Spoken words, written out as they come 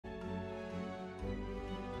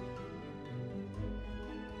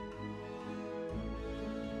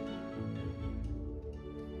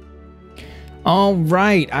All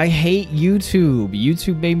right, I hate YouTube.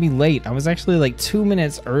 YouTube made me late. I was actually like 2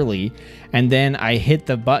 minutes early, and then I hit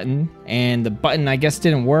the button, and the button, I guess,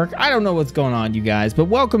 didn't work. I don't know what's going on, you guys, but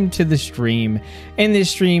welcome to the stream. In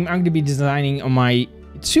this stream, I'm going to be designing my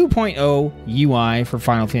 2.0 UI for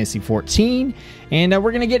Final Fantasy XIV, and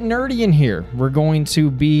we're going to get nerdy in here. We're going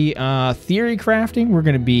to be theory crafting. We're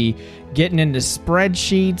going to be getting into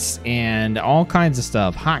spreadsheets and all kinds of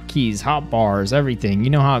stuff. Hotkeys, hotbars, everything. You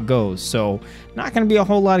know how it goes. So not going to be a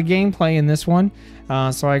whole lot of gameplay in this one.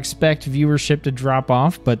 So I expect viewership to drop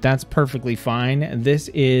off, but that's perfectly fine. This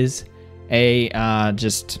is a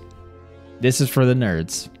this is for the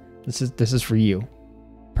nerds. This is for you,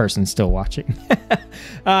 person still watching.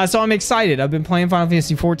 So I'm excited. I've been playing Final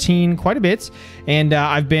Fantasy XIV quite a bit, and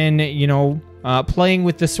I've been, playing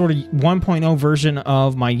with this sort of 1.0 version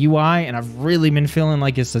of my UI, and I've really been feeling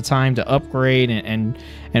like it's the time to upgrade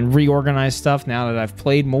and reorganize stuff now that I've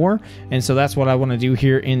played more. And so that's what I want to do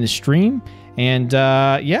here in the stream. And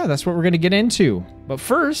yeah, that's what we're going to get into. But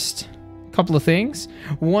first, a couple of things.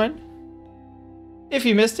 One, if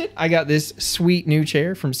you missed it, I got this sweet new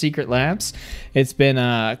chair from Secret Labs. It's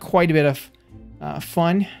been quite a bit of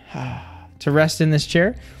fun to rest in this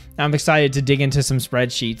chair. I'm excited to dig into some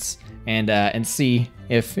spreadsheets and see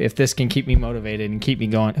if this can keep me motivated and keep me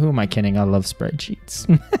going. Who am I kidding? I love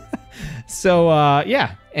spreadsheets. So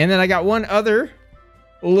yeah, and then I got one other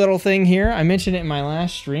little thing here. I mentioned it in my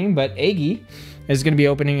last stream, but Aggie is going to be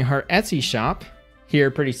opening her Etsy shop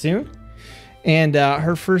here pretty soon. And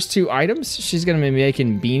her first two items, she's going to be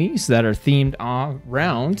making beanies that are themed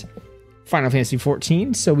around Final Fantasy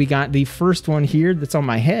XIV. So we got the first one here that's on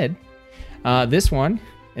my head. This one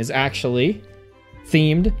is actually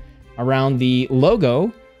themed around the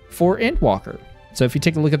logo for Endwalker. So if you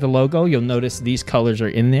take a look at the logo, you'll notice these colors are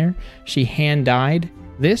in there. She hand dyed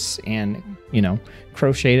this and,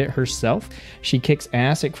 crocheted it herself. She kicks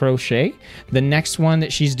ass at crochet. The next one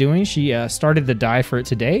that she's doing, she started the dye for it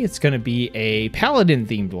today. It's going to be a paladin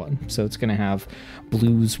themed one. So it's going to have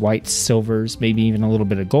blues, whites, silvers, maybe even a little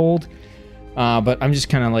bit of gold. But I'm just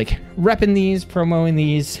kind of like repping these, promoting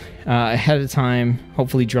these ahead of time.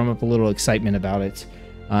 Hopefully drum up a little excitement about it.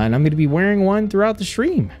 And I'm going to be wearing one throughout the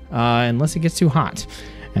stream, unless it gets too hot.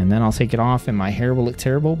 And then I'll take it off and my hair will look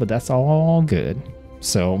terrible, but that's all good.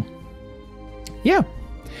 So, yeah.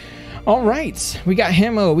 All right. We got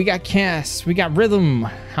Hemo, we got Cass, we got Rhythm.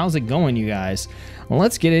 How's it going, you guys? Well,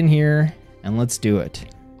 let's get in here and let's do it.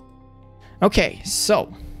 Okay,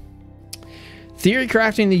 so theory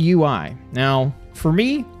crafting the UI. Now, for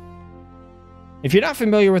me, if you're not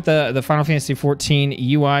familiar with the Final Fantasy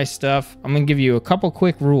XIV UI stuff, I'm going to give you a couple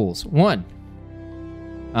quick rules. 1,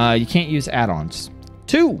 you can't use add-ons.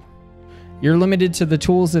 2, you're limited to the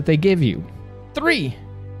tools that they give you. 3,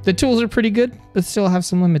 the tools are pretty good, but still have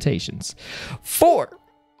some limitations. 4,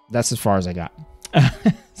 that's as far as I got.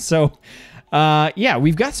 So, yeah,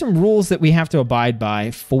 we've got some rules that we have to abide by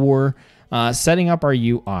for setting up our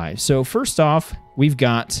UI. So first off, we've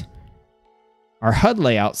got our HUD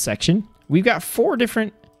layout section. We've got 4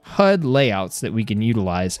 different HUD layouts that we can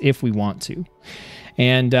utilize if we want to.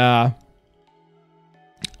 And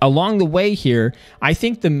along the way here, I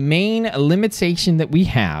think the main limitation that we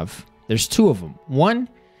have, there's 2 of them. 1,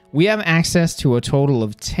 we have access to a total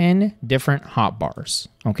of 10 different hotbars.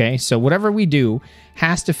 Okay, so whatever we do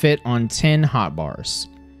has to fit on 10 hotbars.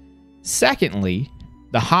 Secondly,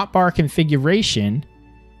 the hotbar configuration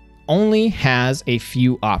only has a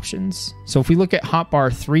few options. So if we look at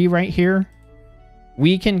hotbar 3 right here,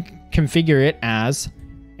 we can configure it as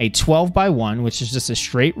a 12x1, which is just a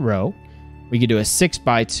straight row. We could do a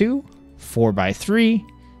 6x2, 4x3,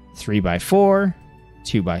 3x4,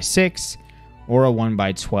 2x6, or a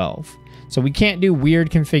 1x12. So we can't do weird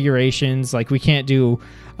configurations, like we can't do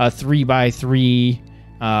a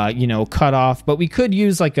 3x3 cut off, but we could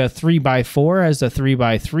use like a 3x4 as a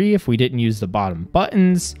 3x3 if we didn't use the bottom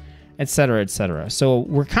buttons, etc., etc. So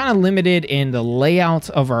we're kind of limited in the layout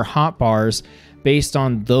of our hotbars based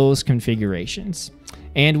on those configurations.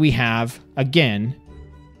 And we have, again,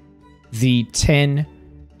 the 10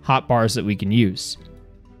 hotbars that we can use.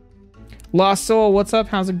 Lost Soul, what's up?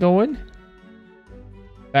 How's it going?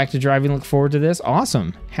 Back to driving. Look forward to this.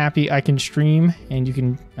 Awesome. Happy I can stream and you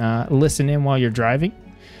can listen in while you're driving.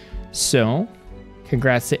 So,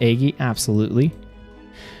 congrats to Aggie. Absolutely.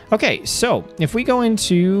 Okay, so if we go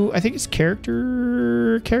into, I think it's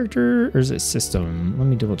character, or is it system? Let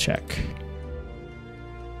me double check.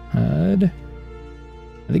 HUD.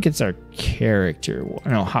 I think it's our character.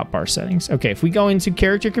 No, hotbar settings. Okay, if we go into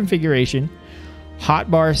character configuration,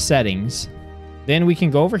 hotbar settings, then we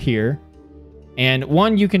can go over here And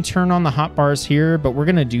one, you can turn on the hotbars here, but we're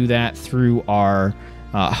going to do that through our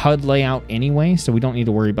HUD layout anyway, so we don't need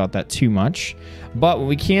to worry about that too much. But what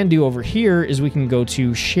we can do over here is we can go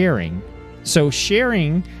to sharing. So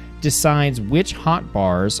sharing decides which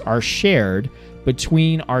hotbars are shared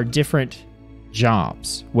between our different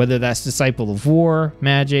jobs, whether that's Disciple of War,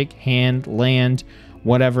 Magic, Hand, Land,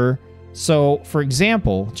 whatever. So, for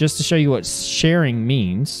example, just to show you what sharing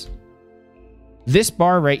means, this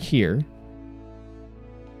bar right here,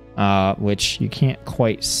 which you can't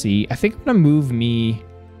quite see. I think I'm going to move me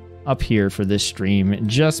up here for this stream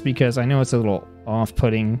just because I know it's a little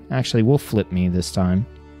off-putting. Actually, we'll flip me this time.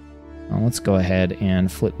 Let's go ahead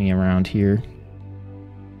and flip me around here.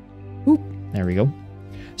 Oop, there we go.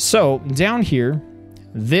 So down here,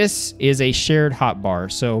 this is a shared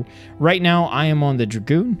hotbar. So right now I am on the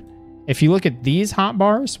Dragoon. If you look at these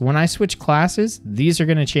hotbars, when I switch classes, these are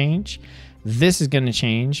going to change. This is going to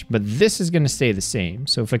change, but this is going to stay the same.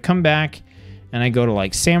 So if I come back and I go to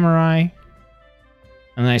like Samurai,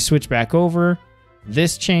 and then I switch back over,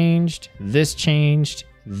 this changed,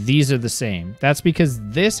 these are the same. That's because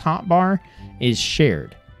this hotbar is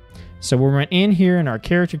shared. So when we're in here in our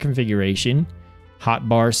character configuration,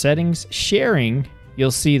 hotbar settings, sharing, you'll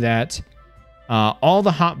see that all the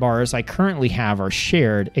hotbars I currently have are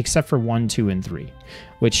shared except for 1, 2, and 3,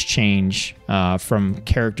 which change from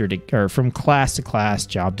character to, or from class to class,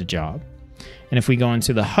 job to job. And if we go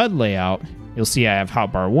into the HUD layout, you'll see I have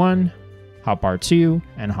hotbar 1, hotbar 2,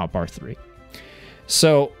 and hotbar 3.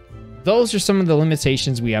 So those are some of the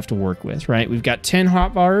limitations we have to work with, right? We've got 10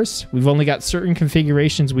 hotbars. We've only got certain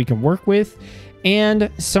configurations we can work with. And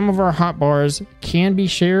some of our hotbars can be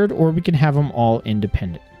shared, or we can have them all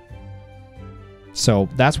independent. So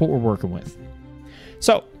that's what we're working with.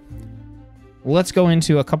 So let's go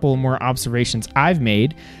into a couple of more observations I've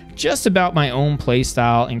made just about my own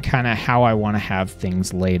playstyle and kind of how I want to have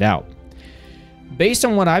things laid out. Based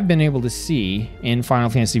on what I've been able to see in Final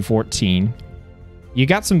Fantasy XIV, you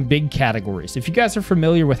got some big categories. If you guys are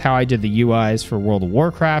familiar with how I did the UIs for World of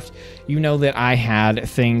Warcraft, you know that I had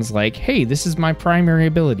things like, hey, this is my primary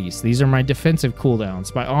abilities. These are my defensive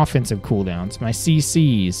cooldowns, my offensive cooldowns, my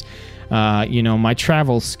CCs, my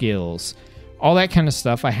travel skills, all that kind of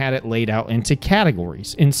stuff. I had it laid out into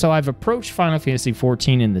categories. And so I've approached Final Fantasy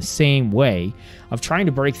XIV in the same way of trying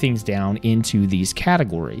to break things down into these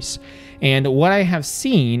categories. And what I have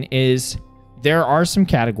seen is there are some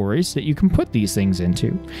categories that you can put these things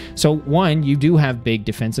into. So one, you do have big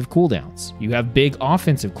defensive cooldowns. You have big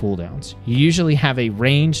offensive cooldowns. You usually have a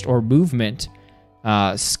ranged or movement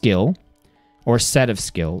skill or set of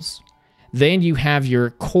skills. Then you have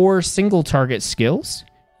your core single target skills.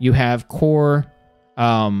 You have core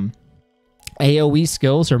AoE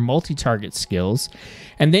skills or multi-target skills.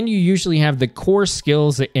 And then you usually have the core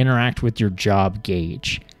skills that interact with your job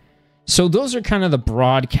gauge. So those are kind of the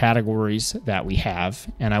broad categories that we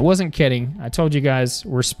have. And I wasn't kidding. I told you guys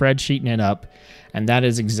we're spreadsheeting it up. And that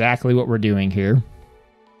is exactly what we're doing here.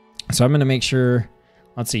 So I'm going to make sure,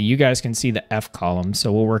 let's see, you guys can see the F column.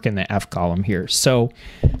 So we'll work in the F column here. So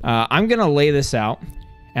I'm going to lay this out.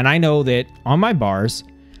 And I know that on my bars,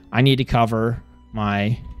 I need to cover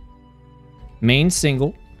my main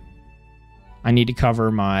single. I need to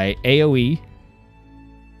cover my AoE,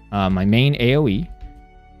 my main AoE.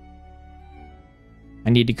 I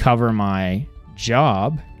need to cover my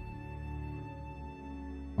job.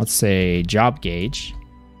 Let's say job gauge.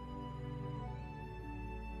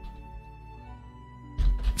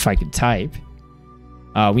 If I could type.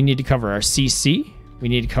 We need to cover our CC. We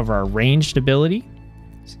need to cover our ranged ability.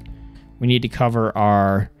 We need to cover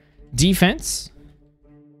our defense.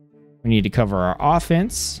 We need to cover our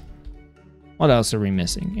offense. What else are we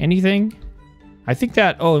missing? Anything? I think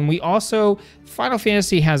that, and we also, Final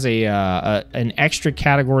Fantasy has an extra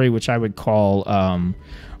category which I would call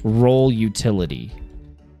role utility.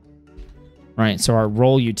 Right, so our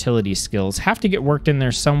role utility skills have to get worked in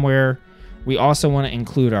there somewhere. We also want to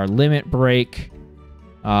include our limit break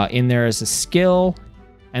in there as a skill.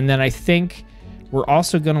 And then I think we're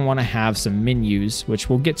also going to want to have some menus, which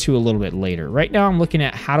we'll get to a little bit later. Right now I'm looking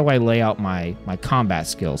at how do I lay out my combat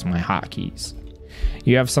skills, my hotkeys.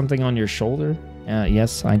 You have something on your shoulder?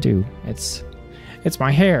 Yes, I do. It's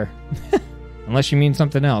my hair. Unless you mean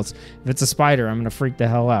something else. If it's a spider, I'm going to freak the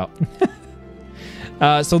hell out.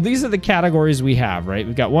 So these are the categories we have, right?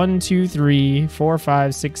 We've got 1, 2, 3, 4,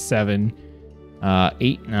 5, 6, 7,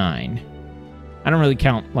 8, 9. I don't really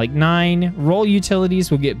count. Like 9 role utilities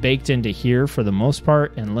will get baked into here for the most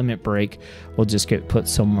part, and limit break will just get put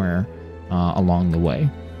somewhere along the way.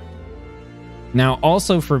 Now,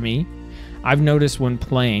 also for me, I've noticed when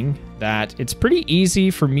playing that it's pretty easy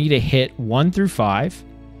for me to hit 1 through 5.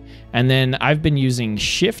 And then I've been using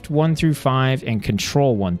Shift 1 through 5 and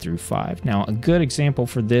Control 1 through 5. Now, a good example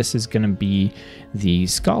for this is going to be the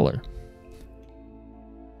Scholar.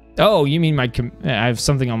 Oh, you mean I have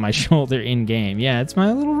something on my shoulder in game. Yeah, it's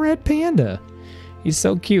my little red panda. He's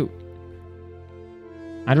so cute.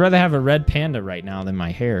 I'd rather have a red panda right now than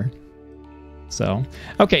my hair. So,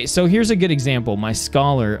 okay, so here's a good example. My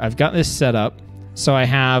Scholar, I've got this set up. So I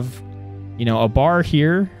have, you know, a bar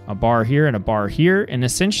here, and a bar here. And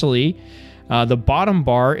essentially, the bottom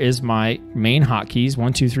bar is my main hotkeys,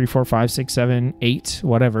 1, 2, 3, 4, 5, 6, 7, 8,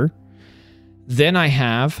 whatever. Then I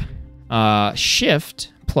have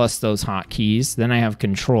Shift plus those hotkeys. Then I have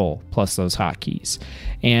Control plus those hotkeys.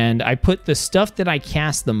 And I put the stuff that I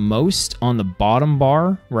cast the most on the bottom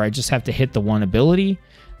bar, where I just have to hit the one ability.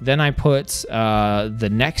 Then I put the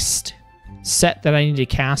next set that I need to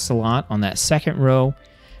cast a lot on that second row.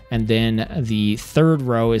 And then the third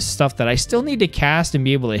row is stuff that I still need to cast and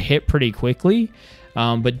be able to hit pretty quickly,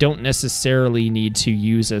 but don't necessarily need to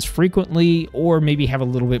use as frequently, or maybe have a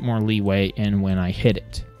little bit more leeway in when I hit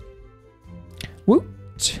it.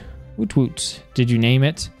 Woot. Woot woot. Did you name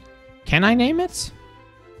it? Can I name it?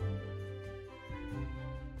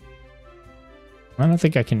 I don't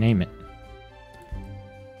think I can name it.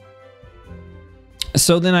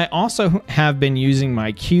 So then I also have been using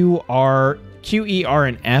my Q, E, R,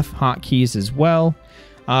 and F hotkeys as well.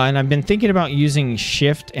 And I've been thinking about using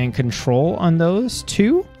Shift and Control on those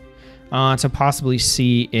too, to possibly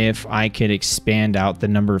see if I could expand out the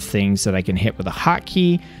number of things that I can hit with a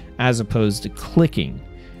hotkey as opposed to clicking.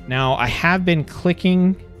 Now, I have been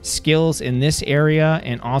clicking skills in this area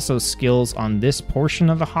and also skills on this portion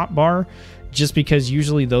of the hotbar, just because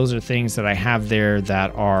usually those are things that I have there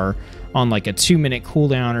that are on like a 2-minute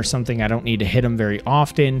cooldown or something. I don't need to hit them very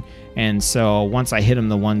often, and so once I hit them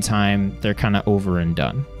the one time, they're kind of over and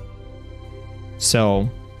done. So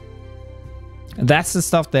that's the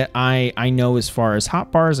stuff that I know as far as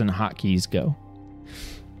hotbars and hotkeys go.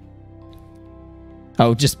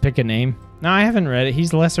 Oh, just pick a name. No, I haven't read it.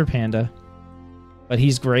 He's Lesser Panda, but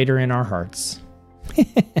he's greater in our hearts.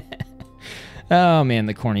 Oh man,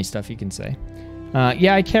 the corny stuff you can say.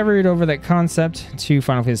 Yeah, I carried over that concept to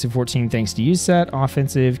Final Fantasy XIV thanks to USET,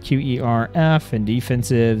 offensive QERF, and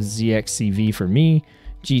defensive ZXCV for me,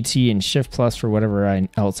 GT and Shift Plus for whatever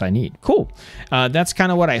else I need. Cool. That's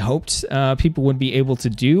kind of what I hoped people would be able to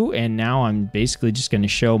do, and now I'm basically just going to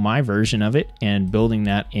show my version of it and building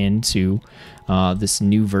that into this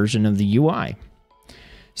new version of the UI.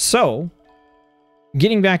 So,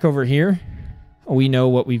 getting back over here, we know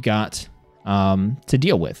what we've got to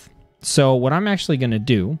deal with. So what I'm actually going to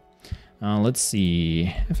do, let's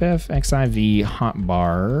see, FFXIV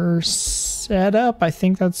hotbar setup. I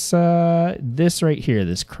think that's this right here,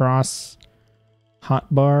 this cross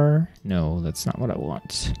hotbar. No, that's not what I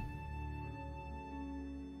want.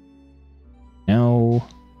 No,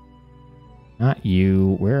 not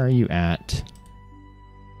you. Where are you at?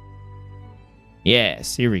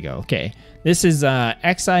 Yes, here we go. Okay, this is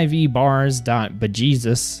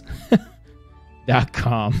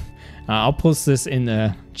xivbars.bejesus.com. I'll post this in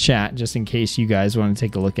the chat just in case you guys want to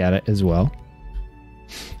take a look at it as well.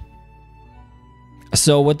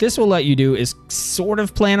 So what this will let you do is sort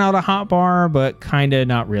of plan out a hotbar, but kind of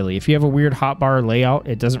not really. If you have a weird hotbar layout,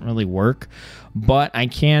 it doesn't really work. But I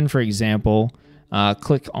can, for example,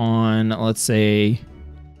 click on, let's say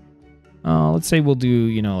we'll do,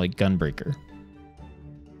 you know, like Gunbreaker.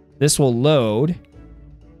 This will load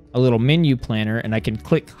a little menu planner, and I can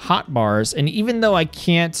click hotbars. And even though I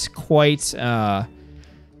can't quite,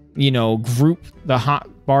 you know, group the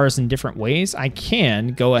hotbars in different ways, I can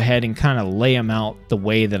go ahead and kind of lay them out the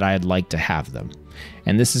way that I'd like to have them.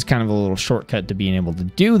 And this is kind of a little shortcut to being able to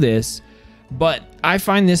do this. But I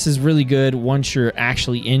find this is really good once you're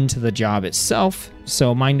actually into the job itself.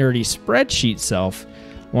 So my nerdy spreadsheet self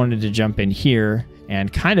wanted to jump in here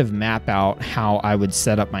and kind of map out how I would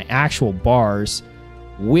set up my actual bars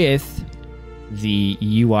with the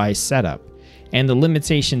UI setup and the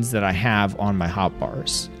limitations that I have on my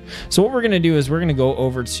hotbars. So what we're going to do is we're going to go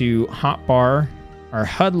over to hotbar, our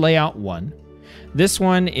HUD layout 1. This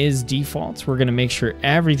one is default. We're going to make sure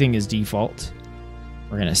everything is default.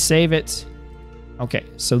 We're going to save it. Okay,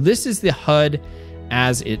 so this is the HUD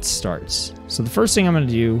as it starts. So the first thing I'm going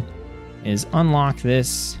to do is unlock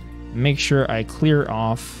this, make sure I clear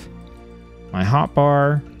off my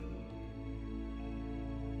hotbar.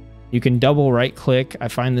 You can double right click. I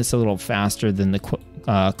find this a little faster than the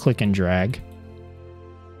click and drag.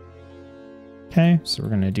 Okay, so we're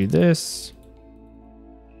going to do this.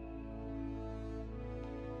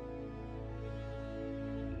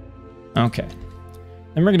 Okay.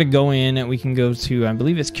 Then we're going to go in and we can go to, I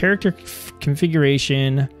believe it's character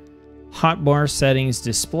configuration, hotbar settings,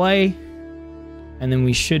 display. And then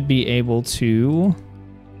we should be able to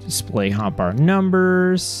display hotbar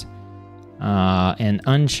numbers and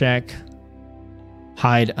uncheck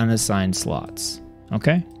hide unassigned slots.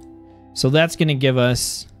 Okay. So that's going to give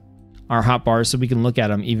us our hotbars so we can look at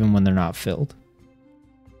them even when they're not filled.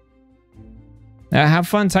 Have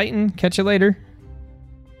fun, Titan. Catch you later.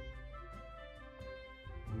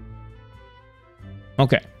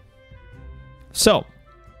 Okay. So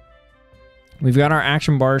we've got our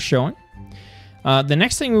action bars showing. The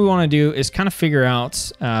next thing we want to do is kind of figure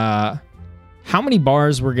out how many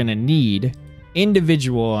bars we're going to need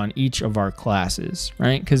individual on each of our classes,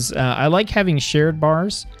 right? Because I like having shared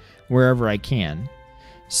bars wherever I can.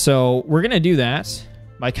 So we're going to do that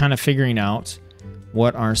by kind of figuring out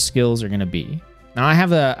what our skills are going to be. Now I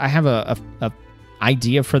have a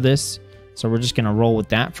idea for this, so we're just going to roll with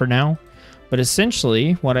that for now. But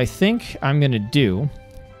essentially, what I think I'm going to do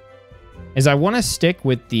is I want to stick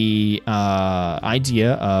with the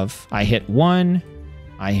idea of I hit 1,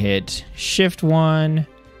 I hit shift 1,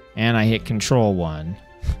 and I hit control 1.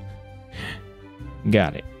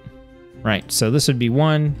 Got it. Right, so this would be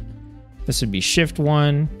 1, this would be shift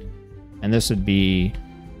 1, and this would be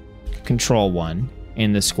control 1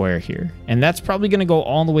 in the square here. And that's probably going to go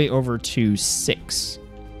all the way over to 6,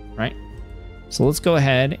 right? So let's go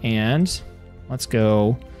ahead and let's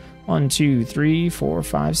go 1, 2, 3, 4,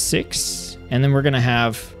 5, 6. And then we're going to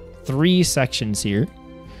have 3 sections here.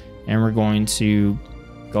 And we're going to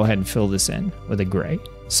go ahead and fill this in with a gray.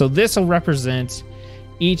 So this will represent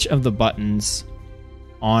each of the buttons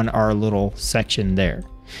on our little section there.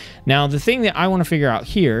 Now, the thing that I want to figure out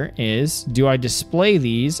here is, do I display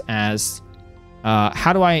these as,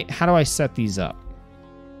 how do I set these up?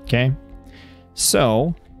 Okay.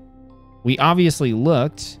 So we obviously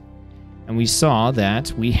looked and we saw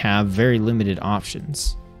that we have very limited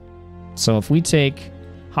options. So if we take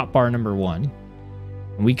hotbar number 1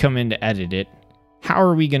 and we come in to edit it, how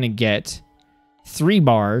are we going to get 3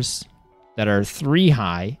 bars that are 3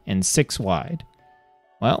 high and 6 wide?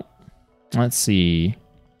 Well, let's see.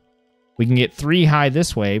 We can get 3 high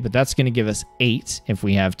this way, but that's going to give us 8 if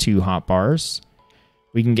we have 2 hotbars.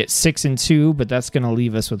 We can get 6 and 2, but that's going to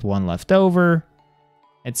leave us with 1 left over,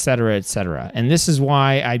 etc., etc. And this is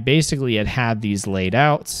why I basically had these laid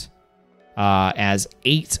out as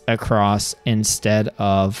 8 across instead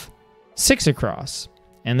of 6 across.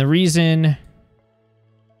 And the reason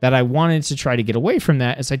that I wanted to try to get away from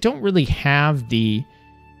that is I don't really have the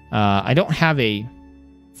I don't have a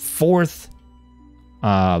 4th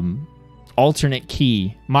alternate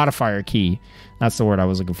key, modifier key. That's the word I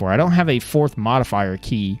was looking for. I don't have a 4th modifier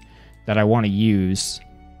key that I want to use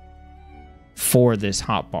for this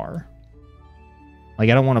hotbar. Like,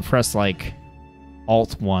 I don't want to press like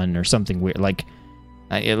Alt 1 or something weird. Like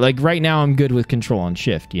right now I'm good with Control and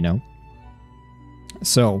Shift, you know?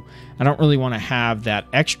 So I don't really want to have that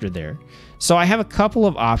extra there. So I have a couple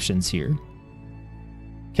of options here.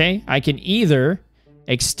 Okay, I can either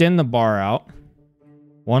extend the bar out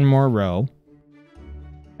 1 more row,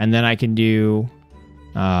 and then I can do,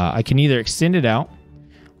 I can either extend it out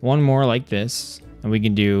 1 more like this, and we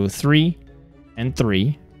can do 3 and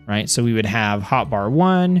 3, right? So we would have hotbar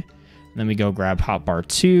 1, and then we go grab hotbar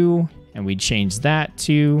 2, and we change that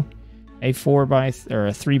to a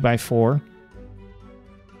 3x4.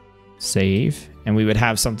 Save, and we would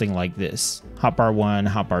have something like this: hotbar 1,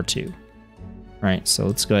 hotbar 2. Right, so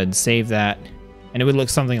let's go ahead and save that, and it would look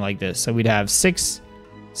something like this. So we'd have 6,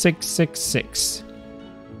 6, 6, 6.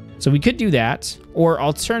 So we could do that, or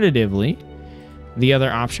alternatively, the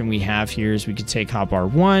other option we have here is we could take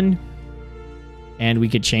hotbar 1, and we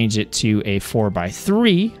could change it to a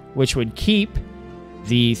 4x3, which would keep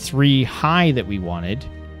the 3 high that we wanted,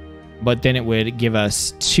 but then it would give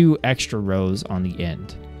us 2 extra rows on the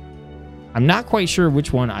end. I'm not quite sure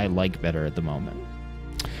which one I like better at the moment.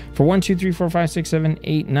 For 1, 2, 3, 4, 5, 6, 7,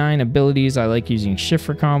 8, 9 abilities, I like using Shift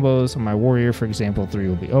for combos. On my warrior, for example, 3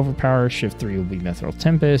 will be Overpower, Shift 3 will be Mithril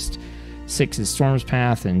Tempest, 6 is Storm's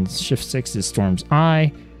Path, and Shift 6 is Storm's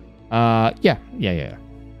Eye. Yeah.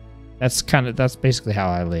 That's basically how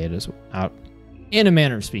I lay it out, in a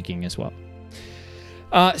manner of speaking as well.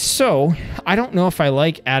 So I don't know if I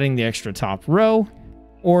like adding the extra top row,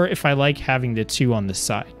 or if I like having the 2 on the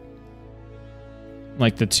side.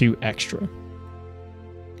 Like the 2 extra.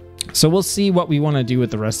 So we'll see what we want to do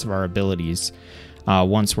with the rest of our abilities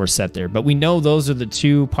once we're set there. But we know those are the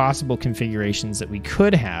 2 possible configurations that we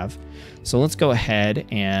could have. So let's go ahead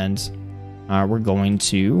and we're going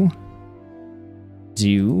to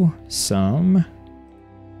do some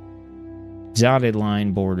dotted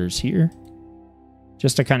line borders here,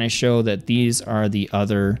 just to kind of show that these are the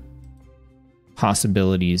other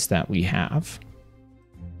possibilities that we have.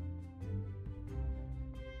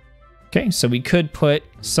 Okay, so we could put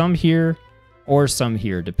some here or some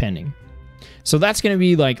here, depending. So that's going to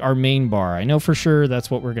be like our main bar. I know for sure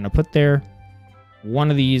that's what we're going to put there.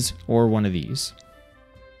 One of these or one of these.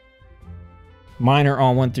 Mine are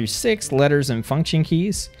all 1 through 6, letters and function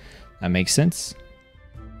keys. That makes sense.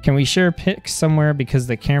 Can we share pics somewhere because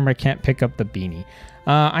the camera can't pick up the beanie?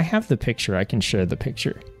 I have the picture. I can share the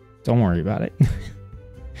picture. Don't worry about it.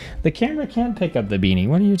 The camera can't pick up the beanie.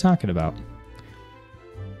 What are you talking about?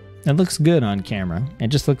 It looks good on camera. It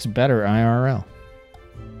just looks better IRL.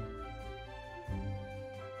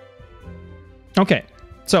 Okay,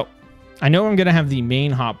 so I know I'm going to have the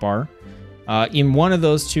main hotbar in one of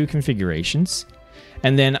those two configurations.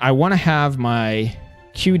 And then I want to have my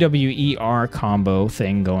QWER combo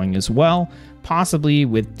thing going as well, possibly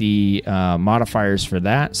with the modifiers for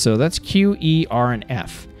that. So that's Q, E, R, and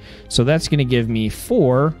F. So that's going to give me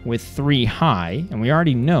 4 with 3 high. And we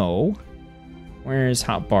already know, where's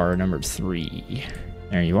hotbar number 3?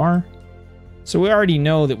 There you are. So we already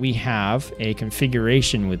know that we have a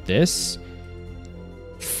configuration with this.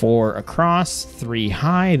 4 across, 3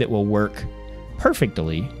 high that will work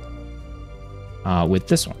perfectly with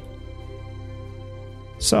this one.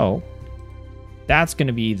 So that's going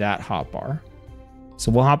to be that hotbar.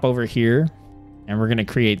 So we'll hop over here and we're going to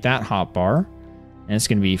create that hotbar. And it's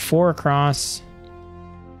going to be 4 across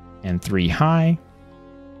and 3 high.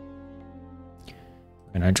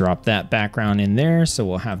 I'm going to drop that background in there. So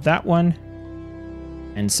we'll have that one.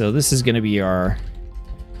 And so this is going to be our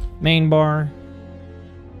main bar.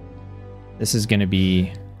 This is going to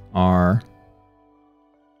be our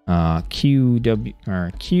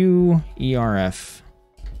QERF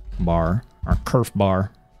bar, our kerf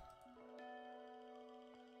bar.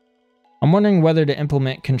 I'm wondering whether to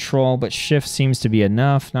implement control, but shift seems to be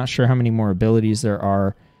enough. Not sure how many more abilities there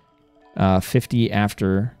are. 50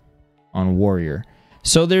 after on warrior.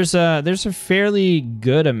 So there's a fairly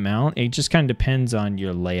good amount. It just kind of depends on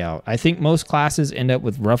your layout. I think most classes end up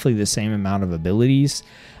with roughly the same amount of abilities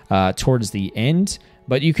towards the end,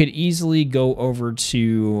 but you could easily go over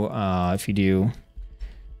to, if you do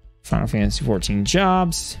Final Fantasy XIV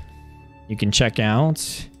jobs, you can check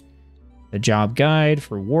out the job guide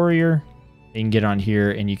for warrior. You can get on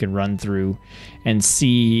here and you can run through and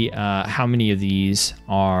see how many of these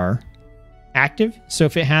are active. So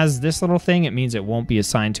if it has this little thing, it means it won't be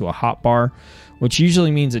assigned to a hotbar, which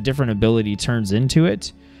usually means a different ability turns into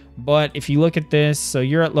it. But if you look at this, so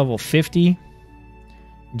you're at level 50.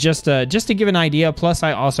 Just to give an idea, plus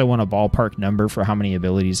I also want a ballpark number for how many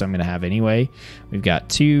abilities I'm going to have anyway. We've got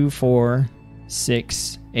 2, 4,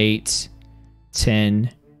 6, 8, 10,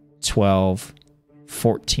 12,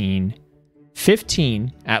 14,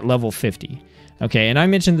 15 at level 50. Okay, and I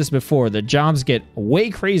mentioned this before, the jobs get way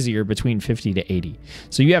crazier between 50 to 80.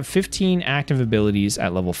 So you have 15 active abilities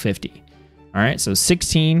at level 50. All right, so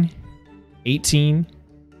 16, 18,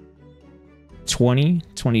 20,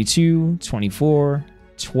 22, 24,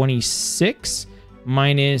 26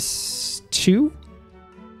 minus 2.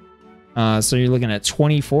 So you're looking at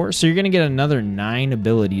 24. So you're going to get another 9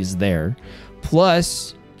 abilities there.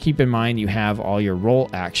 Plus, keep in mind you have all your role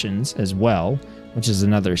actions as well, which is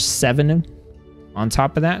another 7 on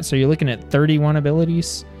top of that. So you're looking at 31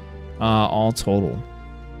 abilities all total.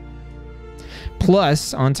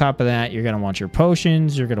 Plus, on top of that, you're going to want your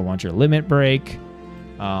potions. You're going to want your limit break.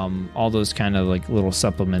 All those kind of like little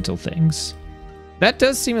supplemental things. That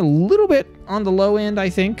does seem a little bit on the low end, I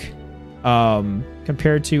think,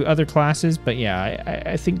 compared to other classes. But yeah,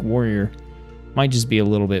 I think warrior might just be a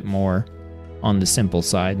little bit more on the simple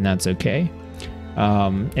side, and that's okay.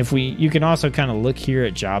 You can also kind of look here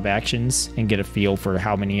at job actions and get a feel for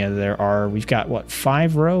how many there are. We've got what,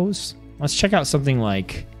 5 rows? Let's check out something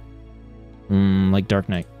like Dark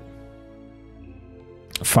Knight.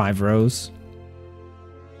 5 rows.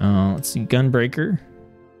 Let's see, Gunbreaker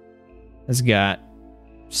has got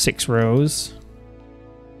 6 rows.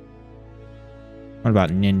 What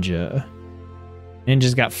about Ninja?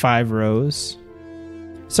 Ninja's got 5 rows.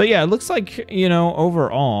 So yeah, it looks like, you know,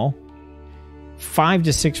 overall 5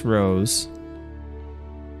 to 6 rows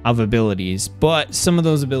of abilities, but some of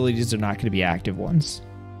those abilities are not going to be active ones.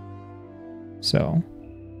 So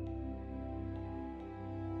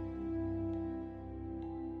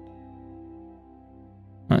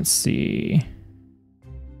let's see.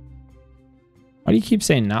 Why do you keep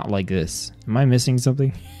saying not like this? Am I missing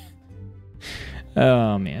something?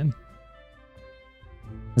 Oh man.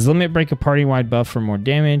 Does limit break a party-wide buff for more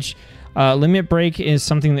damage? Limit break is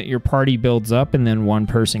something that your party builds up and then one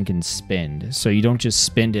person can spend. So you don't just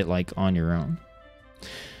spend it like on your own.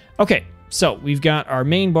 Okay, so we've got our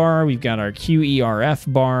main bar. We've got our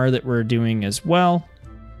QERF bar that we're doing as well.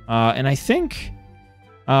 And I think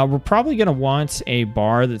we're probably going to want a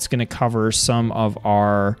bar that's going to cover some of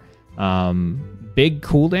our big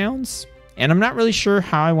cooldowns. And I'm not really sure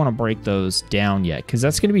how I want to break those down yet, because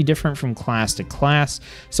that's going to be different from class to class.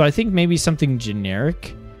 So I think maybe something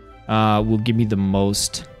generic will give me the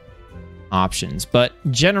most options. But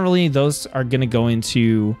generally, those are going to go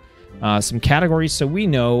into some categories. So we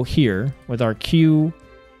know here with our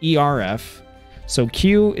QERF, so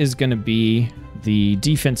Q is going to be the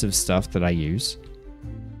defensive stuff that I use.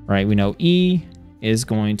 Right? We know E is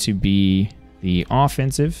going to be the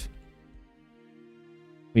offensive.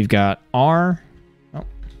 We've got R,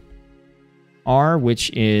 which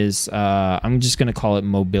is, I'm just going to call it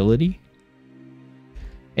mobility.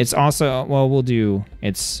 It's also, well, we'll do,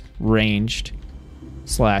 it's ranged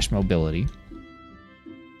 / mobility.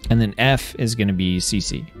 And then F is going to be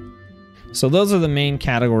CC. So those are the main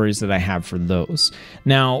categories that I have for those.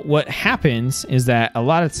 Now, what happens is that a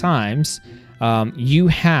lot of times you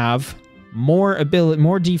have more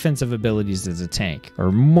defensive abilities as a tank,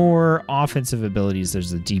 or more offensive abilities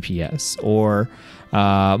as a DPS, or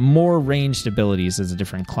more ranged abilities as a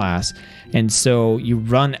different class. And so you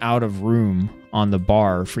run out of room on the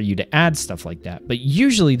bar for you to add stuff like that. But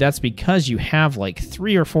usually that's because you have like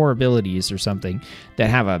 3 or 4 abilities or something that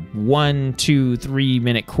have a 1, 2, 3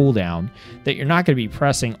 minute cooldown that you're not going to be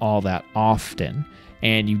pressing all that often.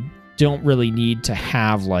 And you don't really need to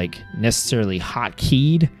have like necessarily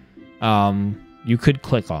hotkeyed. You could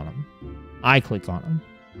click on them. I click on them,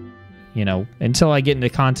 you know, until I get into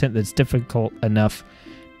content that's difficult enough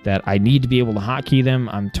that I need to be able to hotkey them.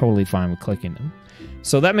 I'm totally fine with clicking them.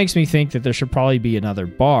 So that makes me think that there should probably be another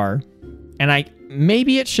bar, and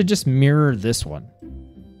maybe it should just mirror this one,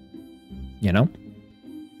 you know,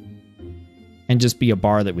 and just be a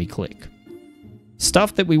bar that we click.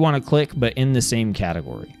 Stuff that we want to click, but in the same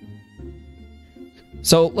category.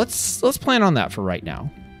 So let's plan on that for right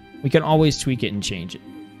now. We can always tweak it and change it.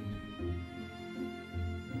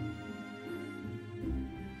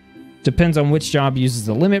 Depends on which job uses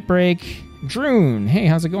the limit break. Droon, hey,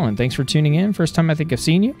 how's it going? Thanks for tuning in. First time I think I've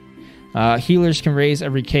seen you. Healers can raise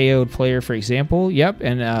every KO'd player, for example. Yep,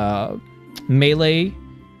 and melee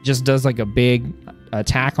just does like a big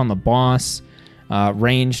attack on the boss.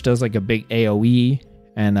 Range does like a big AoE.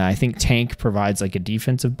 And I think tank provides like a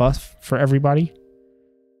defensive buff for everybody.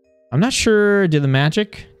 I'm not sure, do the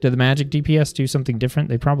magic DPS do something different?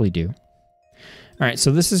 They probably do. All right,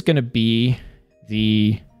 so this is going to be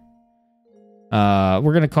the, we're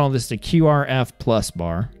going to call this the QRF plus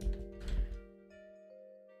bar.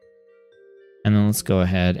 And then let's go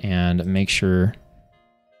ahead and make sure,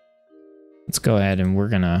 let's go ahead and we're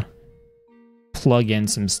going to plug in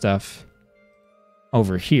some stuff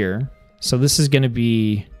over here. So this is going to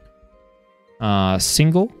be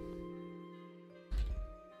single.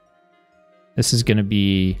 This is going to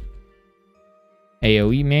be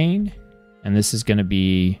AoE main, and this is going to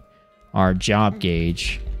be our job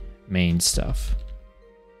gauge main stuff.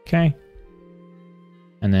 Okay.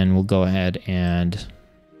 And then we'll go ahead and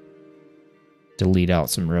delete out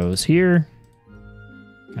some rows here.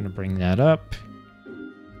 Kind of bring that up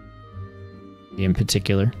in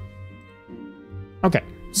particular. Okay,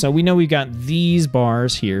 so we know we've got these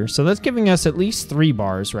bars here. So that's giving us at least 3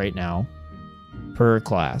 bars right now per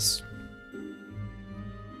class.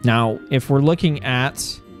 Now, if we're looking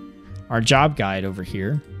at our job guide over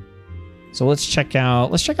here, so let's check out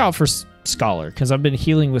for Scholar, because I've been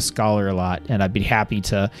healing with Scholar a lot, and I'd be happy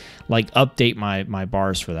to like update my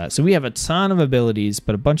bars for that. So we have a ton of abilities,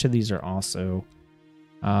 but a bunch of these are also,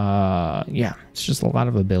 yeah, it's just a lot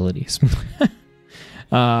of abilities.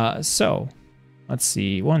 So let's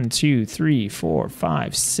see, 1, 2, 3, 4,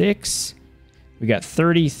 5, 6. We got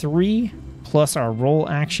 33 plus our roll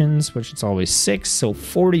actions, which it's always 6, so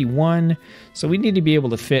 41. So we need to be able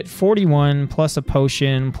to fit 41 plus a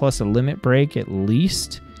potion plus a limit break at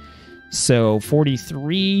least. So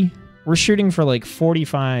 43. We're shooting for like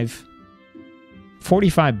 45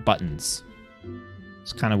 buttons.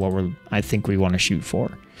 It's kind of what I think we want to shoot for.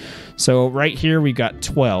 So right here we got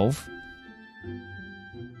 12.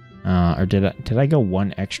 Or did I go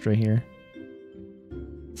 1 extra here?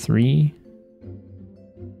 3.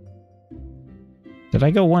 Did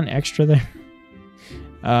I go 1 extra there?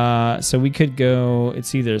 So we could go,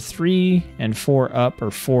 it's either 3 and 4 up or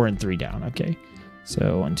 4 and 3 down. Okay.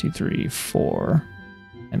 So 1, 2, 3, 4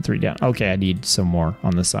 and 3 down. Okay, I need some more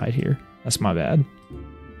on the side here. That's my bad.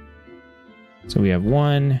 So we have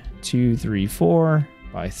 1, 2, 3, 4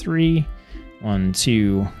 by 3. 1,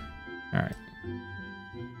 2. All right.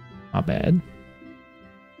 Not bad.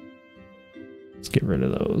 Let's get rid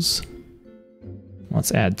of those.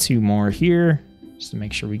 Let's add 2 more here just to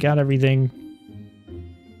make sure we got everything.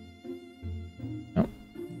 Oh,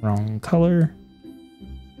 wrong color.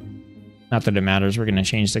 Not that it matters. We're going to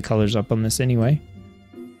change the colors up on this anyway.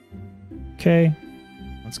 Okay.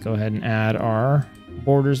 Let's go ahead and add our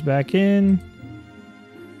borders back in.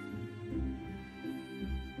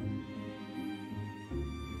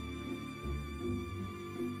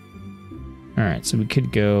 All right, so we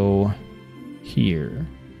could go here.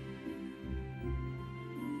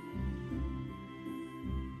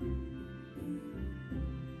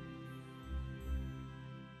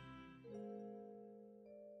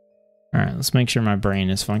 All right, let's make sure my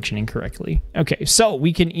brain is functioning correctly. Okay, so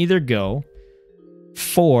we can either go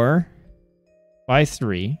 4 by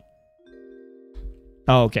 3.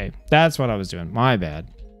 Oh, okay, that's what I was doing. My bad.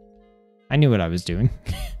 I knew what I was doing.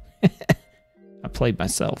 I played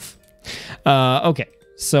myself. Okay,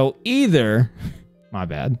 so either, my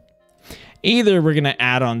bad, either we're going to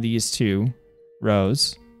add on these 2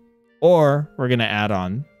 rows, or we're going to add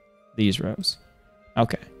on these rows.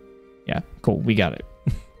 Okay, yeah, cool, we got it.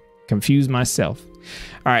 Confused myself.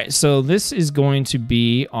 All right, so this is going to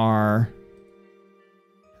be our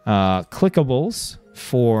clickables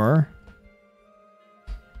for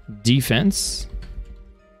defense.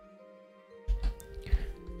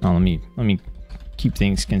 Oh, let me keep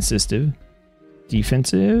things consistent.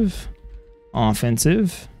 Defensive,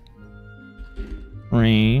 offensive,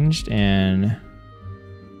 ranged, and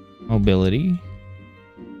mobility,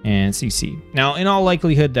 and CC. Now, in all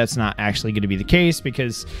likelihood, that's not actually going to be the case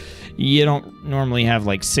because you don't normally have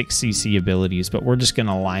like 6 CC abilities, but we're just going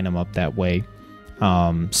to line them up that way.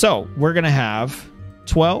 So we're going to have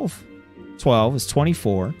 12. 12 is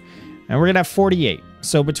 24, and we're going to have 48.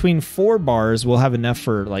 So between 4 bars, we'll have enough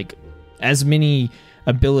for like as many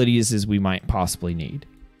abilities as we might possibly need,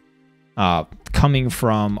 coming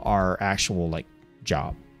from our actual like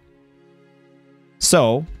job.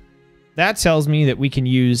 So that tells me that we can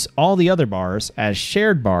use all the other bars as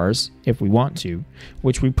shared bars if we want to,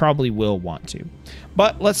 which we probably will want to.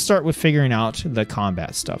 But let's start with figuring out the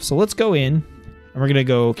combat stuff. So let's go in and we're going to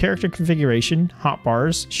go character configuration,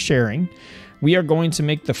 hotbars, sharing. We are going to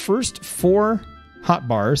make the first 4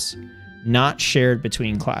 hotbars not shared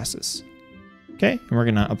between classes. Okay, and we're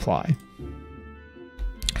going to apply.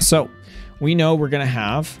 So we know we're going to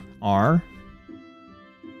have our,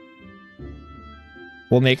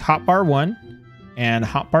 we'll make hotbar 1 and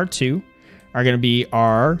hotbar 2 are going to be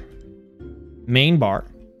our main bar.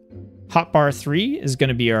 Hotbar 3 is going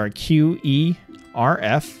to be our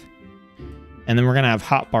QERF. And then we're going to have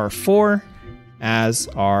hotbar 4 as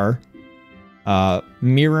our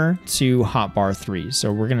mirror to hotbar 3.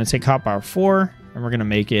 So we're going to take hotbar 4 and we're going to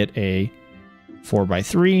make it a 4 by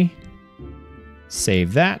 3.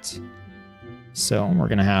 Save that. So we're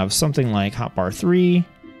going to have something like hotbar 3,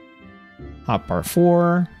 hotbar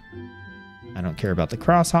 4. I don't care about the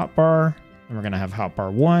cross hotbar. And we're going to have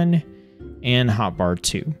hotbar 1 and hotbar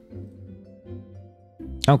 2.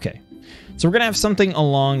 Okay. So we're going to have something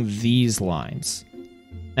along these lines.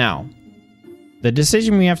 Now, the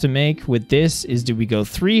decision we have to make with this is, do we go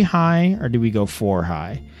 3 high or do we go 4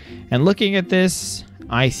 high? And looking at this,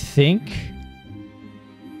 I think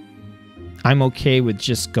I'm okay with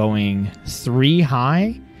just going 3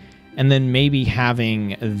 high and then maybe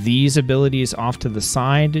having these abilities off to the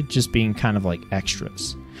side just being kind of like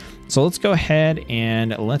extras. So let's go ahead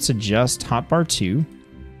and let's adjust hotbar 2.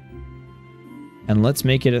 And let's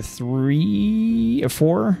make it a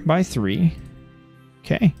 4 by 3.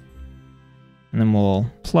 Okay. And then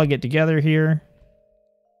we'll plug it together here.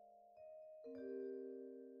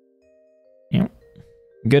 Yep.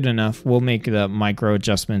 Good enough. We'll make the micro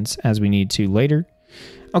adjustments as we need to later.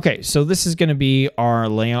 Okay, so this is going to be our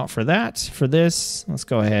layout for that. For this, let's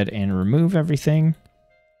go ahead and remove everything.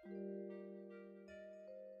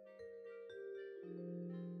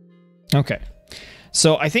 Okay.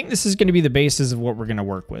 So I think this is going to be the basis of what we're going to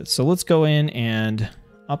work with. So let's go in and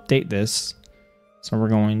update this. So we're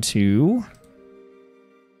going to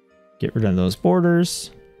get rid of those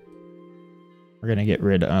borders. We're going to get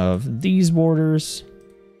rid of these borders.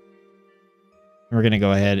 We're going to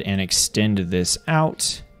go ahead and extend this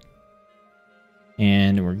out.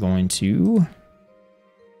 And we're going to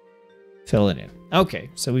fill it in. Okay,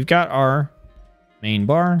 so we've got our main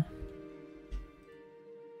bar.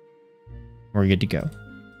 We're good to go.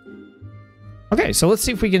 Okay, so let's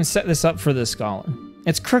see if we can set this up for the scholar.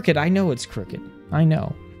 It's crooked. I know it's crooked. I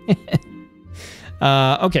know.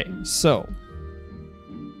 Okay, so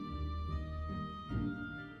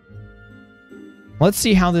Let's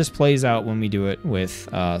see how this plays out when we do it with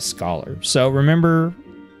Scholar. So remember,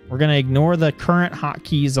 we're going to ignore the current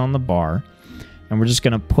hotkeys on the bar, and we're just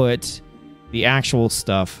going to put the actual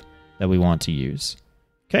stuff that we want to use.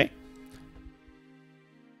 Okay?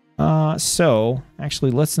 So,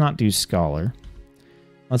 actually, let's not do Scholar.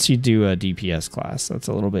 Let's do a DPS class. That's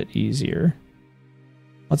a little bit easier.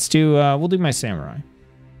 Let's do, we'll do my Samurai.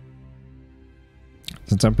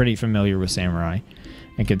 Since I'm pretty familiar with Samurai,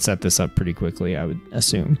 I could set this up pretty quickly, I would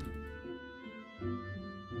assume.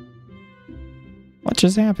 What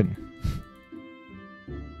just happened?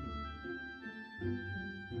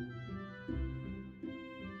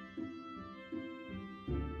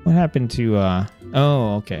 What happened to,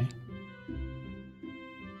 oh, okay.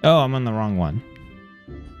 Oh, I'm on the wrong one.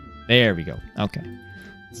 There we go. Okay.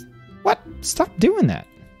 What? Stop doing that.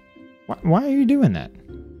 Why are you doing that?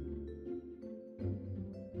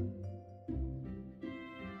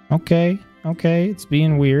 Okay. Okay. It's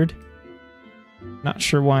being weird. Not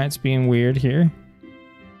sure why it's being weird here.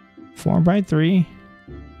 4x3.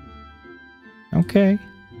 Okay.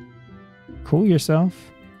 Cool yourself.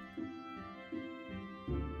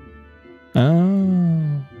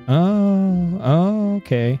 Oh,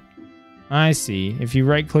 okay. I see. If you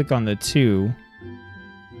right click on the 2,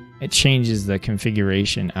 it changes the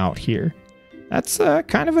configuration out here. That's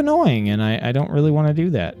kind of annoying, and I don't really want to do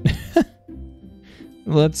that.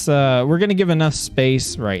 We're going to give enough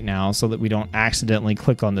space right now so that we don't accidentally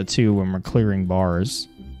click on the 2 when we're clearing bars.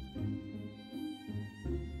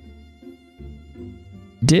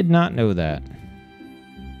 Did not know that.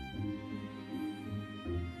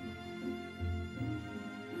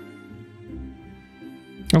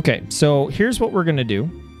 Okay, so here's what we're going to do.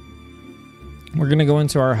 We're going to go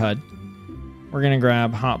into our HUD. We're going to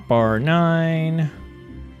grab hotbar 9.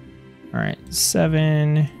 All right,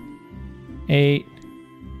 7, 8,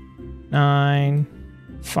 9,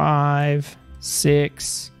 5,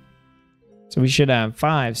 6. So we should have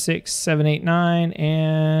 5, 6, 7, 8, 9.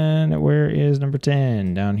 And where is number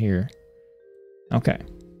 10? Down here. Okay,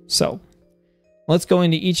 so let's go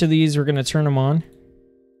into each of these. We're going to turn them on.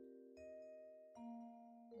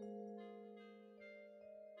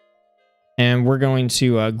 And we're going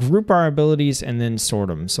to group our abilities and then sort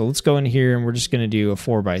them. So let's go in here and we're just going to do a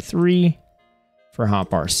 4x3 for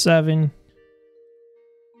hotbar 7.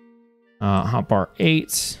 Hotbar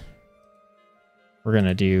 8. We're going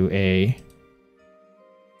to do a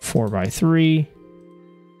 4x3.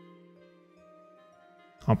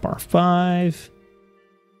 Hotbar 5.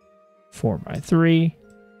 4x3.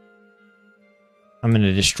 I'm going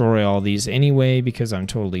to destroy all these anyway because I'm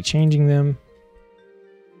totally changing them.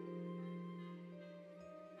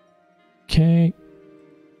 Okay.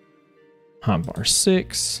 Hotbar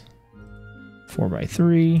 6.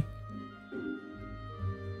 4x3.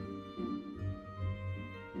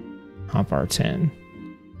 Hotbar 10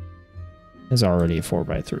 is already a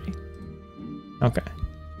 4x3. Okay.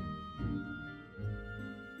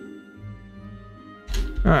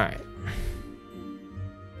 Alright.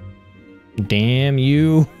 Damn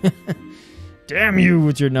you. Damn you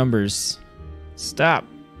with your numbers. Stop.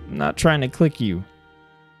 I'm not trying to click you.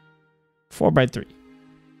 4x3.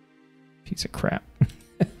 Piece of crap.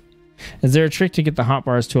 Is there a trick to get the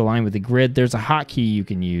hotbars to align with the grid? There's a hotkey you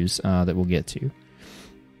can use that we'll get to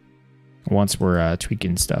once we're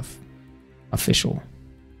tweaking stuff. Official.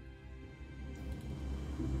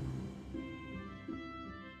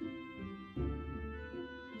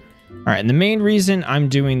 All right, and the main reason I'm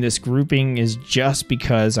doing this grouping is just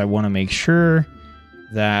because I want to make sure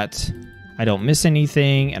that I don't miss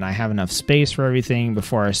anything and I have enough space for everything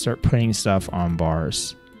before I start putting stuff on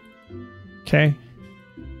bars. Okay.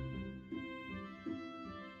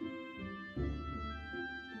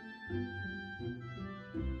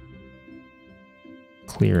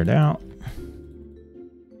 Clear it out.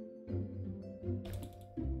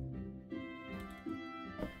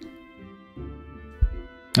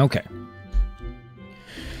 Okay.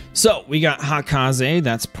 So we got Hotkaze.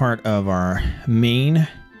 That's part of our main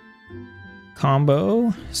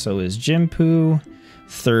combo. So is Jinpu.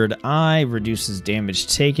 Third Eye reduces damage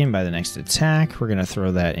taken by the next attack. We're going to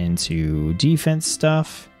throw that into defense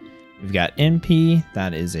stuff. We've got NP.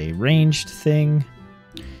 That is a ranged thing.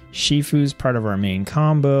 Shifu's part of our main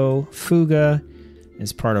combo. Fuga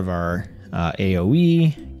is part of our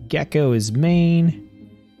AoE. Gecko is main.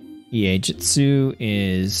 Iejitsu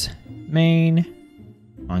is main.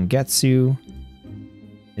 Ongetsu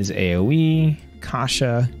is AoE.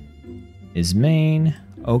 Kasha is main.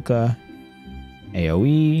 Oka,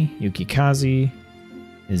 AoE. Yukikaze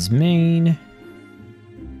is main.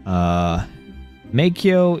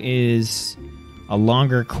 Meikyo is a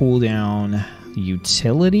longer cooldown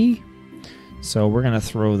utility. So we're going to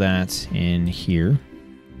throw that in here.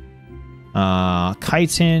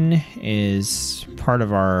 Chitin is part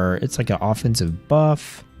of our, it's like an offensive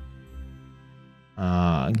buff.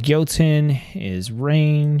 Gyoten is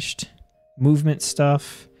ranged movement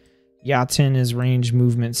stuff. Yaten is ranged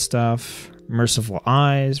movement stuff. Merciful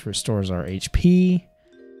Eyes restores our HP.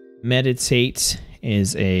 Meditate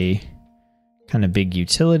is a kind of big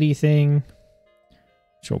utility thing,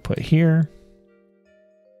 which we'll put here.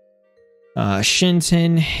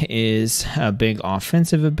 Shinten is a big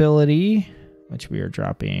offensive ability, which we are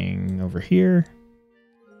dropping over here.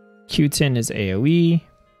 Qten is AoE.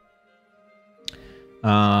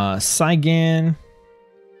 Saigan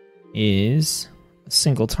is a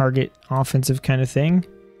single target offensive kind of thing.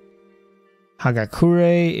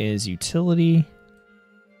 Hagakure is utility.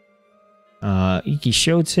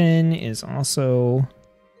 Ikishoten is also,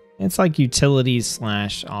 it's like utility /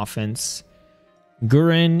 offense.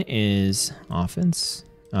 Gurren is offense,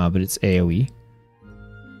 but it's AoE.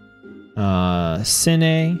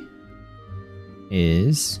 Sine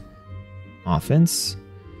is offense.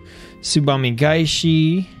 Tsubame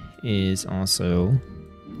Gaishi is also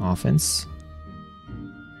offense.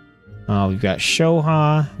 We've got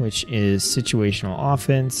Shoha, which is situational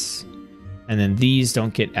offense. And then these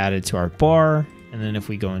don't get added to our bar. And then if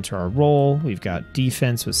we go into our role, we've got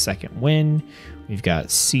defense with second wind. We've got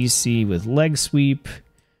CC with leg sweep.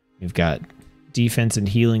 We've got defense and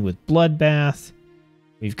healing with bloodbath.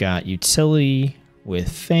 We've got utility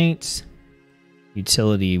with feint.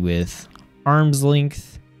 Utility with arm's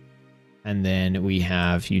length. And then we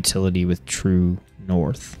have utility with true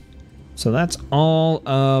north. So that's all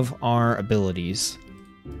of our abilities.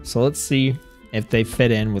 So let's see if they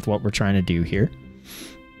fit in with what we're trying to do here.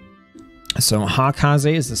 So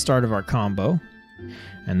Hakaze is the start of our combo.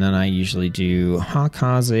 And then I usually do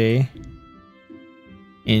Hakaze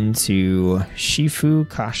into Shifu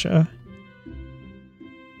Kasha.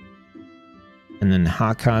 And then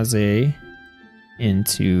Hakaze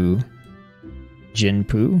into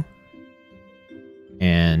Jinpu.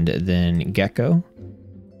 And then Gecko.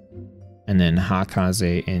 And then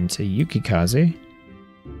Hakaze into Yukikaze.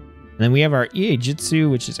 And then we have our Iejitsu,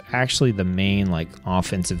 which is actually the main like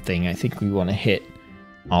offensive thing I think we want to hit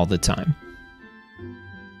all the time.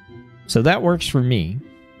 So that works for me.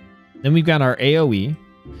 Then we've got our AoE,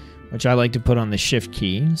 which I like to put on the shift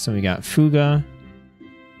key. So we got Fuga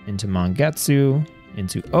into Mangetsu,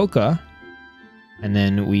 into Oka. And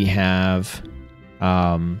then we have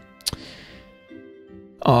our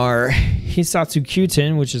Hisatsu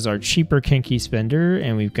Kyuten, which is our cheaper Kenki spender.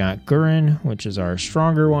 And we've got Gurren, which is our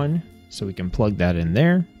stronger one. So we can plug that in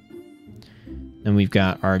there. Then we've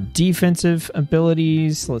got our defensive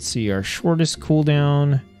abilities. Let's see, our shortest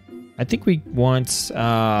cooldown. I think we want...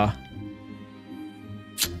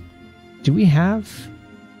 do we have...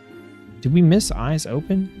 Did we miss Eyes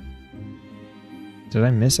Open? Did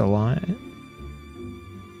I miss a lot?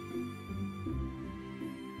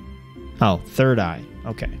 Oh, Third Eye.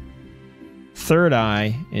 Okay. Third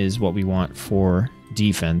Eye is what we want for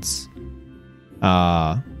defense.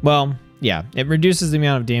 Well, yeah, it reduces the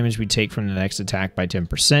amount of damage we take from the next attack by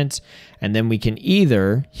 10%, and then we can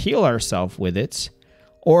either heal ourselves with it,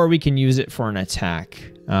 or we can use it for an attack.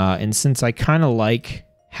 And since I kind of like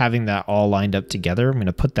having that all lined up together, I'm going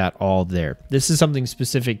to put that all there. This is something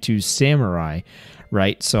specific to Samurai,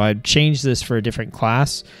 right? So I'd change this for a different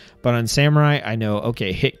class, but on Samurai, I know,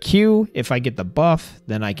 okay, hit Q. If I get the buff,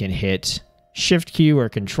 then I can hit Shift Q or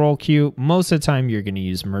Control Q. Most of the time, you're going to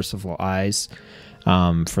use Merciful Eyes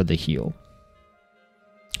for the heal.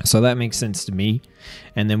 So that makes sense to me.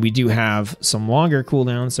 And then we do have some longer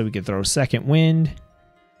cooldowns, so we could throw Second Wind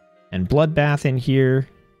and Bloodbath in here.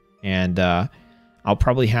 And I'll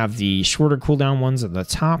probably have the shorter cooldown ones at the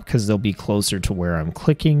top because they'll be closer to where I'm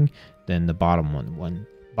clicking than the bottom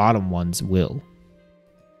ones will.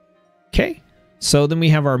 Okay, so then we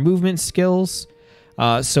have our movement skills.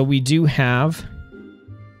 So we do have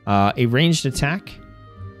a ranged attack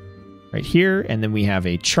right here, and then we have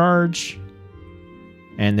a charge,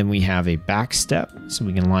 and then we have a back step, so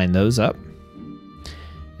we can line those up.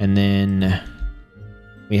 And then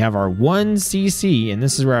we have our 1 CC, and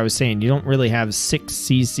this is where I was saying you don't really have 6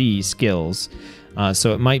 CC skills,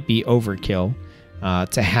 so it might be overkill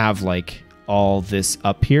to have like all this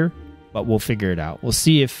up here, but we'll figure it out. We'll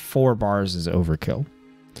see if 4 bars is overkill.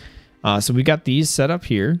 So we got these set up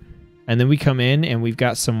here, and then we come in and we've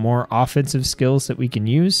got some more offensive skills that we can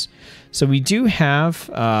use. So we do have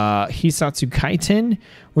Hisatsu Kaiten,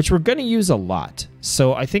 which we're going to use a lot.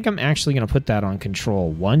 So I think I'm actually going to put that on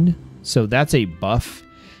control 1. So that's a buff,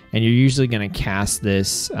 and you're usually going to cast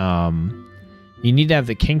this You need to have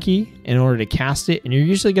the Kinky in order to cast it, and you're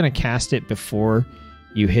usually going to cast it before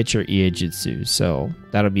you hit your Iejitsu. So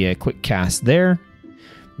that'll be a quick cast there.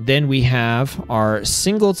 Then we have our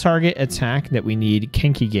single target attack that we need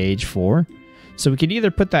Kinky Gauge for. So we could either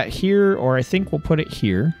put that here, or I think we'll put it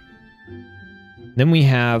here. Then we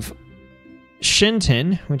have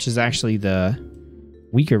Shinten, which is actually the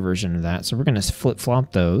weaker version of that. So we're going to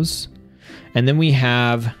flip-flop those. And then we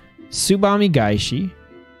have Tsubami Gaishi,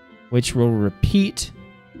 which will repeat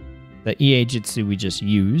the Iejitsu we just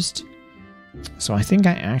used. So I think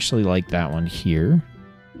I actually like that one here.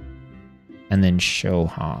 And then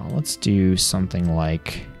Shoha. Let's do something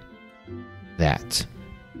like that.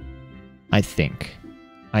 I think.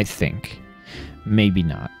 Maybe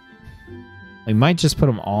not. We might just put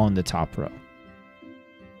them all in the top row.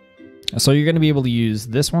 So you're going to be able to use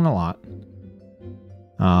this one a lot.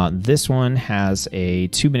 This one has a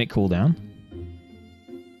 2-minute cooldown.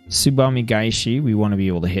 Tsubami Gaishi, we want to be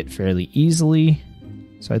able to hit fairly easily.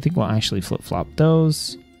 So I think we'll actually flip-flop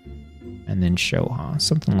those. And then Shoha,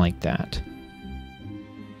 something like that.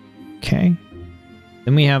 Okay.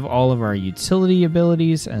 Then we have all of our utility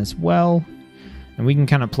abilities as well. And we can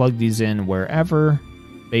kind of plug these in wherever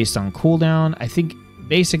based on cooldown. I think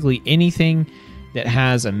basically anything that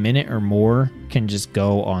has a minute or more can just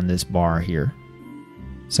go on this bar here.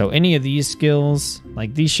 So any of these skills,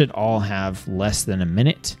 like these should all have less than a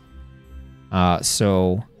minute.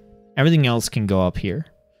 So everything else can go up here.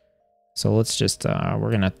 So let's just, we're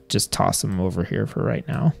going to just toss them over here for right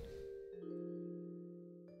now.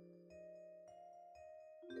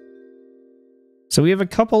 So we have a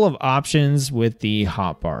couple of options with the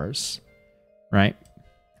hotbars, right?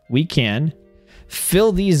 We can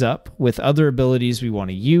fill these up with other abilities we want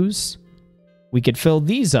to use. We could fill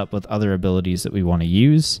these up with other abilities that we want to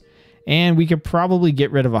use. And we could probably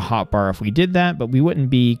get rid of a hotbar if we did that, but we wouldn't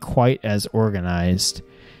be quite as organized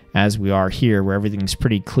as we are here, where everything's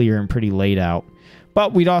pretty clear and pretty laid out.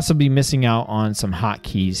 But we'd also be missing out on some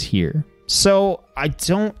hotkeys here. So I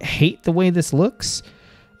don't hate the way this looks.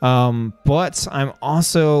 But I'm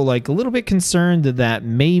also like a little bit concerned that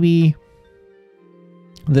maybe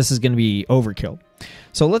this is going to be overkill.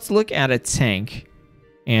 So let's look at a tank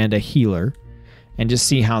and a healer and just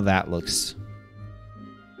see how that looks.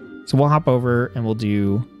 So we'll hop over and we'll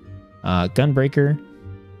do Gunbreaker.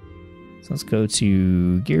 So let's go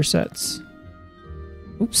to gear sets.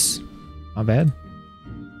 Oops, my bad.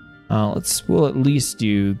 We'll at least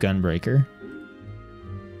do Gunbreaker.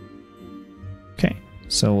 Okay.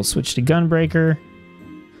 So we'll switch to Gunbreaker.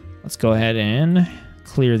 Let's go ahead and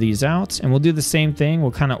clear these out. And we'll do the same thing.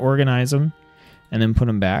 We'll kind of organize them and then put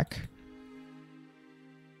them back.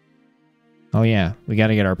 Oh yeah, we got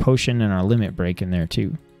to get our potion and our limit break in there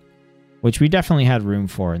too. Which we definitely had room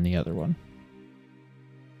for in the other one.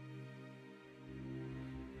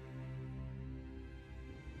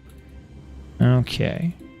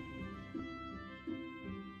 Okay.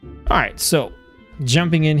 Alright, so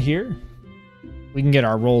jumping in here. We can get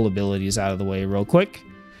our roll abilities out of the way real quick.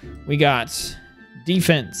 We got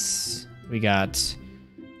defense. We got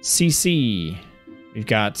CC. We've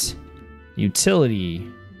got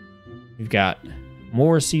utility. We've got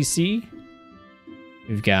more CC.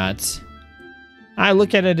 We've got... I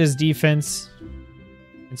look at it as defense.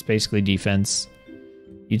 It's basically defense.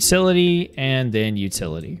 Utility and then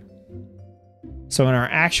utility. So in our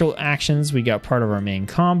actual actions, we got part of our main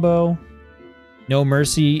combo. No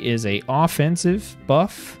Mercy is a offensive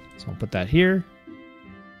buff, so I'll put that here.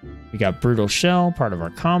 We got Brutal Shell, part of our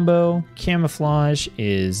combo. Camouflage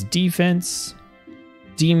is defense.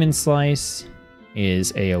 Demon Slice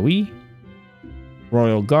is AoE.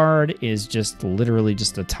 Royal Guard is just literally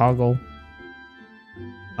just a toggle.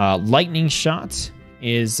 Lightning Shot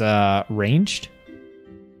is ranged,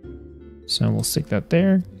 so we'll stick that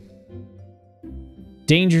there.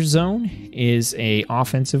 Danger Zone is a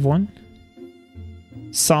offensive one.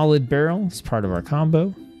 Solid Barrel is part of our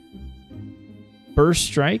combo. Burst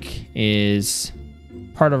Strike is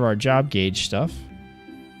part of our job gauge stuff.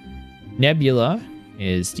 Nebula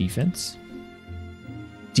is defense.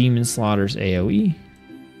 Demon Slaughter's AoE.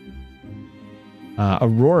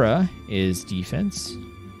 Aurora is defense.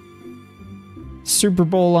 Super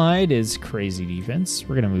Bolide is crazy defense.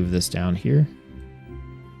 We're going to move this down here.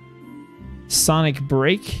 Sonic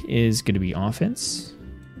Break is going to be offense.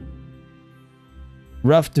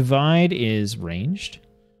 Rough Divide is ranged.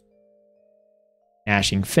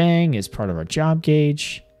 Gnashing Fang is part of our job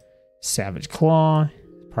gauge. Savage Claw,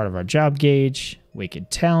 part of our job gauge. Wicked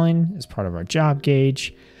Talon is part of our job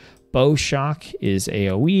gauge. Bow Shock is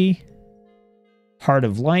AoE. Heart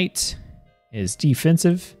of Light is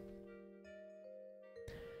defensive.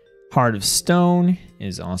 Heart of Stone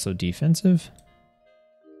is also defensive.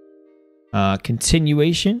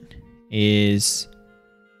 Continuation is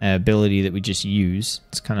an ability that we just use.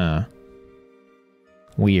 It's kind of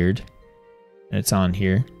weird that it's on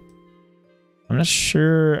here. I'm not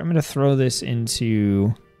sure. I'm going to throw this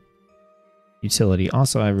into utility.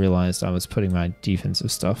 Also, I realized I was putting my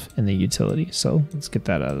defensive stuff in the utility, so let's get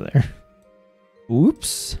that out of there.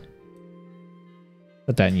 Oops.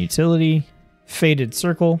 Put that in utility. Faded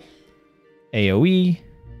Circle, AoE.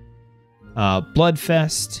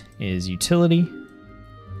 Bloodfest is utility.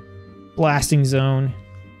 Blasting Zone,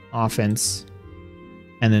 offense.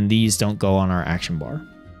 And then these don't go on our action bar.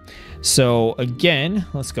 So again,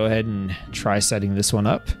 let's go ahead and try setting this one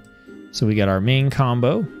up. So we got our main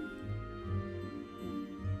combo.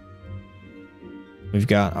 We've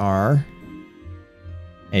got our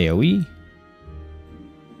AoE.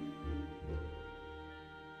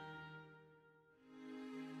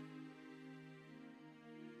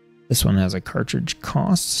 This one has a cartridge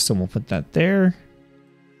cost, so we'll put that there.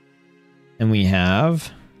 And we have...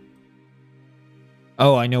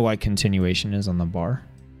 Oh, I know why continuation is on the bar.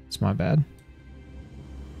 It's my bad.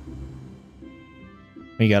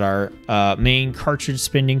 We got our main cartridge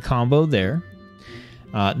spending combo there.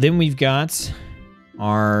 Then we've got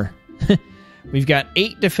our... we've got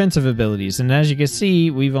 8 defensive abilities. And as you can see,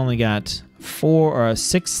 we've only got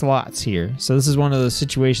 6 slots here. So this is one of those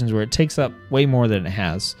situations where it takes up way more than it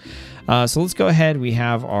has. So let's go ahead. We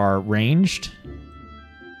have our ranged.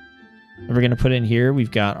 We're going to put in here,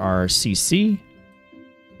 we've got our CC.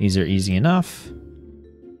 These are easy enough.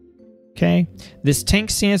 Okay. This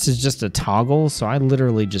tank stance is just a toggle, so I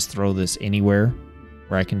literally just throw this anywhere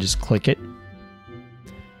where I can just click it.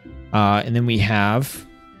 And then we have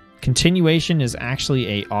continuation is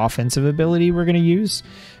actually an offensive ability we're going to use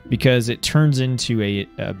because it turns into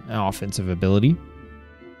an offensive ability.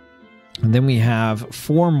 And then we have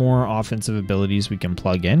 4 more offensive abilities we can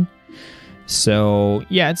plug in. So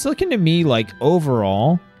yeah, it's looking to me like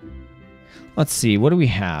overall, let's see, what do we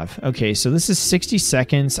have? Okay, so this is 60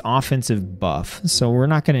 seconds offensive buff. So we're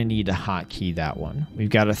not going to need to hotkey that one. We've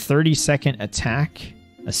got a 30-second attack,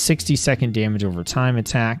 a 60-second damage over time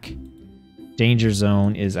attack. Danger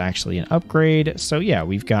Zone is actually an upgrade. So yeah,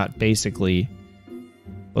 we've got basically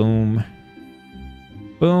boom,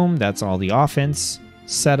 boom. That's all the offense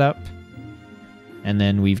setup. And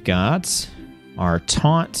then we've got our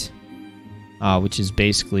taunt, which is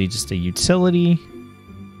basically just a utility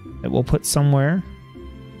that we'll put somewhere.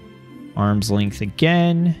 Arm's length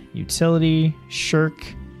again, utility. Shirk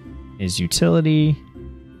is utility.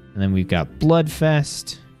 And then we've got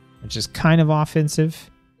Bloodfest, which is kind of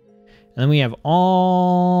offensive. And then we have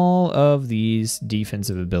all of these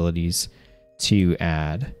defensive abilities to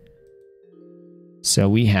add. So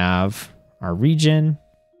we have our regen.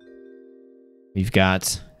 We've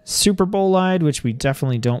got Super Bolide, which we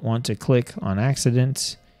definitely don't want to click on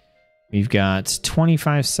accident. We've got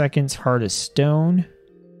 25 seconds Heart of Stone.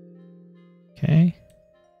 Okay.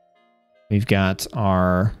 We've got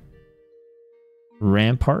our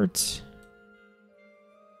Rampart.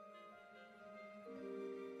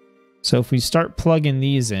 So if we start plugging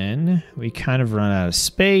these in, we kind of run out of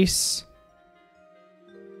space.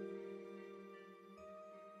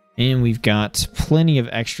 And we've got plenty of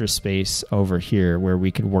extra space over here where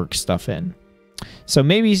we could work stuff in. So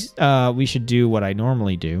maybe we should do what I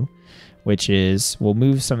normally do, which is we'll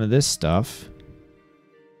move some of this stuff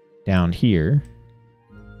down here.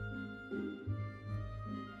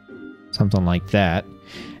 Something like that.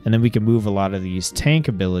 And then we can move a lot of these tank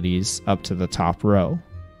abilities up to the top row.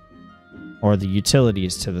 Or the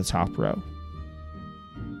utilities to the top row.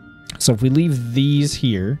 So if we leave these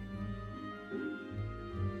here,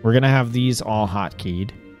 we're going to have these all hotkeyed.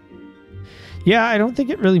 Yeah, I don't think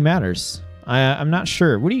it really matters. I'm not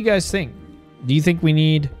sure. What do you guys think? Do you think we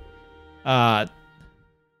need to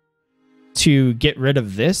get rid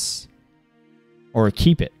of this or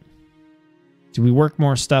keep it? Do we work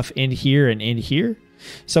more stuff in here and in here?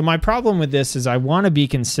 So my problem with this is I want to be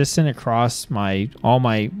consistent across all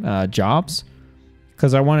my jobs,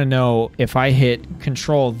 because I want to know if I hit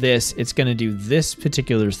control this, it's going to do this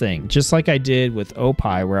particular thing. Just like I did with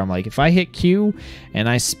Opie, where I'm like, if I hit Q and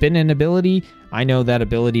I spin an ability, I know that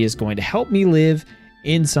ability is going to help me live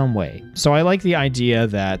in some way. So I like the idea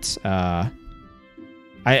that I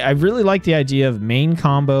really like the idea of main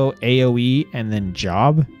combo, AoE, and then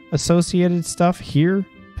job associated stuff here,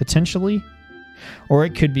 potentially. Or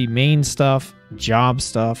it could be main stuff, job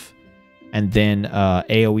stuff, and then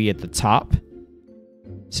AoE at the top.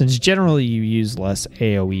 Since generally you use less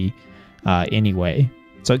AoE anyway.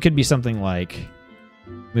 So it could be something like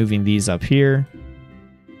moving these up here.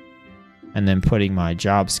 and then putting my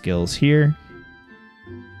job skills here.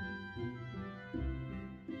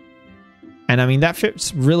 And I mean, that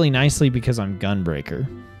fits really nicely because I'm Gunbreaker,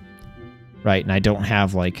 right? And I don't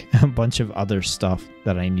have like a bunch of other stuff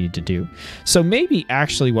that I need to do. So maybe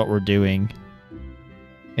actually what we're doing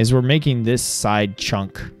is we're making this side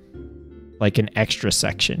chunk like an extra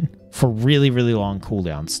section for really, really long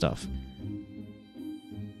cooldown stuff.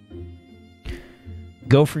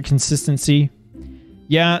 Go for consistency.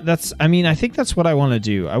 Yeah, I think that's what I want to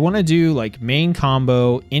do. I want to do like main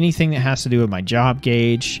combo, anything that has to do with my job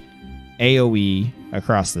gauge, AoE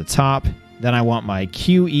across the top. Then I want my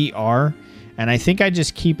QER, and I think I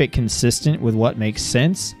just keep it consistent with what makes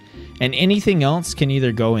sense. And anything else can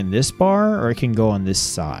either go in this bar or it can go on this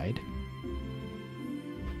side.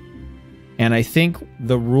 And I think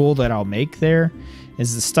the rule that I'll make there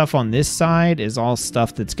is the stuff on this side is all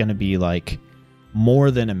stuff that's going to be like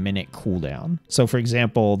more than a minute cooldown. So for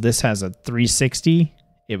example, this has a 360,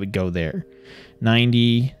 it would go there.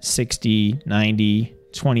 90, 60, 90,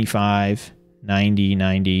 25, 90,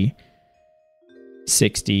 90,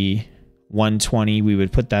 60, 120, we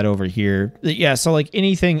would put that over here. Yeah, so like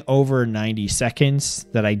anything over 90 seconds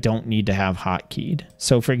that I don't need to have hotkeyed.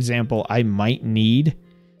 So for example, I might need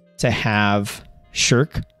to have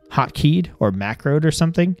Shirk hotkeyed or macroed or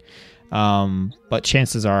something. But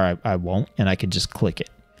chances are I won't, and I could just click it.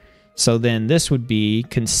 So then this would be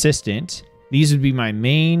consistent. These would be my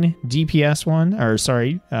main DPS one, or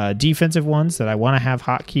sorry, defensive ones that I want to have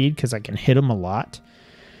hotkeyed because I can hit them a lot.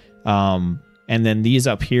 And then these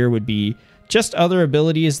up here would be just other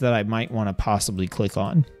abilities that I might want to possibly click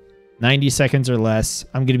on. 90 seconds or less.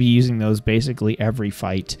 I'm going to be using those basically every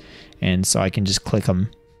fight, and so I can just click them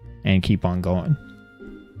and keep on going.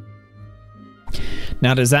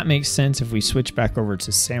 Now, does that make sense if we switch back over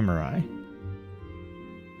to Samurai?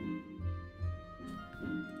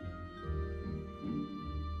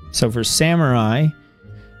 So for Samurai,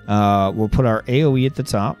 we'll put our AoE at the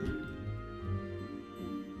top.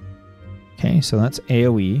 Okay, so that's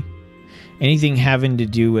AoE. Anything having to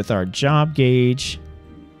do with our job gauge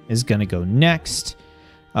is going to go next,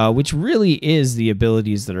 which really is the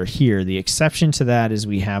abilities that are here. The exception to that is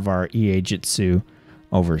we have our EA Jitsu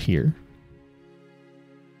over here.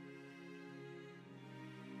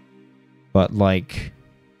 But like,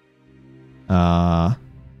 I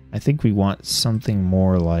think we want something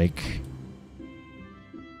more like,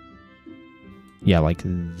 yeah, like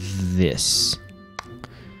this.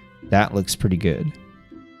 That looks pretty good.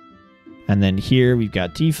 And then here we've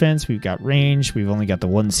got defense, we've got range, we've only got the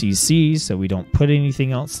 1 CC, so we don't put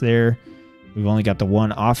anything else there. We've only got the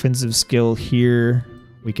 1 offensive skill here.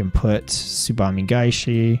 We can put Tsubami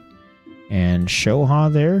Gaishi and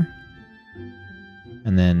Shoha there.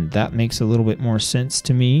 And then that makes a little bit more sense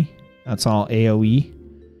to me. That's all AoE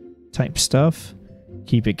type stuff.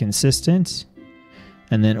 Keep it consistent.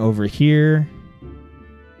 And then over here,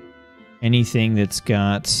 anything that's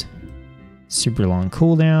got super long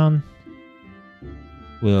cooldown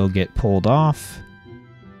will get pulled off.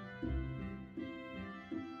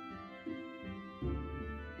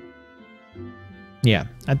 Yeah,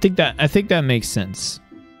 I think that makes sense.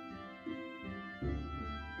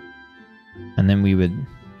 And then we would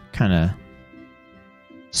kind of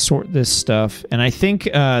sort this stuff. And I think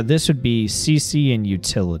this would be CC and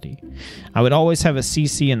utility. I would always have a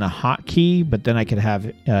CC in the hotkey, but then I could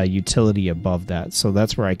have utility above that. So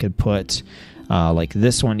that's where I could put like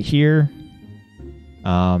this one here.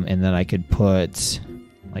 And then I could put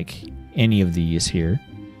like any of these here.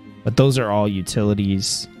 But those are all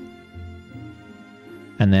utilities.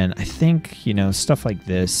 And then I think, you know, stuff like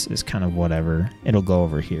this is kind of whatever. It'll go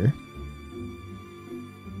over here.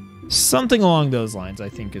 Something along those lines, I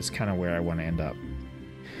think, is kind of where I want to end up.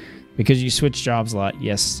 Because you switch jobs a lot.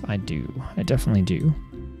 Yes, I do. I definitely do.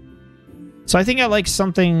 So I think I like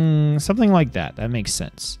something like that. That makes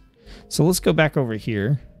sense. So let's go back over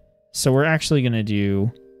here. So we're actually going to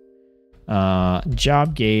do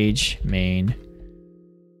job gauge main,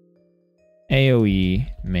 AoE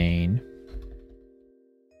main,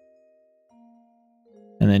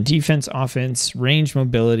 and then defense, offense, range,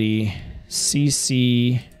 mobility,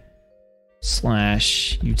 CC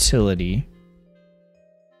 / utility,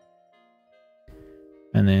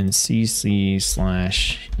 and then CC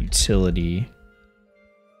 / utility.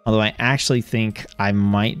 Although I actually think I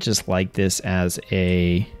might just like this as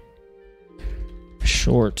a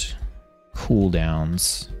short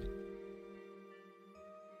cooldowns.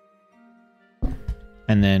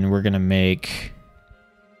 And then we're going to make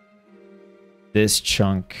this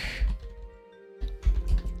chunk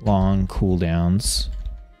long cooldowns.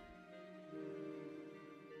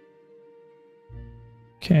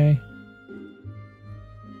 Okay.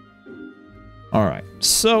 All right,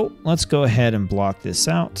 so let's go ahead and block this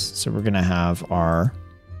out. So we're going to have our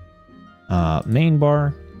main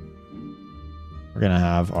bar. We're going to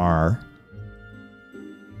have our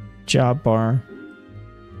job bar.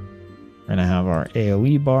 We're going to have our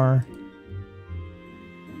AoE bar.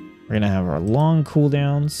 We're going to have our long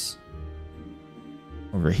cooldowns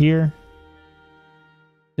over here.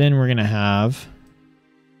 Then we're going to have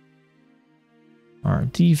our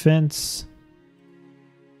defense.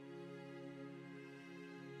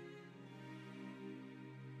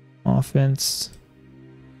 Offense.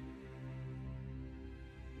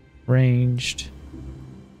 Ranged.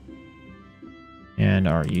 And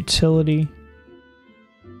our utility.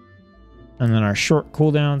 And then our short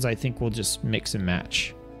cooldowns, I think we'll just mix and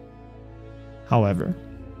match. However,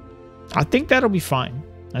 I think that'll be fine.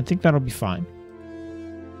 I think that'll be fine.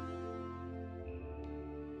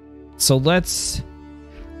 So let's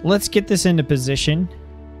get this into position.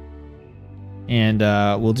 And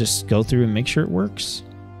we'll just go through and make sure it works.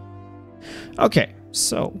 Okay,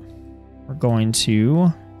 so we're going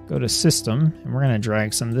to go to System, and we're going to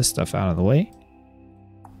drag some of this stuff out of the way.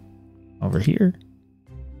 Over here.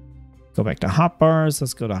 Go back to Hotbars.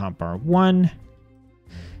 Let's go to Hotbar 1.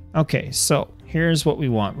 Okay, so here's what we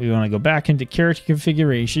want. We want to go back into character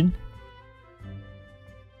configuration.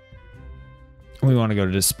 We want to go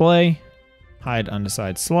to display, hide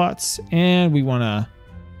undecided slots, and we want to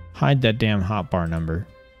hide that damn hotbar number.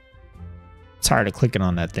 Tired of clicking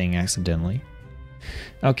on that thing accidentally.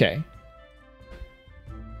 Okay.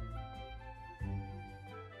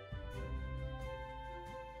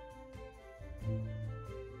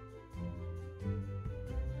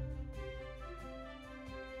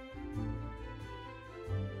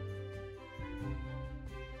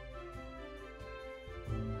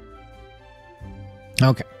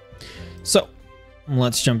 Okay, so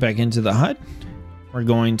let's jump back into the HUD. We're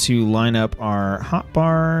going to line up our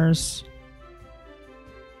hotbars.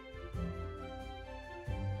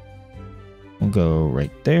 We'll go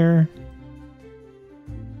right there.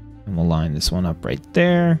 And we'll line this one up right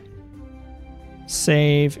there.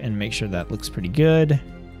 Save and make sure that looks pretty good.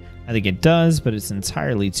 I think it does, but it's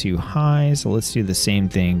entirely too high. So let's do the same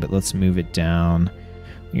thing, but let's move it down.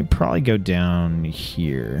 We can probably go down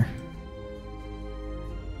here.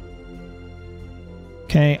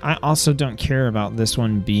 Okay, I also don't care about this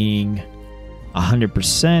one being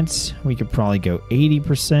 100%. We could probably go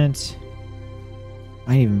 80%.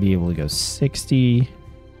 Might even be able to go 60.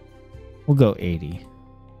 We'll go 80.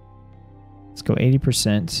 Let's go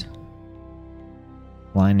 80%.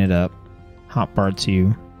 Line it up. Hotbar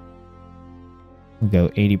 2. We'll go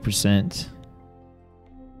 80%.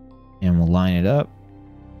 And we'll line it up.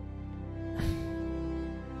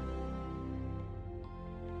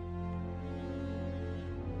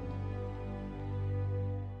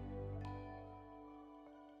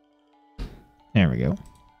 There we go.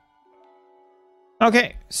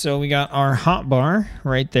 Okay, so we got our hotbar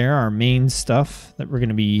right there, our main stuff that we're going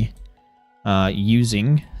to be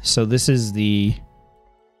using. So this is the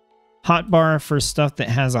hotbar for stuff that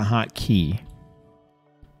has a hotkey.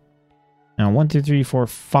 Now 1, 2, 3, 4,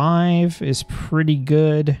 5 is pretty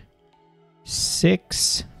good.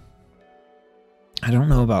 6. I don't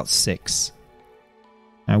know about 6.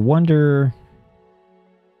 I wonder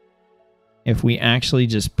if we actually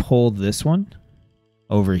just pulled this one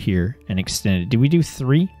over here and extend it. Did we do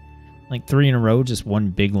 3? Like 3 in a row, just one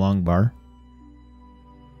big long bar?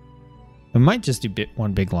 We might just do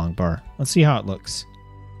one big long bar. Let's see how it looks.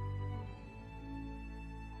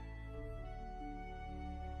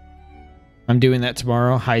 I'm doing that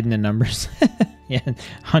tomorrow, hiding the numbers. Yeah,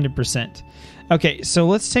 100%. Okay, so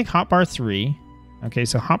let's take hotbar 3. Okay,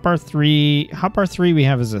 so hotbar 3 we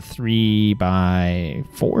have as a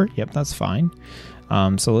 3x4. Yep, that's fine.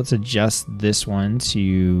 So let's adjust this one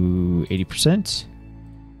to 80%.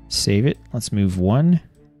 Save it. Let's move 1.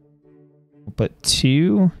 We'll put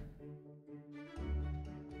 2.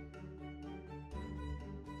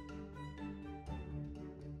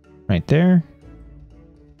 Right there.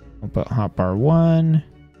 We'll put hotbar 1.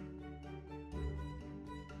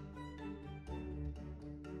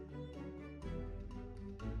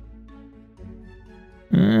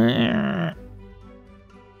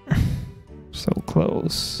 So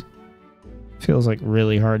close. Feels like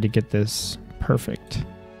really hard to get this perfect.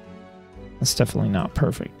 That's definitely not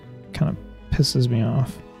perfect. Kind of pisses me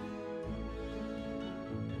off.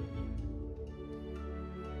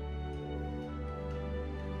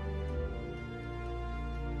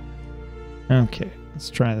 Okay,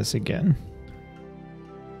 let's try this again.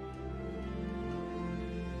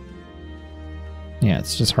 Yeah,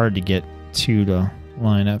 it's just hard to get 2 to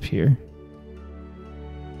line up here.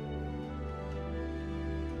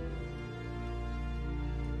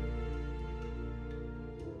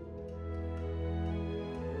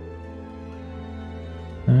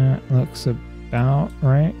 looks about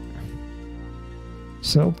right.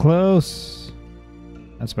 So close.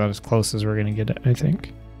 That's about as close as we're going to get it, I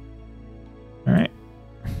think. All right.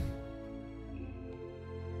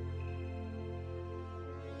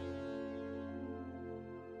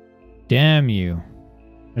 Damn you.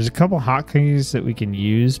 There's a couple hotkeys that we can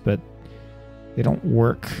use, but they don't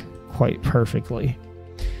work quite perfectly.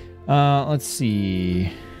 Let's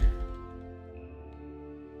see.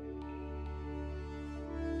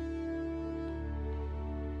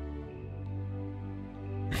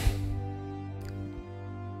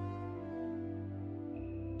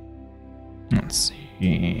 Let's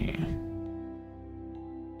see.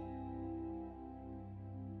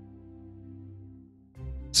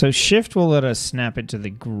 So shift will let us snap it to the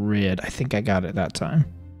grid. I think I got it that time.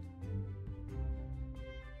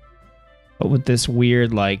 But with this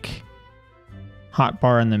weird, like,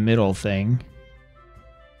 hotbar in the middle thing,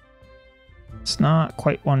 it's not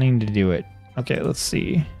quite wanting to do it. Okay, let's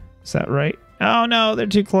see. Is that right? Oh no, they're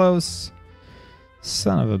too close.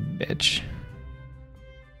 Son of a bitch.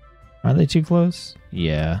 Are they too close?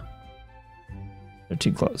 Yeah. They're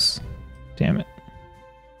too close. Damn it.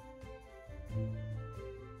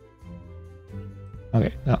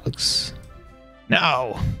 Okay, that looks...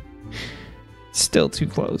 No! Still too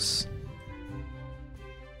close.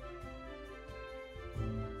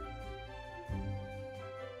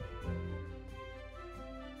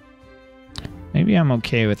 Maybe I'm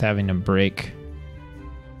okay with having a break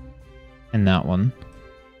in that one.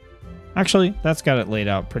 Actually, that's got it laid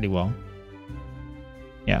out pretty well.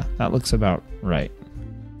 Yeah, that looks about right.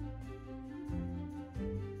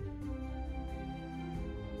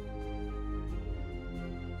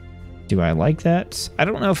 Do I like that? I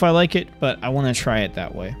don't know if I like it, but I want to try it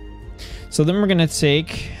that way. So then we're going to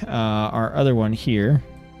take our other one here.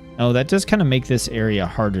 Oh, that does kind of make this area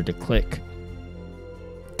harder to click.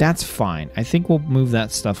 That's fine. I think we'll move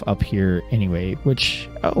that stuff up here anyway, which...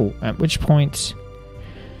 Oh, at which point...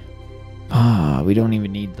 we don't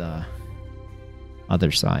even need the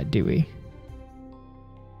other side, do we?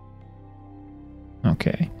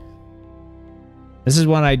 Okay. This is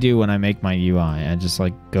what I do when I make my UI. I just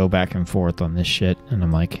like go back and forth on this shit, and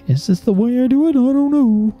I'm like, is this the way I do it? I don't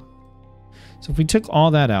know. So if we took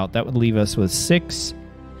all that out, that would leave us with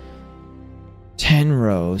 10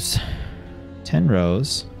 rows. 10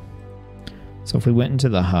 rows. So if we went into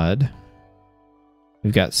the HUD,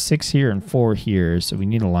 we've got 6 here and 4 here, so we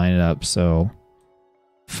need to line it up. So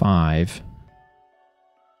 5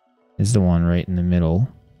 is the one right in the middle.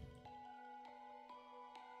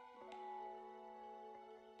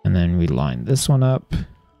 And then we line this one up.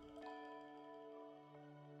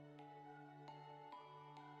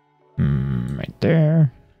 Right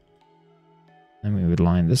there. Then we would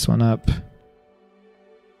line this one up.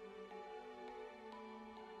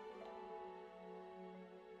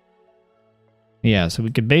 Yeah, so we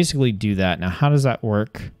could basically do that. Now, how does that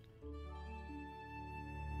work?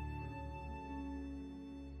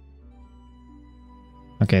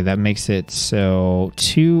 Okay, that makes it so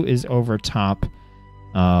 2 is over top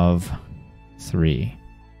of 3.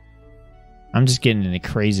 I'm just getting into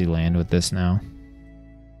crazy land with this now.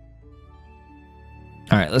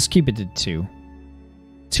 All right, let's keep it to 2.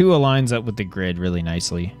 2 aligns up with the grid really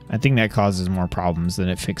nicely. I think that causes more problems than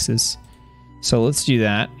it fixes. So let's do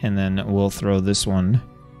that, and then we'll throw this one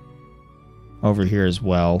over here as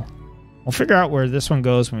well. We'll figure out where this one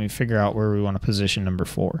goes when we figure out where we want to position number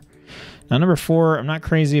 4. Now, number 4, I'm not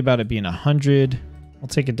crazy about it being 100. We'll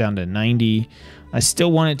take it down to 90. I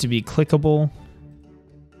still want it to be clickable.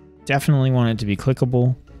 Definitely want it to be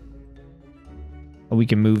clickable. But we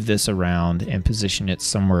can move this around and position it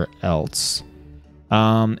somewhere else.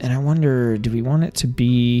 And I wonder, do we want it to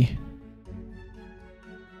be...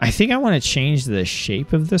 I think I want to change the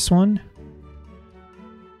shape of this one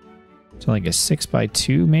to like a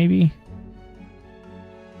 6x2 maybe.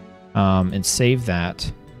 And save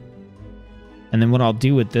that. And then what I'll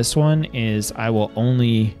do with this one is I will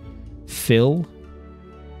only fill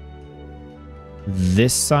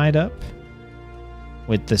this side up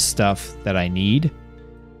with the stuff that I need.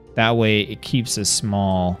 That way it keeps a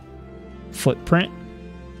small footprint.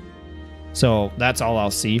 So that's all I'll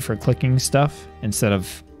see for clicking stuff instead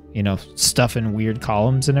of, you know, stuff in weird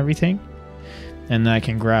columns and everything. And then I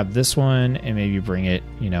can grab this one and maybe bring it,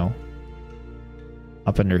 you know,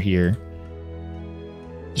 up under here.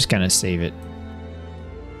 Just kind of save it.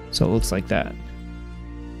 So it looks like that.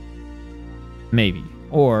 Maybe.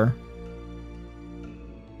 Or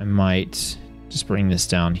I might just bring this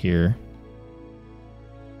down here.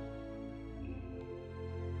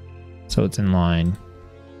 So it's in line.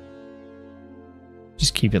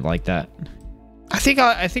 Just keep it like that. I think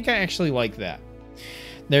I actually like that.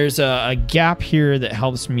 There's a gap here that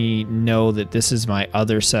helps me know that this is my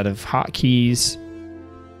other set of hotkeys.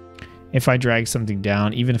 If I drag something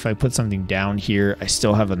down, even if I put something down here, I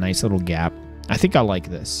still have a nice little gap. I think I like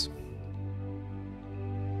this.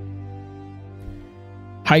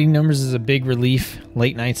 Hiding numbers is a big relief.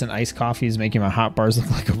 Late nights and iced coffee is making my hotbars look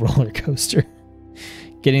like a roller coaster.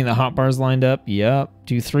 Getting the hotbars lined up. Yep.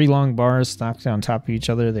 Do 3 long bars stacked on top of each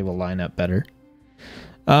other. They will line up better.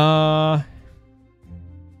 No.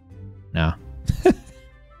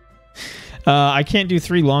 I can't do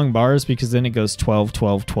 3 long bars because then it goes 12,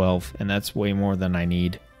 12, 12. And that's way more than I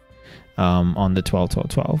need on the 12, 12,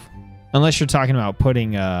 12. Unless you're talking about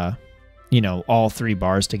putting... you know, all 3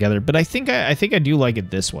 bars together. But I think I do like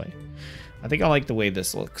it this way. I think I like the way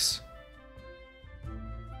this looks.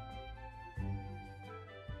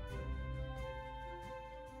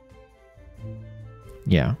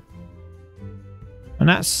 Yeah. I'm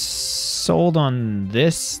not sold on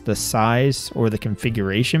this, the size or the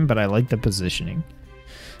configuration, but I like the positioning.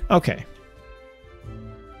 Okay.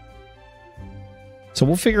 So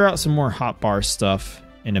we'll figure out some more hotbar stuff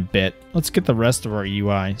in a bit. Let's get the rest of our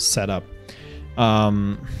UI set up.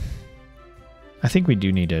 I think we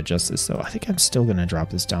do need to adjust this though. I think I'm still going to drop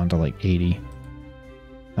this down to like 80.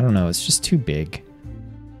 I don't know. It's just too big.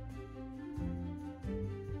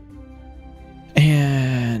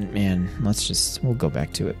 And man, we'll go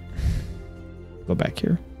back to it. Go back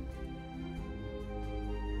here.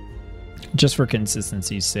 Just for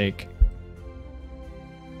consistency's sake.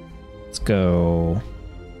 Let's go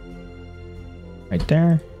right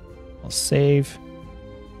there. I'll save.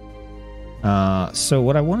 So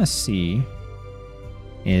what I want to see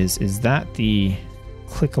is that the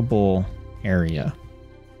clickable area?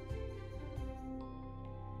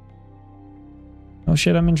 Oh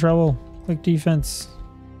shit, I'm in trouble. Click defense.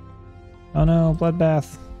 Oh no,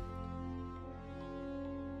 bloodbath.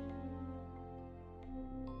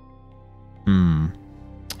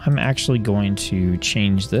 I'm actually going to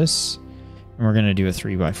change this and we're going to do a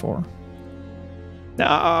 3x4.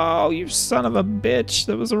 No, you son of a bitch.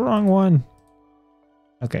 That was the wrong one.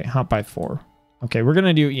 Okay, hot by 4. Okay, we're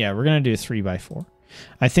going to do 3x4.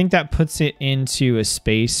 I think that puts it into a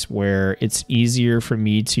space where it's easier for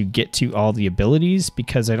me to get to all the abilities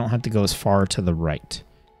because I don't have to go as far to the right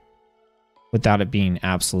without it being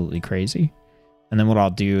absolutely crazy. And then what I'll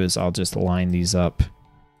do is I'll just line these up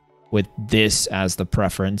with this as the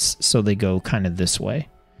preference so they go kind of this way.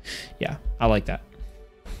 Yeah, I like that.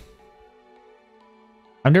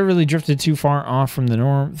 I've never really drifted too far off from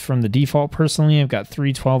the default personally. I've got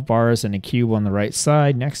 3 12 bars and a cube on the right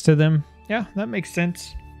side next to them. Yeah, that makes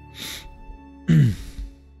sense.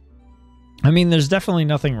 I mean, there's definitely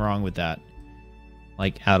nothing wrong with that.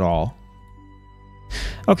 Like, at all.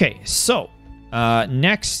 Okay, so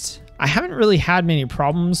next, I haven't really had many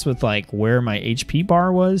problems with like where my HP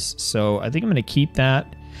bar was. So I think I'm going to keep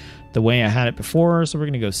that the way I had it before. So we're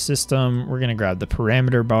going to go system. We're going to grab the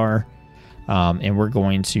parameter bar. And we're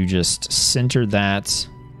going to just center that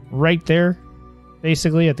right there,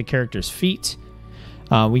 basically at the character's feet.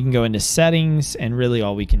 We can go into settings, and really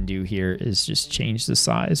all we can do here is just change the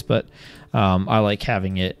size. But I like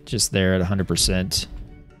having it just there at 100%.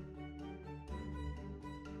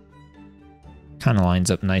 Kind of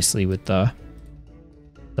lines up nicely with the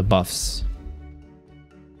buffs.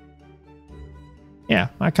 Yeah,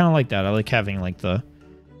 I kind of like that. I like having like the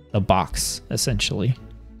box, essentially.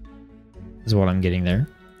 Is what I'm getting there.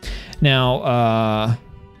 Now,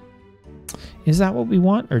 is that what we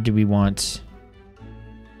want? Or do we want...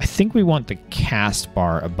 I think we want the cast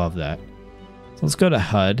bar above that. So let's go to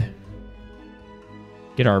HUD.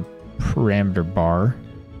 Get our parameter bar.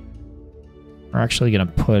 We're actually going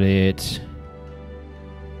to put it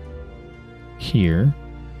here.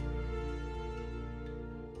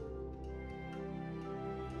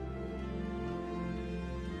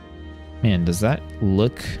 Man, does that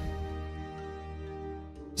look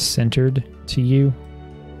centered to you?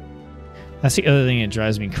 That's the other thing that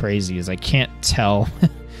drives me crazy is I can't tell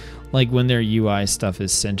like when their UI stuff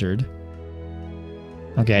is centered.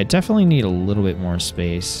 Okay, I definitely need a little bit more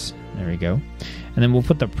space. There we go. And then we'll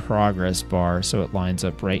put the progress bar so it lines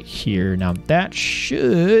up right here. Now that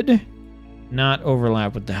should not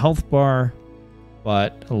overlap with the health bar,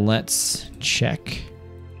 but let's check.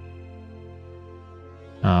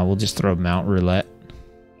 We'll just throw mount roulette.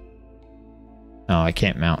 Oh, I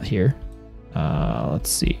can't mount here. Let's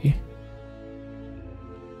see.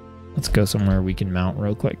 Let's go somewhere we can mount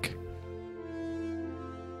real quick.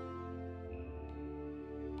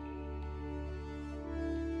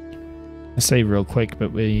 I say real quick,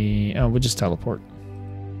 but we'll just teleport.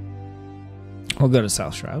 We'll go to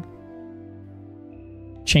South Shroud.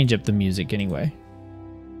 Change up the music anyway.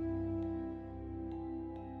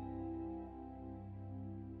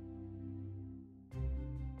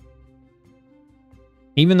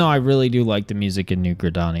 Even though I really do like the music in New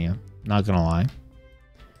Gridania. Not gonna lie.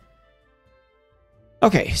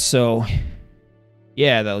 Okay, so...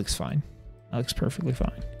 yeah, that looks fine. That looks perfectly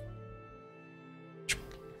fine.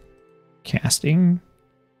 Casting.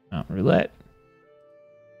 Roulette.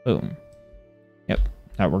 Boom. Yep,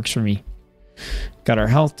 that works for me. Got our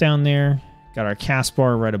health down there. Got our cast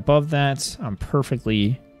bar right above that. I'm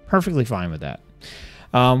perfectly fine with that.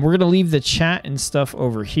 We're going to leave the chat and stuff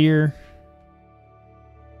over here.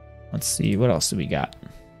 Let's see, what else do we got?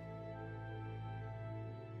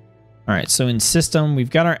 All right, so in system, we've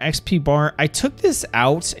got our XP bar. I took this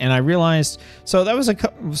out and I realized, so that was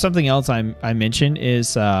something else I mentioned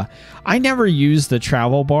is I never used the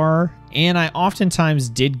travel bar, and I oftentimes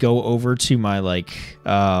did go over to my like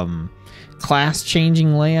class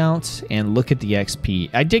changing layout and look at the XP.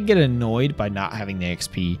 I did get annoyed by not having the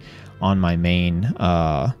XP on my main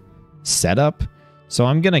setup, so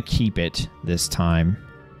I'm gonna keep it this time.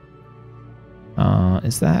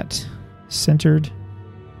 Is that centered?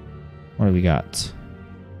 What do we got?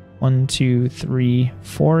 1, 2, 3,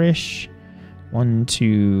 4-ish. 1,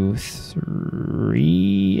 2,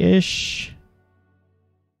 3-ish.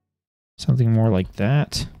 Something more like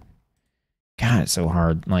that. God, it's so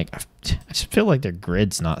hard. Like, I just feel like their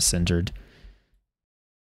grid's not centered.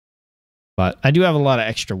 But I do have a lot of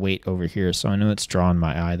extra weight over here, so I know it's drawing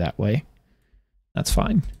my eye that way. That's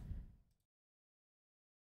fine.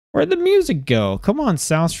 Where'd the music go? Come on,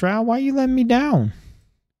 South Shroud. Why are you letting me down?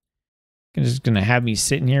 You're just going to have me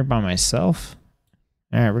sitting here by myself?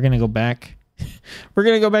 All right, we're going to go back. We're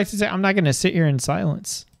going to go back to... I'm not going to sit here in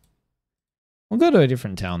silence. We'll go to a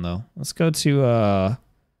different town, though. Let's go to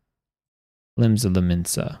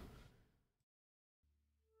Limsa.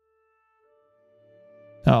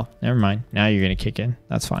 Oh, never mind. Now you're going to kick in.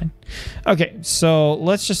 That's fine. Okay, so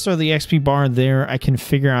let's just throw the XP bar there. I can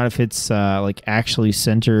figure out if it's like actually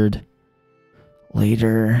centered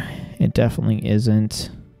later. It definitely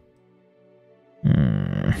isn't.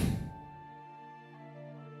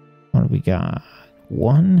 What do we got?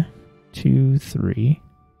 1, 2, 3.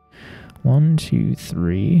 1, 2,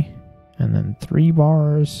 3. And then 3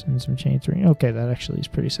 bars and some chain 3. Okay, that actually is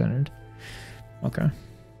pretty centered. Okay.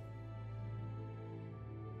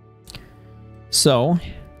 So,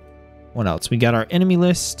 what else? We got our enemy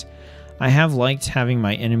list. I have liked having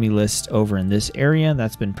my enemy list over in this area.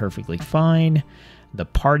 That's been perfectly fine. The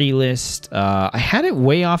party list. I had it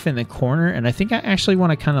way off in the corner, and I think I actually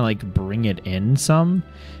want to kind of like bring it in some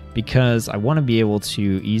because I want to be able to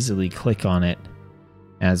easily click on it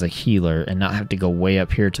as a healer and not have to go way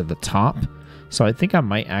up here to the top. So I think I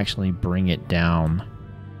might actually bring it down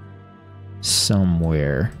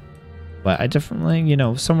somewhere. But I definitely, you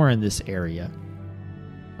know, somewhere in this area.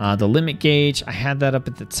 The limit gauge, I had that up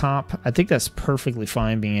at the top. I think that's perfectly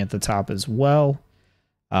fine being at the top as well.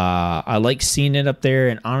 I like seeing it up there,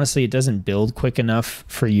 and honestly, it doesn't build quick enough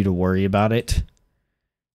for you to worry about it.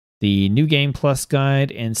 The New Game Plus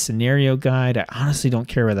guide and scenario guide, I honestly don't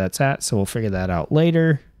care where that's at, so we'll figure that out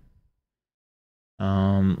later.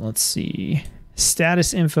 Let's see.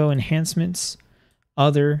 Status info enhancements,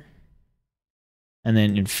 other, and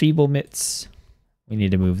then enfeeblements. We need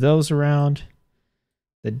to move those around.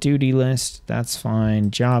 The duty list, that's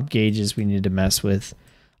fine. Job gauges we need to mess with.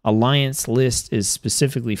 Alliance list is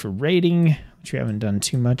specifically for rating, which we haven't done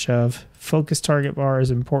too much of. Focus target bar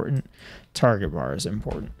is important. Target bar is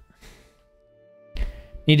important.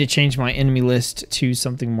 Need to change my enemy list to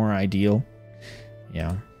something more ideal.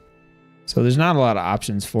 Yeah. So there's not a lot of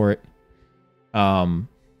options for it. But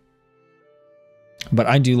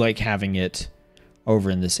I do like having it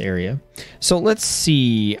over in this area. So let's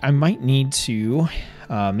see. I might need to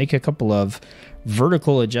make a couple of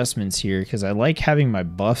vertical adjustments here because I like having my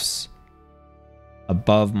buffs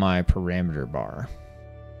above my parameter bar.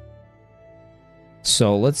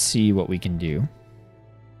 So let's see what we can do.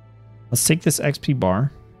 Let's take this XP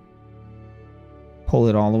bar, pull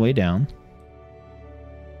it all the way down.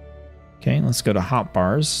 Okay, let's go to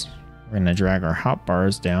Hotbars. We're going to drag our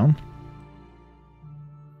Hotbars down.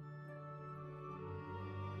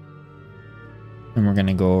 And we're going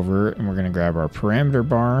to go over and we're going to grab our parameter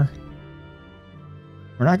bar.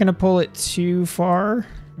 We're not going to pull it too far.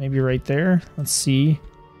 Maybe right there. Let's see.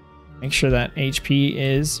 Make sure that HP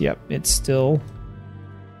is, yep, it's still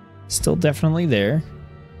definitely there.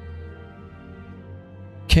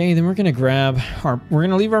 Okay, then we're going to grab we're going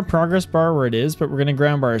to leave our progress bar where it is, but we're going to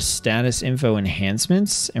grab our status info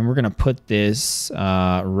enhancements and we're going to put this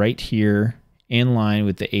right here in line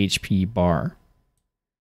with the HP bar.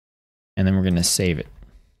 And then we're going to save it.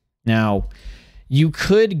 Now, you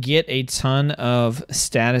could get a ton of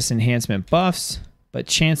status enhancement buffs, but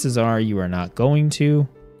chances are you are not going to.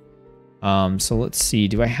 So let's see.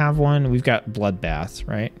 Do I have one? We've got Bloodbath,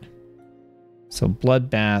 right? So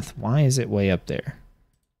Bloodbath, why is it way up there?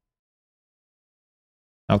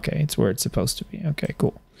 Okay, it's where it's supposed to be. Okay,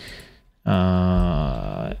 cool.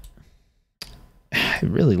 It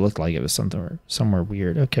really looked like it was somewhere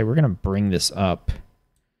weird. Okay, we're going to bring this up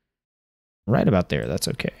right about there. That's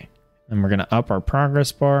okay. And we're going to up our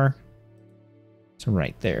progress bar to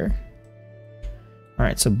right there. All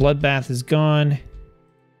right, so Bloodbath is gone.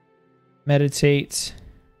 Meditate.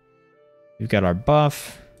 We've got our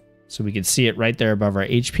buff, so we can see it right there above our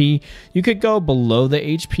HP. You could go below the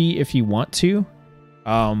HP if you want to,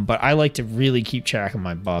 but I like to really keep track of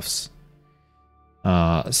my buffs.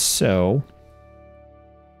 So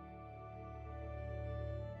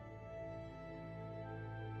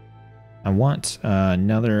I want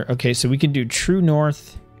another. Okay, so we can do True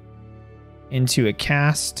North into a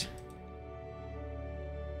cast.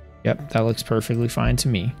 Yep, that looks perfectly fine to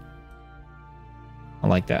me. I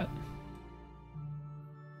like that.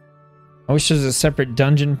 I wish there's a separate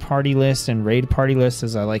dungeon party list and raid party list,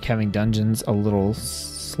 as I like having dungeons a little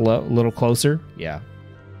closer. Yeah.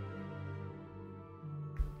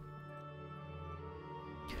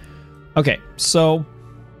 Okay, so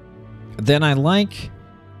then I liked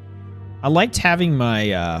having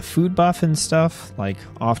my food buff and stuff like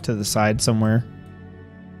off to the side somewhere.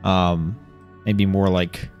 Maybe more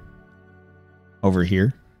like over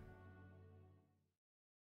here.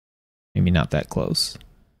 Maybe not that close.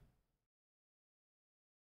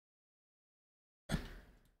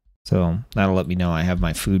 So that'll let me know I have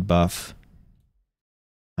my food buff.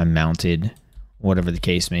 I'm mounted, whatever the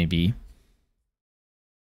case may be.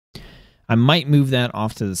 I might move that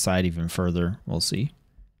off to the side even further. We'll see.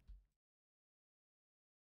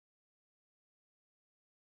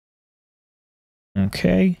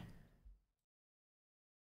 Okay.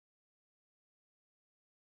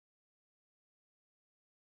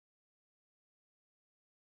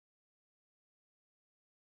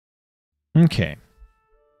 Okay.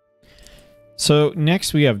 So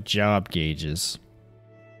next we have job gauges.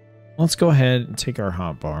 Let's go ahead and take our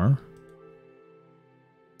hotbar.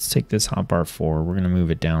 Let's take this hotbar forward. We're going to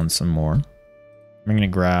move it down some more. We're going to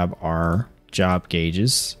grab our job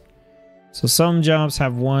gauges. So some jobs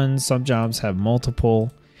have one, some jobs have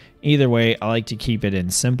multiple. Either way, I like to keep it in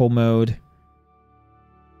simple mode.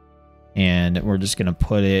 And we're just going to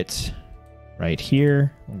put it right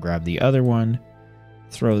here. We'll grab the other one,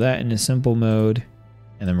 throw that into simple mode,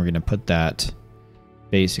 and then we're going to put that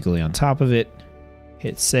basically on top of it.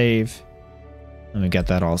 Hit save. And we got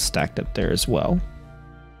that all stacked up there as well.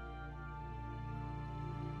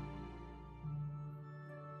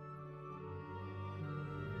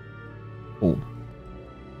 Cool.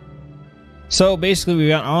 So basically we've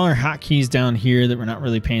got all our hotkeys down here that we're not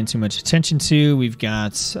really paying too much attention to. We've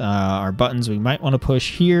got our buttons we might want to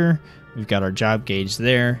push here. We've got our job gauge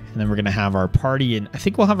there, and then we're going to have our party, and I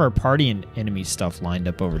think we'll have our party and enemy stuff lined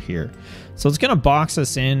up over here. So it's going to box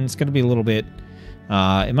us in. It's going to be a little bit,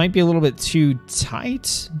 it might be a little bit too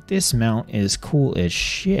tight. This mount is cool as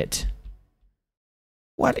shit.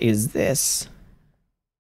 What is this?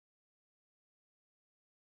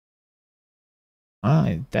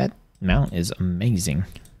 That mount is amazing.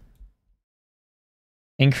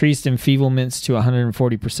 Increased enfeeblements to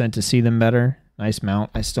 140% to see them better. Nice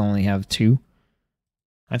mount. I still only have 2.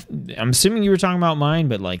 I'm assuming you were talking about mine,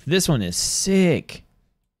 but like this one is sick.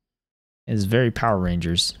 It's very Power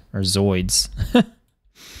Rangers or Zoids.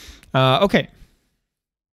 Okay.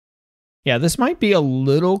 Yeah, this might be a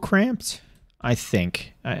little cramped. I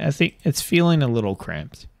think. I think it's feeling a little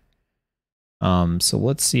cramped. So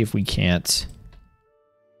let's see if we can't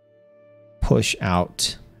push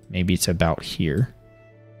out. Maybe it's about here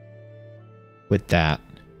with that.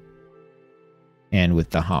 And with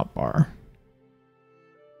the hotbar.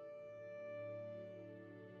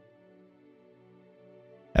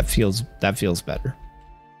 That feels better.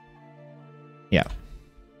 Yeah.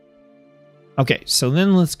 Okay, so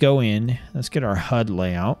then let's go in. Let's get our HUD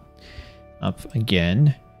layout up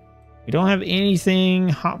again. We don't have anything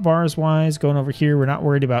hotbars wise going over here. We're not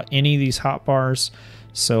worried about any of these hotbars.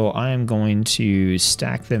 So I am going to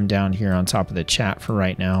stack them down here on top of the chat for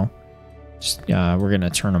right now. Just, we're going to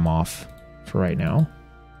turn them off for right now.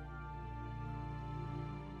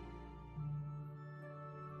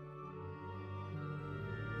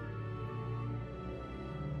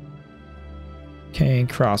 Okay,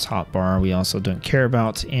 cross hotbar we also don't care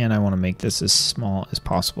about, and I want to make this as small as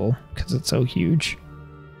possible because it's so huge.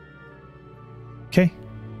 Okay.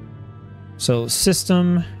 So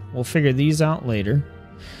system, we'll figure these out later.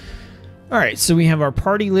 All right, so we have our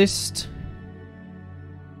party list.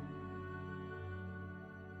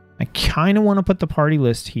 I kind of want to put the party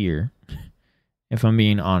list here, if I'm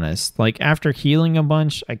being honest. Like, after healing a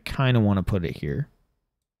bunch, I kind of want to put it here.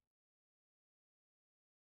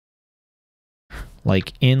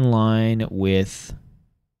 Like, in line with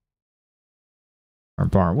our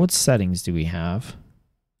bar. What settings do we have?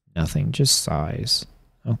 Nothing, just size.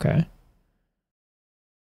 Okay.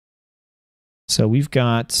 So we've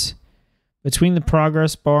got, between the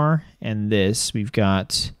progress bar and this, we've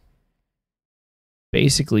got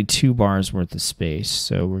basically 2 bars worth of space.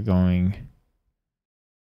 So we're going,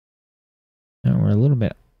 no, we're a little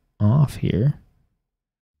bit off here.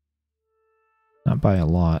 Not by a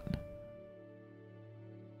lot.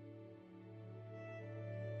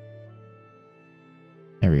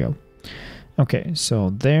 There we go. Okay,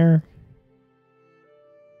 so there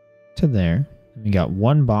to there. We got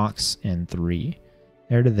 1 box and 3.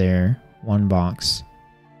 There to there, 1 box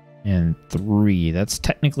and 3. That's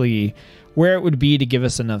technically where it would be to give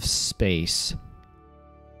us enough space.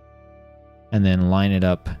 And then line it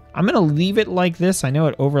up. I'm going to leave it like this. I know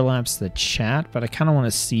it overlaps the chat, but I kind of want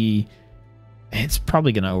to see... It's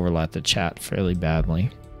probably going to overlap the chat fairly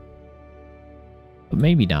badly. But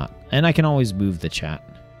maybe not. And I can always move the chat.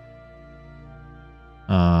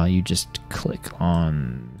 You just click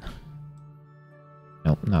on...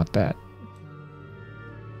 Nope, not that.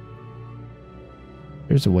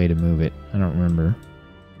 There's a way to move it. I don't remember.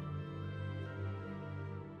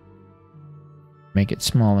 Make it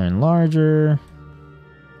smaller and larger.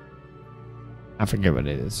 I forget what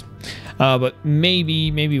it is. But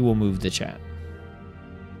maybe we'll move the chat.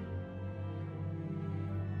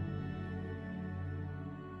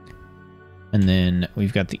 And then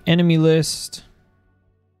we've got the enemy list.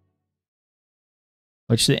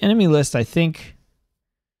 Which the enemy list, I think...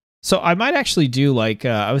 So I might actually do like...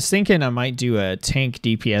 I was thinking I might do a tank,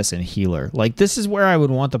 DPS, and healer. Like, this is where I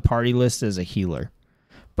would want the party list as a healer.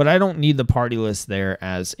 But I don't need the party list there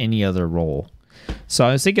as any other role. So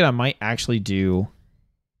I was thinking I might actually do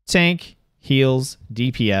tank, heals,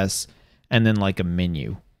 DPS, and then like a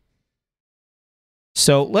menu.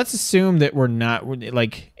 So let's assume that we're not,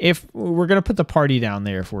 like, if we're going to put the party down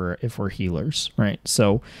there if we're healers, right?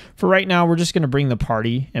 So for right now, we're just going to bring the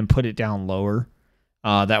party and put it down lower.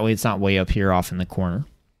 That way it's not way up here off in the corner.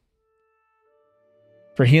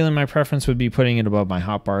 For healing, my preference would be putting it above my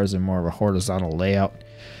hotbars in more of a horizontal layout.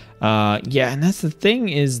 Yeah, and that's the thing,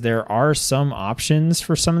 is there are some options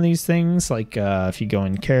for some of these things. Like if you go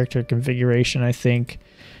in character configuration, I think,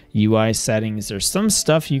 UI settings, there's some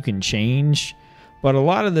stuff you can change. But a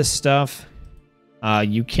lot of this stuff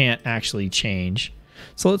you can't actually change.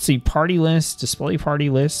 So let's see, party list, display party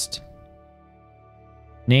list.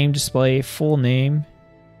 Name display, full name.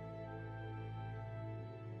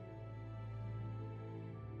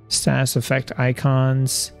 Status effect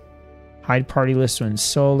icons. Hide party list when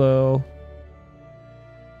solo.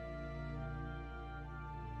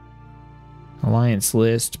 Alliance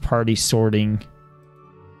list, party sorting.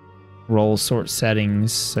 Role sort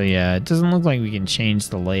settings. So yeah, it doesn't look like we can change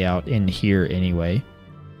the layout in here anyway.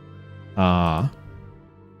 So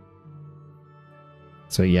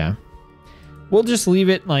yeah, we'll just leave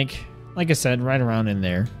it like I said, right around in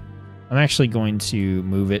there. I'm actually going to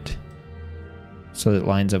move it so that it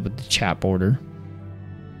lines up with the chat border.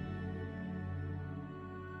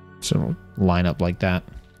 So it'll line up like that.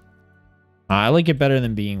 I like it better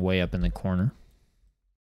than being way up in the corner.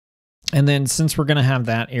 And then since we're going to have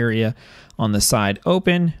that area on the side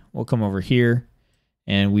open, we'll come over here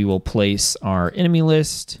and we will place our enemy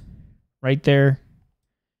list right there.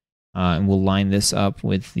 And we'll line this up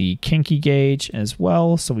with the kinky gauge as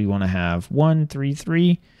well. So we want to have 1, 3,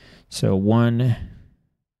 3. So 1,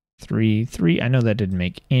 3, 3. I know that didn't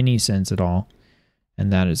make any sense at all.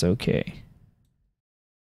 And that is okay.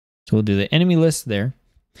 So we'll do the enemy list there.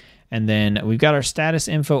 And then we've got our status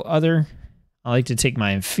info other. I like to take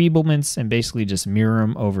my enfeeblements and basically just mirror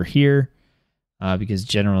them over here. Because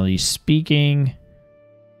generally speaking,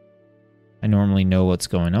 I normally know what's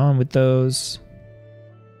going on with those.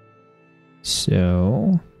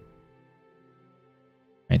 So,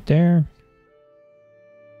 right there.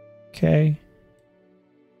 Okay.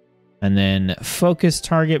 And then focus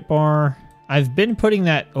target bar. I've been putting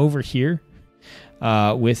that over here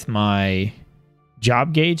with my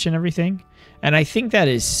job gauge and everything. And I think that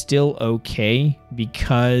is still okay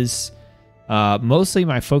because mostly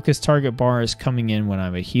my focus target bar is coming in when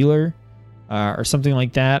I'm a healer. or something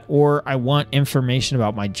like that. Or I want information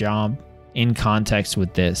about my job in context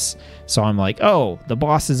with this. So I'm like, oh, the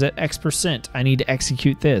boss is at X%. I need to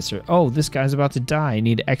execute this. Or, oh, this guy's about to die. I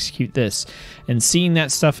need to execute this. And seeing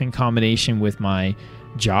that stuff in combination with my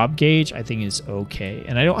job gauge, I think is okay.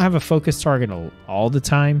 And I don't have a focus target all the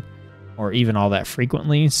time or even all that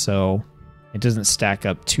frequently, so it doesn't stack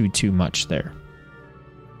up too much there.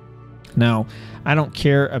 Now, I don't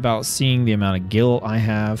care about seeing the amount of gil I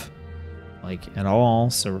have, like, at all,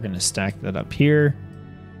 so we're going to stack that up here.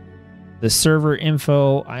 The server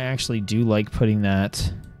info, I actually do like putting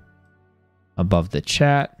that above the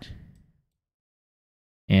chat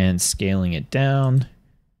and scaling it down.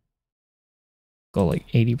 Go like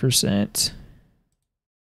 80%.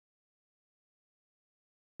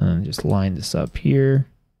 And just line this up here.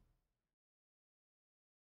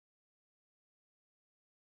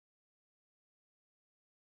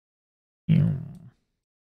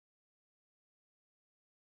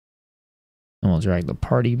 And we'll drag the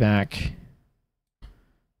party back,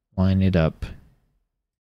 line it up,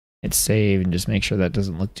 hit save, and just make sure that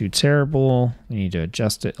doesn't look too terrible. We need to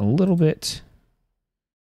adjust it a little bit.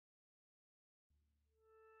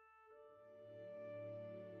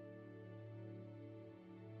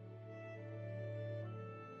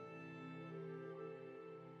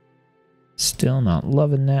 Still not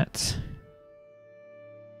loving that.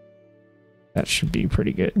 That should be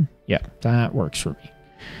pretty good. Yeah, that works for me.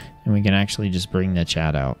 And we can actually just bring the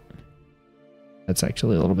chat out. That's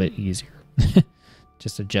actually a little bit easier.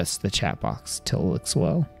 Just adjust the chat box till it looks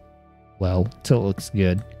till it looks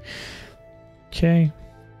good. Okay.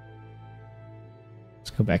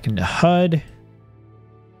 Let's go back into HUD.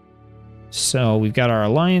 So we've got our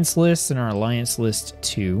alliance list and our alliance list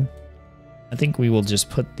 2. I think we will just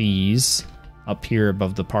put these up here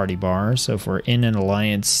above the party bar. So if we're in an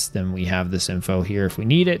alliance, then we have this info here if we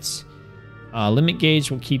need it. Limit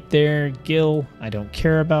gauge we'll keep there. Gil, I don't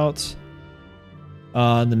care about.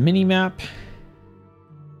 The mini map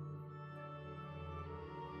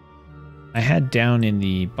I had down in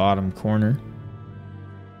the bottom corner,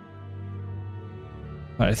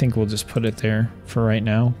 but I think we'll just put it there for right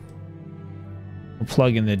now. We'll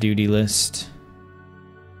plug in the duty list.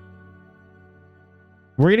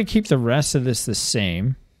 We're going to keep the rest of this the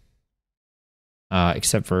same,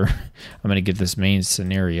 except for I'm going to get this main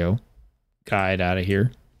scenario guide out of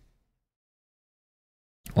here.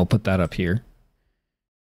 We'll put that up here.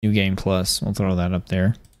 New game plus. We'll throw that up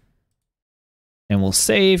there. And we'll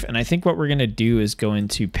save. And I think what we're going to do is go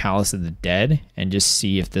into Palace of the Dead and just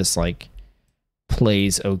see if this like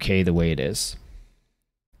plays okay the way it is.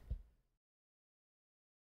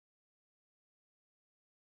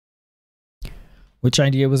 Which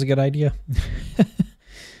idea was a good idea?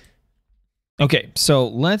 Okay, so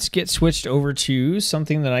let's get switched over to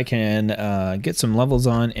something that I can get some levels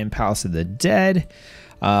on in Palace of the Dead.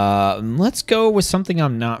 Let's go with something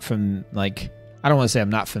I'm not I don't want to say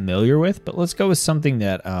I'm not familiar with, but let's go with something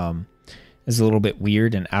that is a little bit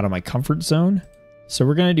weird and out of my comfort zone. So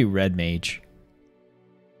we're going to do Red Mage.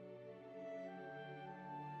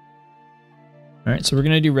 All right, so we're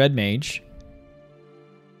going to do Red Mage.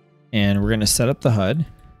 And we're going to set up the HUD.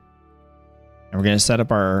 And we're going to set up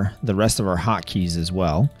the rest of our hotkeys as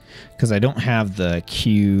well, because I don't have the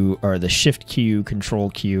Q or the Shift Q, Control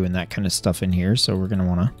Q, and that kind of stuff in here. So we're going to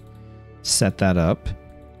want to set that up.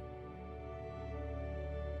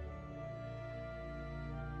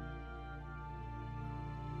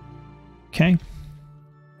 Okay.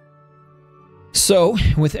 So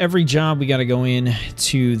with every job, we got to go in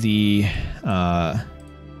to the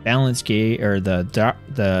balance gauge or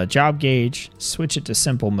the job gauge, switch it to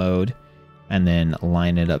simple mode, and then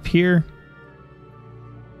line it up here.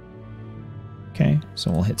 Okay,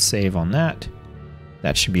 so we'll hit save on that.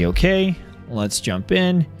 That should be okay. Let's jump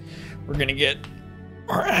in. We're gonna get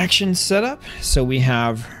our actions set up. So we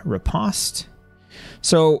have riposte.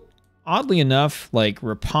 So oddly enough, like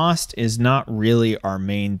riposte is not really our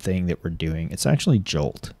main thing that we're doing. It's actually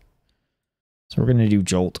jolt. So we're gonna do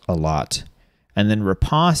jolt a lot. And then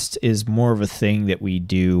riposte is more of a thing that we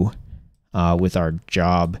do with our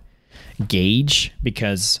job gauge,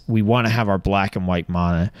 because we want to have our black and white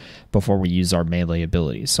mana before we use our melee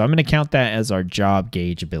abilities. So I'm going to count that as our job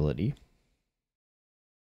gauge ability.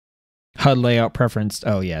 HUD layout preference.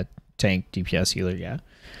 Oh yeah, tank, DPS, healer. Yeah.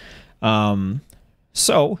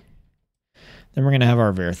 So then we're going to have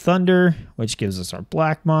our Ver Thunder, which gives us our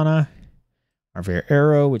black mana. Our Ver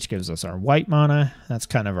Arrow, which gives us our white mana. That's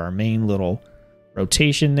kind of our main little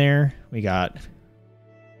rotation there. We got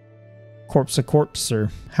Corpse of Corpse, or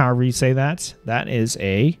however you say that. That is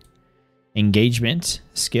a engagement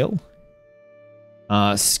skill.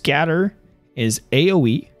 Scatter is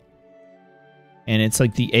AoE. And it's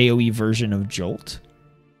like the AoE version of Jolt.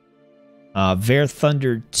 Ver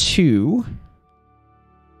Thunder 2.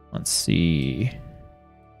 Let's see.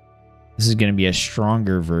 This is going to be a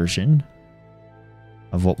stronger version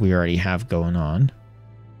of what we already have going on.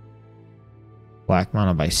 Black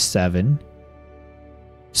Mana by 7.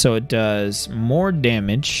 So it does more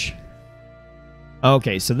damage.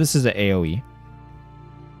 Okay, so this is an AoE.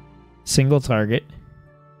 Single target.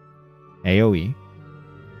 AoE.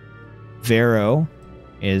 Vero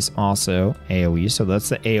is also AoE, so that's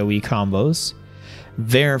the AoE combos.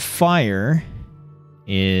 Ver Fire,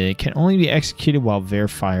 it can only be executed while Ver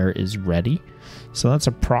Fire is ready. So that's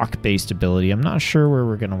a proc-based ability. I'm not sure where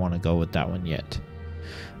we're going to want to go with that one yet.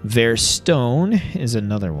 Ver Stone is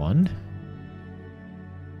another one.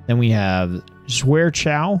 Then we have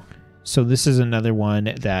Zwerchow. So this is another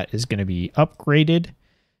one that is going to be upgraded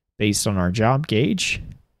based on our job gauge.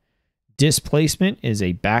 Displacement is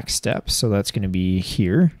a backstep, so that's going to be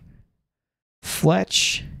here.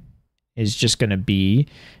 Fletch is just going to be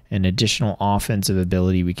an additional offensive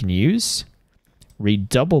ability we can use.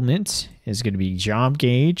 Redoublement is going to be job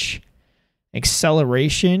gauge.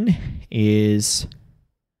 Acceleration is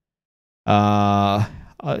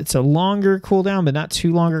it's a longer cooldown, but not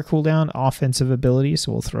too longer cooldown offensive ability,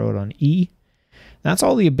 so we'll throw it on E. That's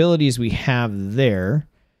all the abilities we have there.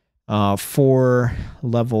 For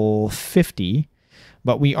level 50,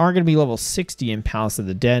 but we are going to be level 60 in Palace of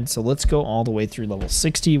the Dead, so let's go all the way through level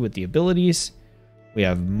 60 with the abilities. We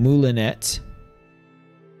have Moulinet.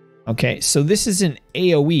 Okay, so this is an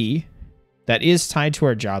AoE that is tied to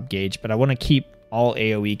our job gauge, but I want to keep all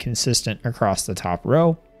AoE consistent across the top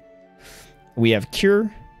row. We have Cure.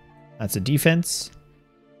 That's a defense.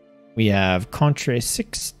 We have Contre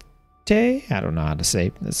Sixte. I don't know how to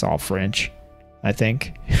say. It's all French, I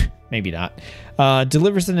think. Maybe not.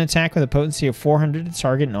 Delivers an attack with a potency of 400 to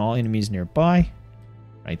target and all enemies nearby.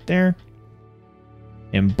 Right there.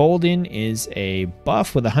 Embolden is a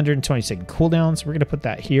buff with 120-second cooldown, so we're going to put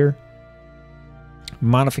that here.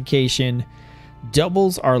 Modification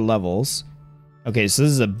doubles our levels. Okay, so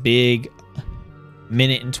this is a big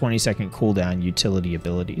minute and 20-second cooldown utility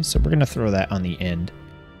ability, so we're going to throw that on the end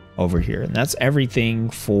over here. And that's everything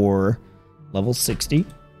for level 60.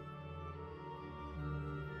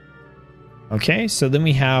 Okay, so then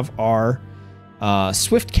we have our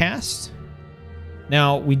Swift Cast.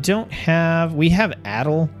 Now, we have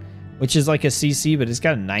Addle, which is like a CC, but it's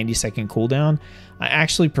got a 90-second cooldown. I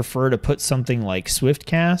actually prefer to put something like Swift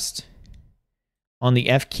Cast on the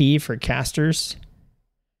F key for casters.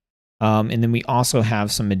 And then we also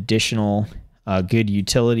have some additional good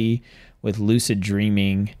utility with Lucid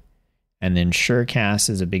Dreaming. And then Surecast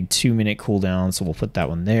is a big 2-minute cooldown, so we'll put that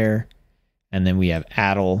one there. And then we have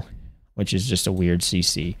Addle, which is just a weird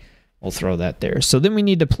CC. We'll throw that there. So then we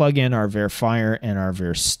need to plug in our Ver Fire and our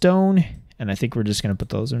Ver Stone. And I think we're just going to put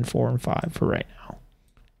those in 4 and 5 for right now.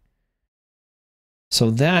 So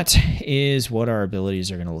that is what our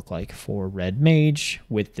abilities are going to look like for Red Mage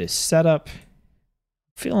with this setup.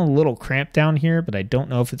 Feeling a little cramped down here, but I don't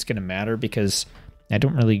know if it's going to matter because I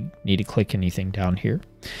don't really need to click anything down here.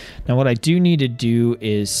 Now what I do need to do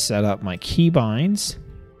is set up my keybinds.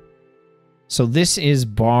 So this is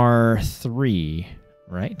bar 3,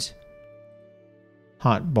 right?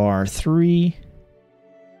 Hotbar 3.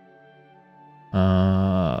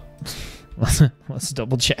 Let's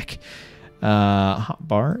double check.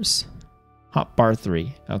 Hotbars. Hotbar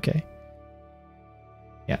 3. Okay.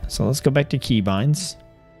 Yeah, so let's go back to keybinds.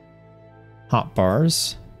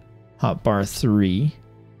 Hotbars. Hotbar 3.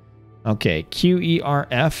 Okay,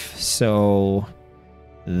 QERF. So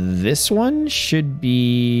this one should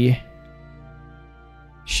be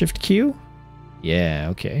Shift Q? Yeah,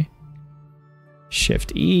 okay.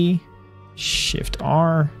 Shift E, Shift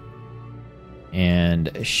R,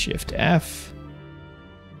 and Shift F.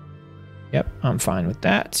 Yep, I'm fine with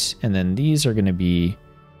that. And then these are going to be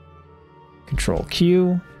Control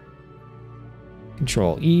Q,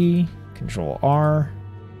 Control E, Control R,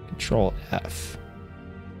 Control F.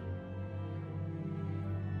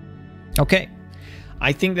 Okay.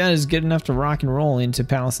 I think that is good enough to rock and roll into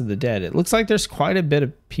Palace of the Dead. It looks like there's quite a bit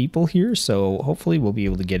of people here, so hopefully we'll be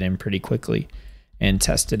able to get in pretty quickly and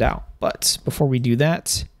test it out. But before we do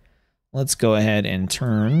that, let's go ahead and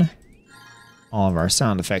turn all of our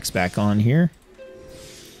sound effects back on here.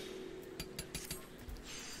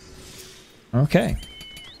 Okay.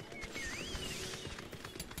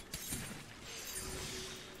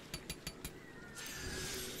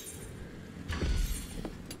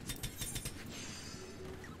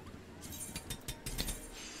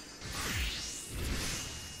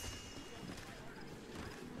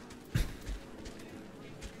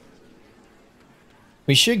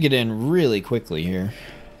 We should get in really quickly here.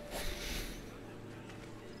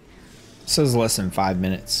 It says less than 5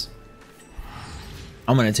 minutes.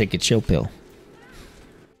 I'm gonna take a chill pill.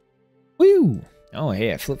 Woo! Oh,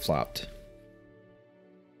 hey, I flip-flopped.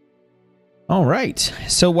 All right,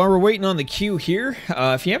 so while we're waiting on the queue here,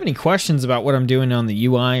 if you have any questions about what I'm doing on the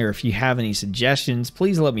UI or if you have any suggestions,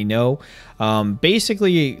 please let me know.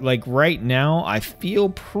 Basically, like right now, I feel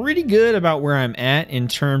pretty good about where I'm at in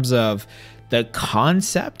terms of the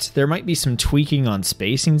concept. There might be some tweaking on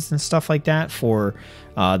spacings and stuff like that for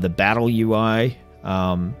the battle UI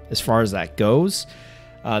as far as that goes.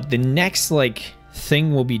 The next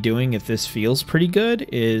thing we'll be doing, if this feels pretty good,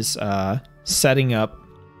 is setting up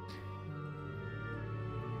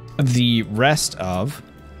the rest of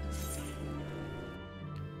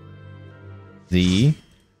the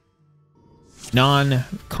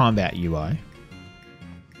non-combat UI.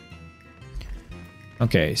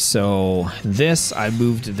 Okay, so this I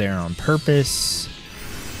moved there on purpose.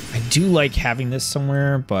 I do like having this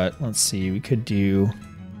somewhere, but let's see, we could do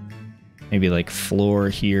maybe like floor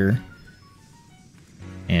here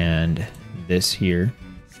and this here.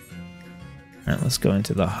 All right, let's go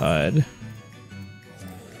into the HUD.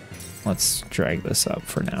 Let's drag this up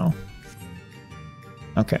for now.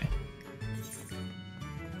 Okay.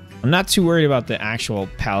 I'm not too worried about the actual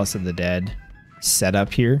Palace of the Dead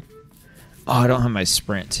setup here. Oh, I don't have my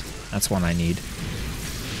sprint. That's one I need.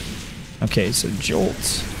 Okay, so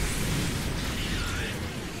Jolt.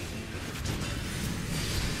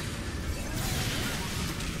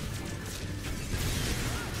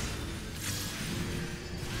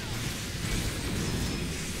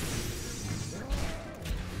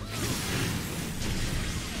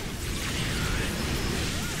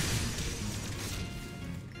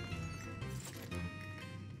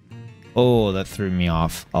 Oh, that threw me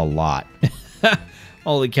off a lot.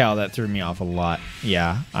 Holy cow, that threw me off a lot.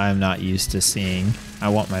 Yeah, I'm not used to seeing. I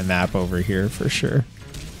want my map over here for sure.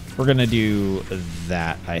 We're gonna do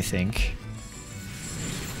that, I think.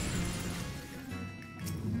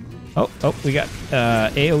 Oh, we got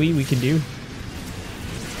AoE we can do.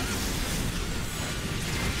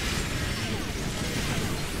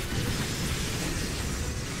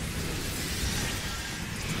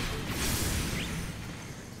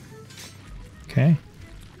 Okay.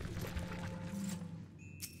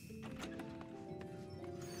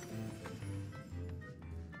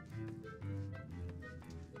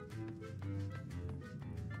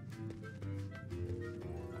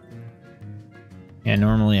 Yeah,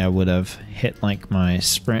 normally I would have hit like my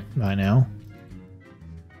sprint by now.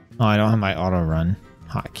 Oh, I don't have my auto run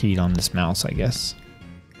hotkeyed on this mouse, I guess.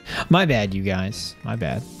 My bad, you guys. My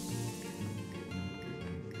bad.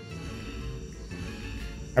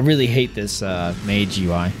 I really hate this mage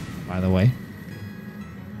UI, by the way.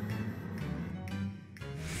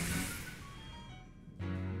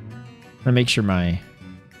 I'm gonna make sure my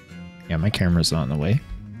camera's not in the way.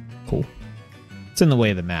 Cool. It's in the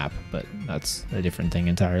way of the map, but that's a different thing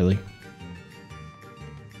entirely.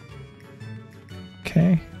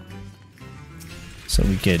 Okay. So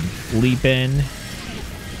we could leap in.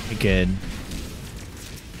 We could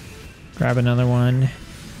grab another one.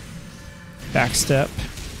 Backstep.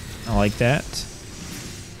 I like that.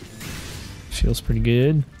 Feels pretty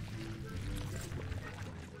good.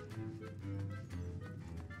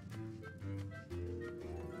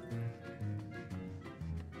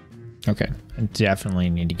 Okay, I definitely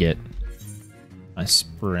need to get my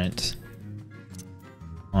sprint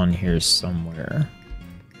on here somewhere.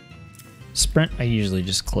 Sprint, I usually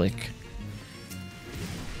just click.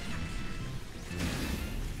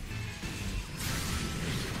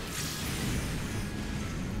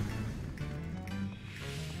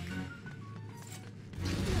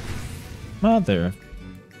 Mother.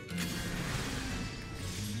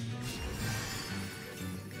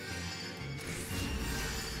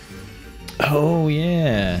 Oh,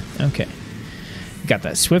 yeah. Okay. Got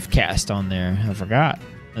that swift cast on there. I forgot.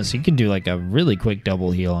 So you can do like a really quick double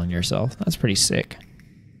heal on yourself. That's pretty sick.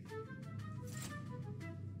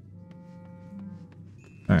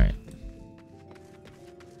 All right.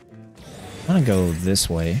 I'm gonna go this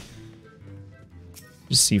way.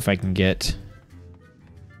 Just see if I can get...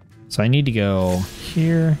 So I need to go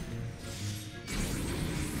here.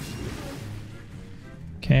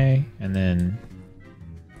 Okay, and then...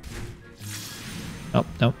 Oh,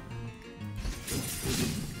 nope.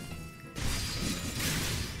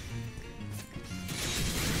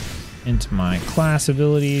 Into my class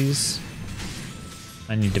abilities.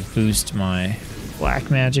 I need to boost my black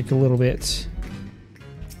magic a little bit.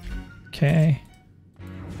 Okay.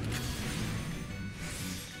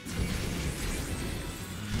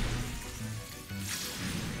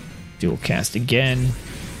 Dual cast again.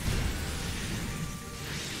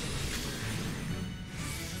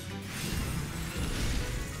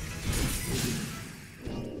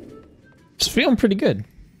 Just feeling pretty good.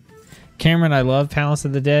 Cameron, I love Palace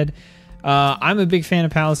of the Dead. I'm a big fan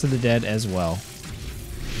of Palace of the Dead as well.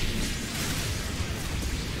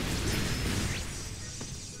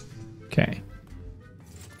 Okay.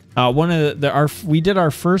 One of we did our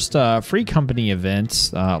first free company event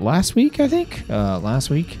last week, I think. Last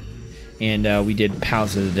week, and we did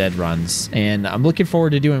Palace of the Dead runs, and I'm looking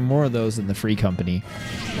forward to doing more of those in the free company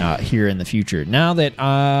here in the future. Now that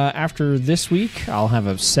after this week, I'll have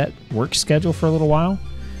a set work schedule for a little while.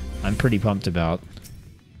 I'm pretty pumped about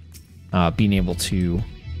being able to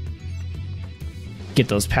get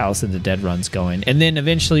those Palace of the Dead runs going. And then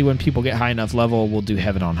eventually when people get high enough level, we'll do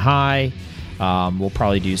Heaven on High. We'll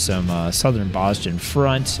probably do some Southern Boston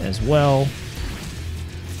Front as well.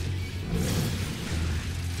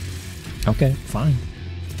 Okay, fine.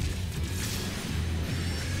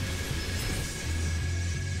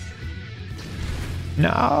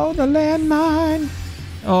 No, the landmine.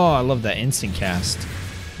 Oh, I love that instant cast.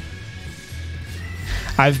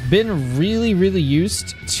 I've been really, really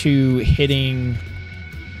used to hitting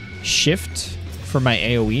shift for my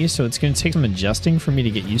AoE, so it's going to take some adjusting for me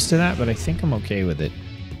to get used to that, but I think I'm okay with it.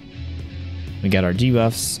 We got our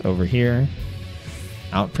debuffs over here.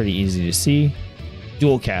 Out pretty easy to see.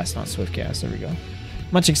 Dual cast, not swift cast. There we go.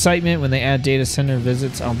 Much excitement when they add data center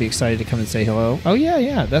visits. I'll be excited to come and say hello. Oh,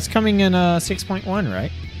 yeah. That's coming in 6.1,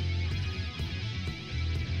 right?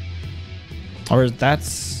 Or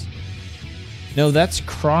that's... No, that's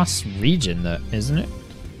cross-region, isn't it?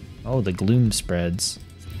 Oh, the gloom spreads.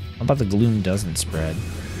 How about the gloom doesn't spread?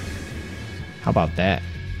 How about that?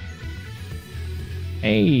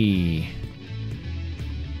 Hey.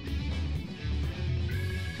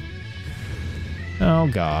 Oh,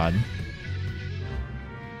 God.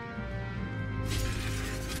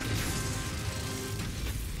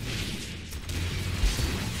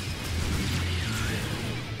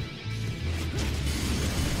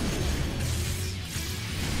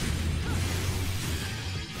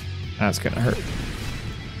 That's gonna hurt.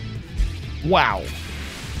 Wow.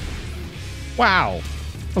 Wow.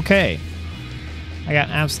 Okay. I got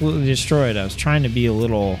absolutely destroyed. I was trying to be a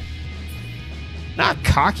little... not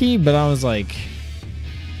cocky, but I was like...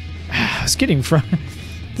 I was getting front.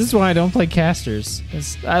 This is why I don't play casters.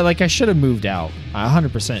 I should have moved out. I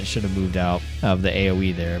 100% should have moved out of the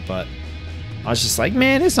AoE there, but I was just like,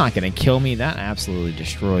 man, it's not going to kill me. That absolutely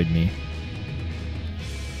destroyed me.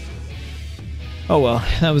 Oh well,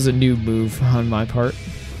 that was a noob move on my part.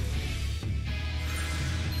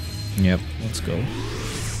 Yep, let's go.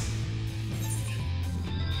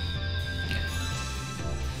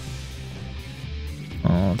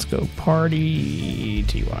 Oh, let's go party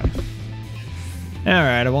TY.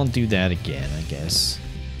 Alright, I won't do that again, I guess.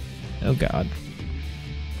 Oh god.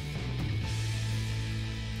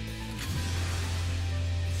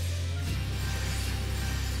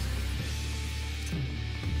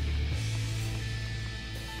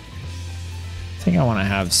 I think I want to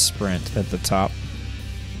have sprint at the top.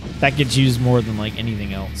 That gets used more than like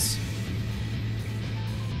anything else.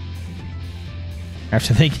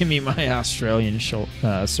 After they give me my Australian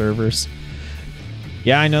servers.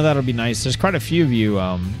 Yeah, I know that'll be nice. There's quite a few of you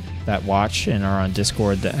that watch and are on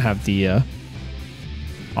Discord that have the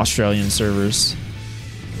Australian servers.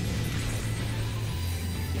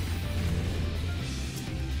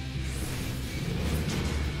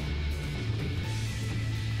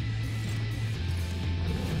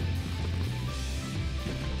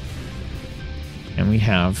 And we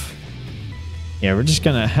have... yeah, we're just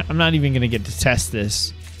gonna... I'm not even gonna get to test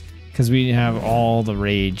this because we have all the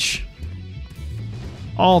rage.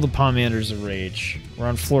 All the Pomanders of Rage. We're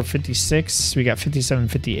on floor 56. We got 57,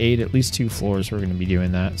 58. At least 2 floors we're gonna be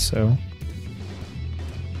doing that, so...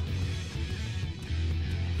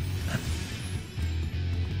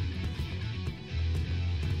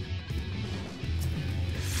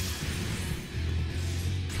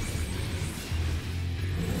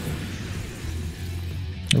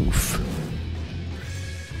 oof.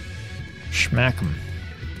 Smack 'em.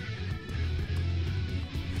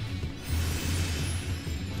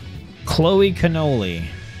 Chloe Cannoli,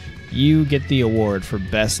 you get the award for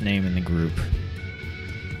best name in the group.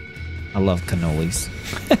 I love cannolis.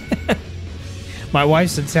 My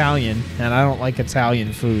wife's Italian, and I don't like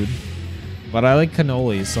Italian food, but I like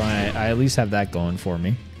cannolis, so I at least have that going for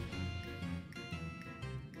me.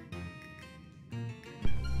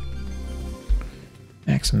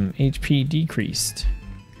 Maximum HP decreased.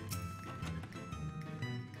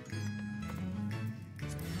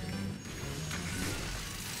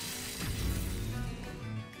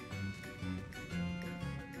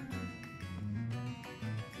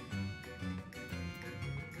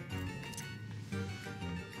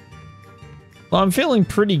 Well, I'm feeling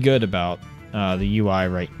pretty good about the UI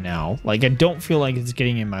right now. Like, I don't feel like it's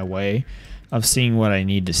getting in my way of seeing what I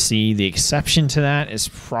need to see. The exception to that is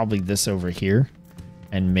probably this over here,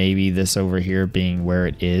 and maybe this over here being where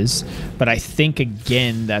it is. But I think,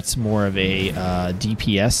 again, that's more of a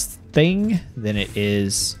DPS thing than it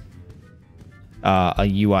is a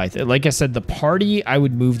UI thing. Like I said, the party, I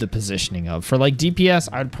would move the positioning of. For, like, DPS,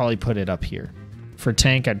 I'd probably put it up here. For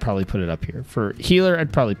tank, I'd probably put it up here. For healer,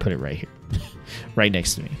 I'd probably put it right here. Right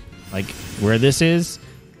next to me. Like, where this is,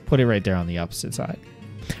 put it right there on the opposite side.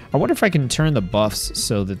 I wonder if I can turn the buffs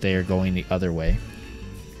so that they are going the other way.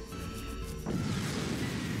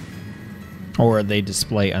 Or they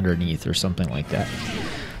display underneath or something like that.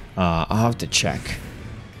 I'll have to check.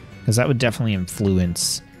 Because that would definitely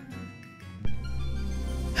influence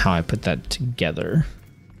how I put that together.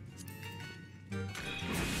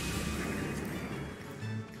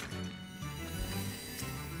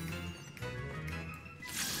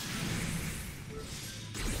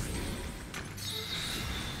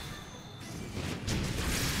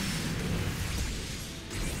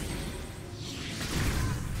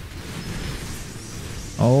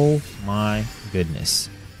 Oh my goodness.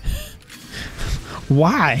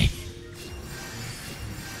 Why?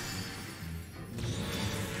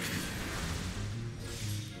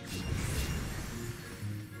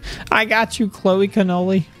 I got you, Chloe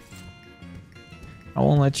Cannoli. I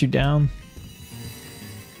won't let you down.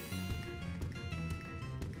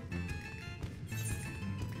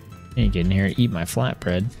 You get in here and eat my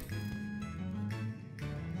flatbread.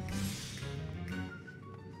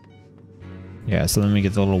 Yeah, so then we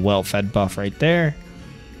get the little well-fed buff right there.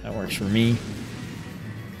 That works for me.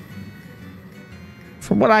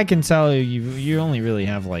 From what I can tell, you only really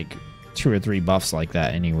have like 2 or 3 buffs like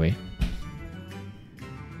that anyway.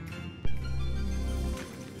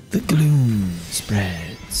 The gloom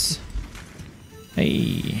spreads.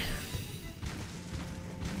 Hey.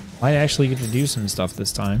 Might actually get to do some stuff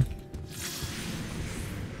this time.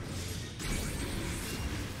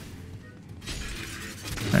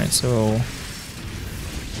 Alright, so...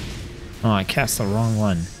 Oh, I cast the wrong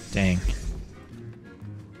one. Dang.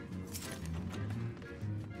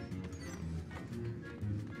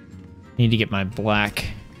 Need to get my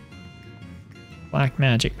black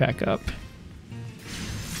magic back up.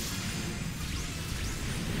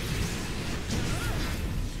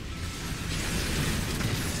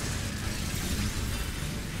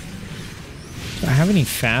 Do I have any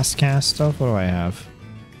fast cast stuff? What do I have?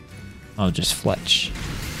 Oh, just Fletch.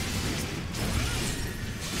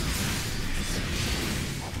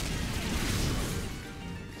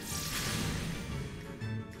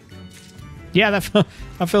 Yeah, that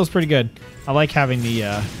feels pretty good. I like having the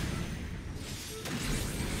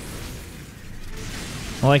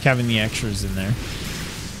extras in there.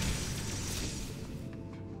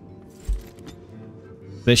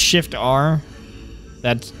 The Shift R,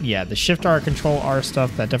 the Shift R, Control R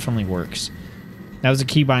stuff, that definitely works. That was a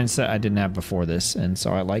keybind set I didn't have before this, and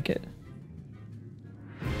so I like it.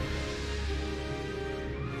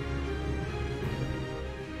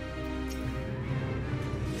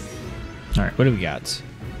 All right, what do we got?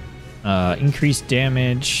 Increased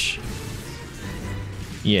damage.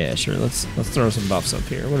 Yeah, sure. Let's throw some buffs up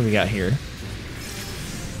here. What do we got here?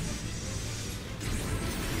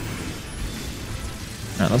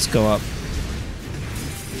 All right, let's go up.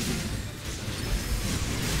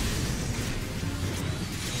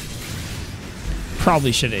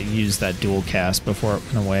 Probably should have used that dual cast before it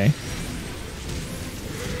went away.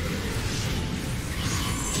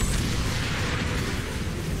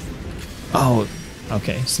 Oh,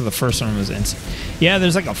 okay. So the first one was instant. Yeah,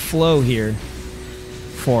 there's like a flow here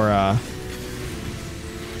for,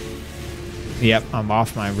 Yep, I'm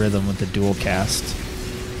off my rhythm with the dual cast.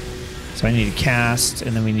 So I need to cast,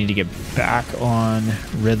 and then we need to get back on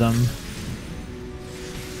rhythm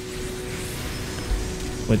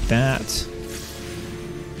with that.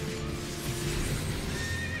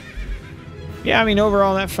 Yeah, I mean,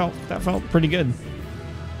 overall, that felt pretty good.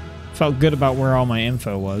 Felt good about where all my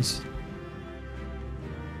info was.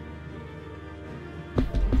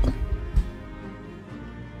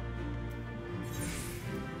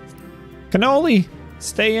 Cannoli!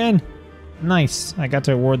 Stay in! Nice. I got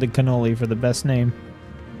to award the Cannoli for the best name.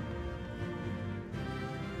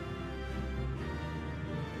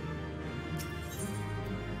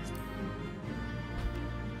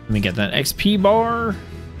 Let me get that XP bar.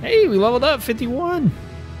 Hey, we leveled up 51.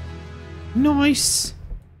 Nice.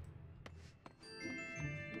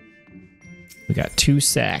 We got 2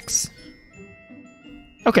 sacks.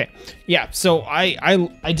 Okay. Yeah, so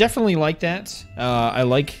I definitely like that. I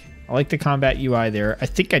like the combat UI there. I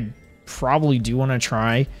think I probably do want to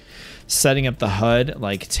try setting up the HUD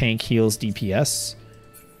like tank heals DPS.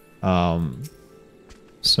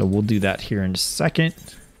 So we'll do that here in a second.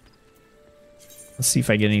 Let's see if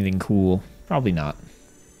I get anything cool. Probably not.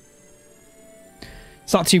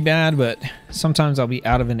 It's not too bad, but sometimes I'll be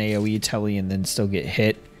out of an AoE telly and then still get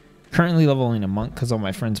hit. Currently leveling a monk because all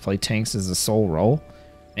my friends play tanks as a sole role.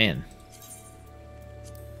 Man.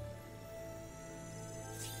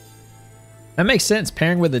 That makes sense.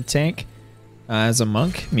 Pairing with a tank as a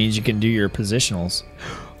monk means you can do your positionals.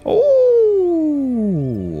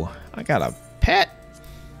 Oh, I got a pet.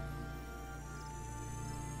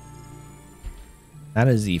 That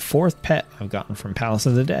is the 4th pet I've gotten from Palace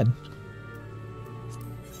of the Dead.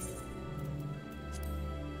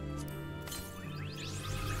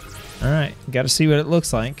 Alright, got to see what it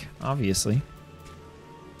looks like, obviously.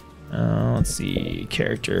 Let's see,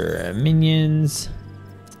 character, minions.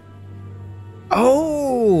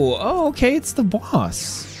 Oh, okay, it's the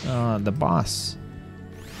boss. The boss.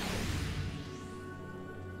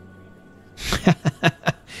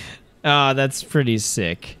 Oh, that's pretty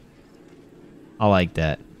sick. I like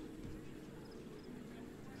that.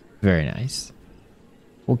 Very nice.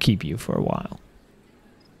 We'll keep you for a while.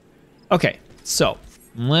 Okay, so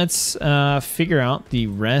let's figure out the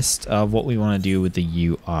rest of what we want to do with the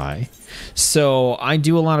UI. So I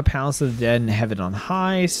do a lot of Palace of the Dead and have it on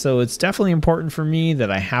high, so it's definitely important for me that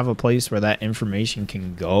I have a place where that information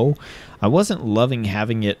can go. I wasn't loving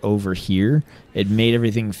having it over here. It made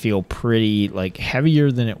everything feel pretty like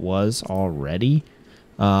heavier than it was already.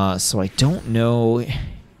 So I don't know.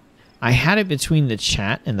 I had it between the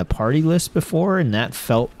chat and the party list before, and that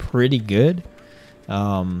felt pretty good.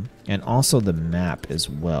 And also the map as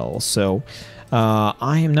well. So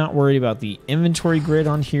I am not worried about the inventory grid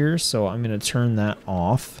on here, so I'm going to turn that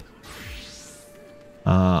off.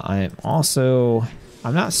 I'm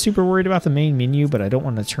not super worried about the main menu, but I don't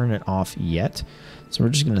want to turn it off yet. So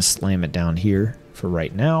we're just going to slam it down here for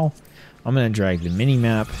right now. I'm going to drag the mini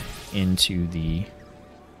map into the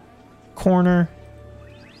corner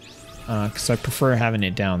because I prefer having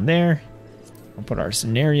it down there. I'll put our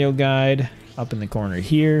scenario guide up in the corner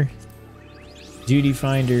here. Duty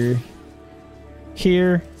finder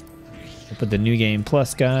here. I'll put the new game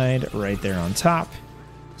plus guide right there on top.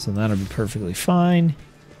 So that'll be perfectly fine.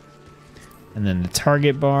 And then the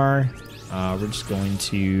target bar, we're just going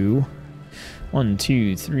to 1,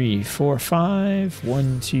 2, 3, 4, 5.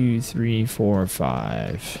 1, 2, 3, 4,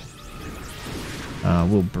 5.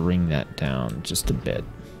 We'll bring that down just a bit.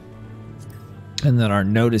 And then our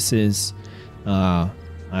notices,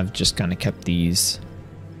 I've just kind of kept these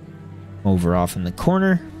over off in the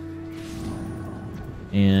corner.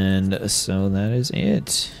 And so that is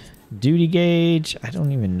it. Duty gauge, I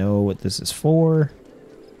don't even know what this is for.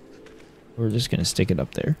 We're just going to stick it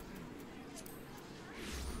up there.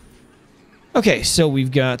 Okay, so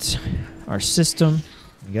we've got our system.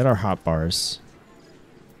 We got our hotbars.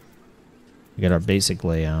 We got our basic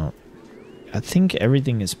layout. I think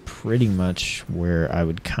everything is pretty much where I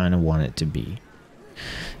would kind of want it to be.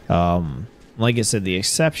 Like I said, the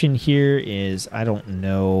exception here is I don't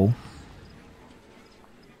know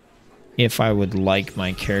if I would like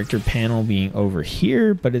my character panel being over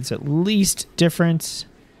here, but it's at least different.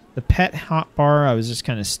 The pet hotbar, I was just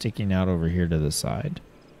kind of sticking out over here to the side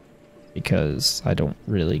because I don't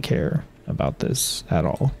really care about this at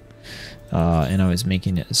all. And I was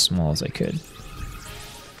making it as small as I could.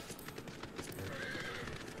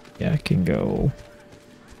 Yeah, I can go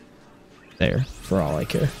there for all I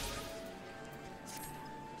care.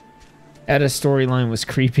 Edda storyline was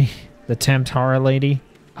creepy. The Temptara lady.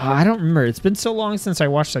 I don't remember. It's been so long since I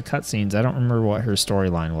watched the cutscenes. I don't remember what her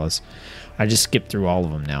storyline was. I just skipped through all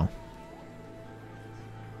of them now.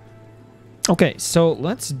 Okay, so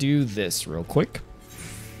let's do this real quick.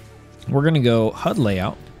 We're going to go HUD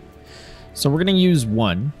layout. So we're going to use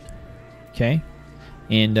 1. Okay.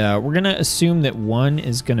 And we're going to assume that 1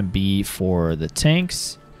 is going to be for the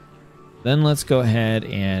tanks. Then let's go ahead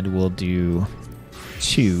and we'll do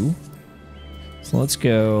 2. So let's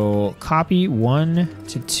go copy 1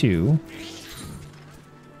 to 2.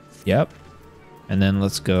 Yep. And then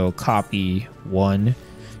let's go copy 1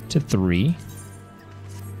 to 3.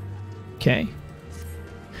 Okay.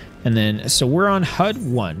 And then, so we're on HUD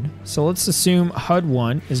 1. So let's assume HUD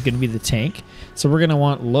 1 is going to be the tank. So we're going to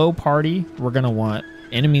want low party. We're going to want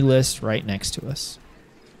enemy list right next to us.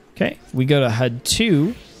 Okay. We go to HUD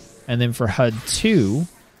 2. And then for HUD 2,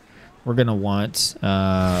 we're going to want,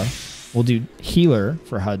 we'll do healer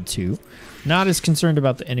for HUD 2. Not as concerned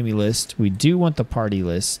about the enemy list. We do want the party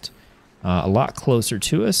list a lot closer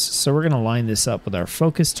to us. So we're going to line this up with our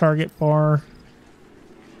focus target bar.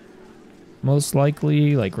 most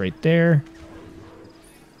likely, like right there.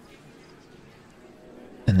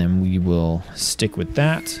 And then we will stick with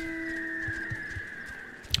that.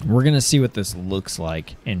 We're going to see what this looks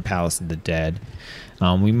like in Palace of the Dead.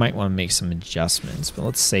 We might want to make some adjustments, but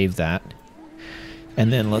let's save that.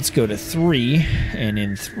 And then let's go to 3. And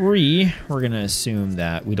in 3, we're going to assume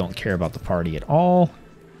that we don't care about the party at all.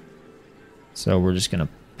 So we're just going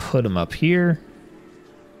to put them up here,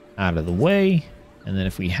 out of the way. And then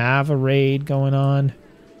if we have a raid going on,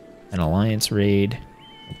 an alliance raid,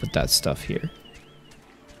 we'll put that stuff here.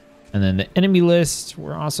 And then the enemy list,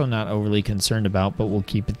 we're also not overly concerned about, but we'll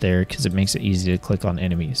keep it there because it makes it easy to click on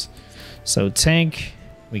enemies. So tank,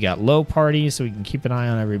 we got low party, so we can keep an eye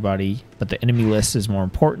on everybody, but the enemy list is more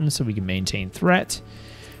important, so we can maintain threat.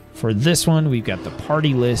 For this one, we've got the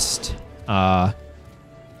party list, and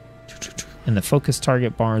the focus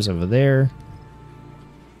target bars over there.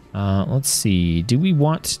 Let's see, do we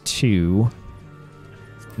want to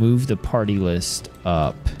move the party list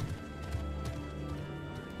up?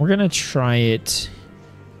 We're going to try it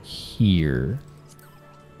here.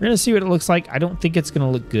 We're going to see what it looks like. I don't think it's going to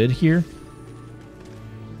look good here.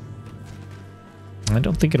 I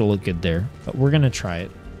don't think it'll look good there, but we're going to try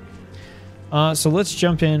it. So let's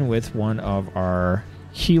jump in with one of our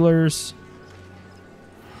healers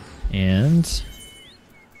and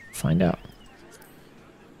find out.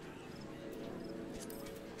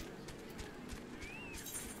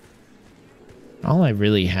 All I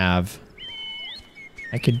really have...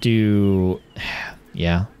 I could do,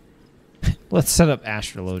 yeah. Let's set up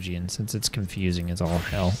Astrologian since it's confusing as all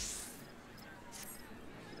hell.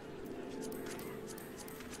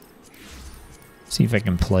 See if I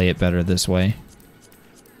can play it better this way.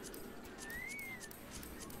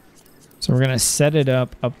 So we're going to set it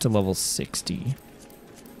up to level 60.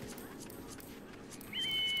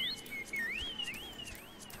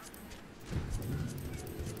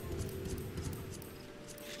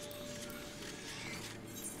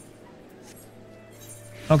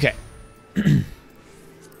 Okay.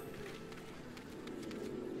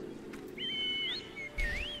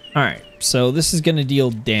 All right. So this is going to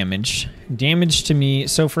deal damage. Damage to me.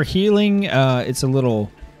 So for healing, it's a little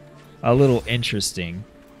interesting.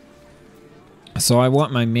 So I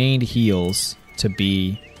want my main heals to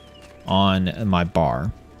be on my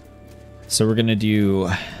bar. So we're going to do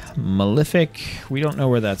Malefic. We don't know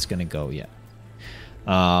where that's going to go yet.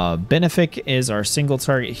 Benefic is our single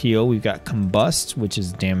target heal. We've got Combust, which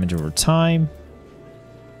is damage over time.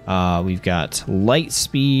 We've got Light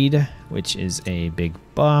Speed, which is a big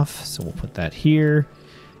buff, so we'll put that here.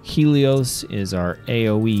 Helios is our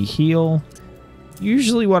AoE heal.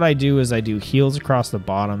 Usually what I do is I do heals across the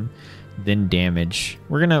bottom, then damage.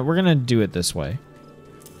 We're gonna do it this way.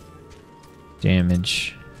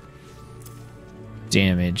 Damage,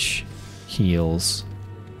 heals,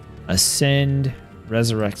 Ascend,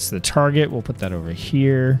 resurrects the target. We'll put that over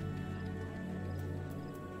here.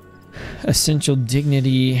 Essential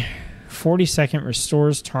Dignity, 40-second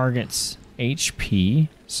restores target's HP.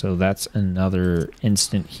 So that's another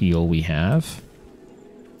instant heal we have.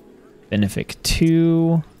 Benefic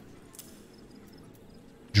 2.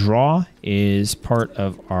 Draw is part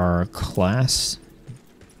of our class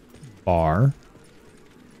bar.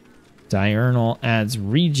 Diurnal adds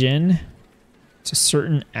regen to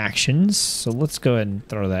certain actions. So let's go ahead and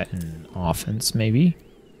throw that in offense maybe.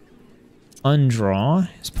 Undraw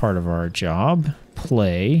is part of our job.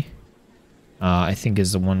 Play, I think,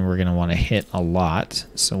 is the one we're going to want to hit a lot.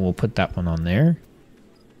 So we'll put that one on there.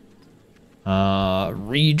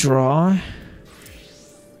 Redraw.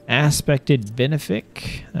 Aspected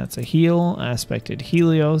Benefic, that's a heal. Aspected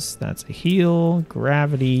Helios, that's a heal.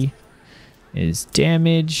 Gravity is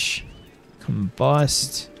damage.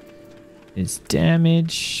 Combust is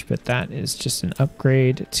damage, but that is just an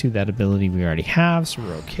upgrade to that ability we already have, so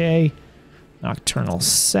we're okay. Nocturnal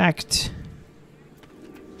Sect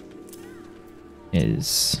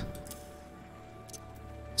is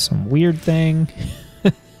some weird thing.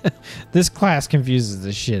 This class confuses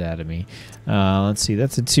the shit out of me. Let's see,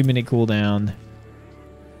 that's a 2-minute cooldown.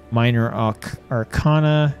 Minor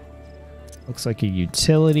Arcana looks like a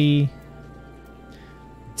utility.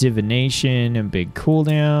 Divination and big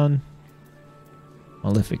cooldown.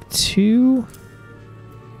 Malefic 2.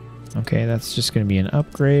 Okay, that's just going to be an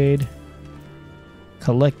upgrade.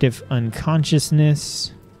 Collective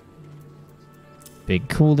Unconsciousness. Big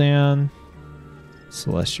cooldown.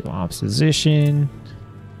 Celestial Opposition.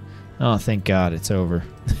 Oh, thank God it's over.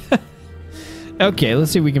 Okay,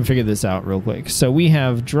 let's see if we can figure this out real quick. So we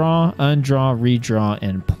have draw, undraw, redraw,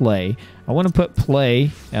 and play. I want to put play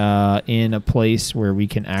in a place where we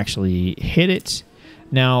can actually hit it.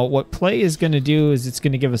 Now, what play is going to do is it's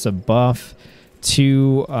going to give us a buff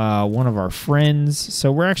to one of our friends.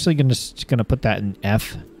 So we're actually going to put that in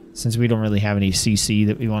F, since we don't really have any CC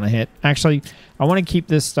that we want to hit. Actually, I want to keep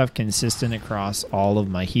this stuff consistent across all of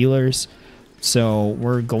my healers. So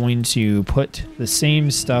we're going to put the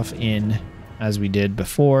same stuff in as we did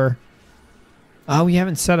before. We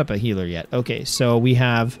haven't set up a healer yet. Okay, so we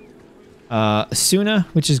have Asuna,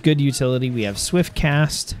 which is good utility. We have Swift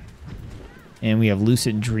Cast, and we have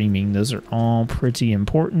Lucid Dreaming. Those are all pretty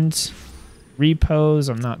important. Repose,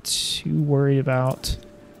 I'm not too worried about.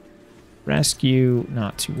 Rescue,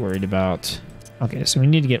 not too worried about. Okay, so we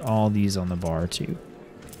need to get all these on the bar too.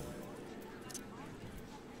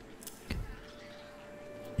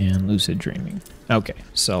 And Lucid Dreaming. Okay,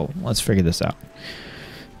 so let's figure this out.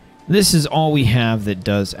 This is all we have that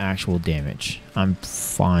does actual damage. I'm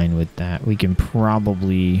fine with that. We can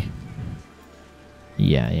probably...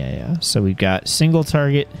 Yeah. So we've got single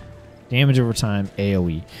target, damage over time,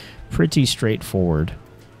 AoE. Pretty straightforward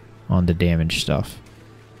on the damage stuff.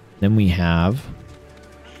 Then we have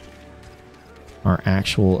our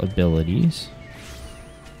actual abilities.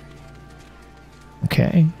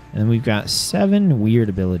 Okay. And then we've got 7 weird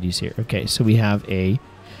abilities here. Okay, so we have a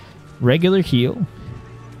regular heal.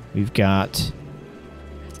 We've got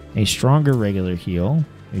a stronger regular heal.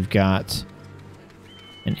 We've got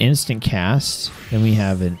an instant cast. Then we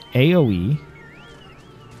have an AoE.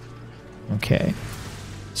 Okay.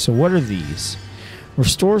 So what are these?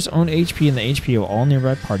 Restores own HP and the HP of all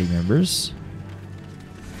nearby party members.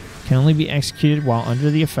 Can only be executed while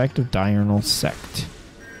under the effect of diurnal sect.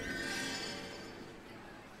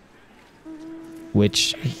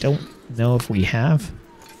 Which I don't know if we have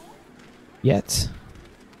yet.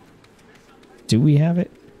 Do we have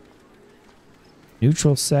it?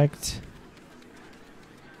 Neutral sect.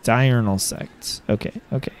 Diurnal sect. Okay.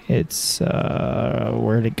 It's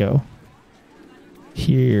where'd it go?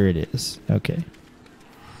 Here it is. Okay.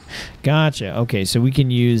 Gotcha. Okay, so we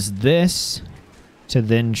can use this to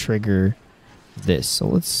then trigger this. So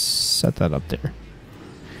let's set that up there.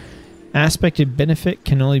 Aspected benefit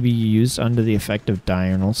can only be used under the effect of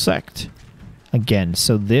diurnal sect. Again,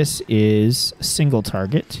 so this is single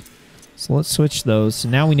target. So let's switch those. So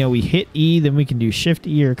now we know we hit E, then we can do Shift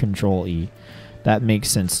E or Control E. That makes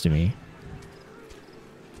sense to me.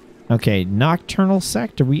 Okay, Nocturnal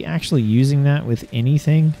Sect. Are we actually using that with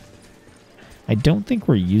anything? I don't think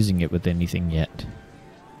we're using it with anything yet.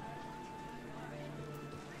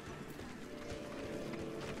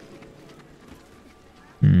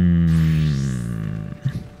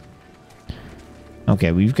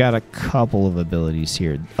 Okay, we've got a couple of abilities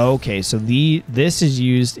here. Okay, so this is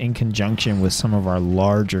used in conjunction with some of our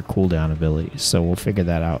larger cooldown abilities. So we'll figure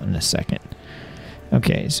that out in a second.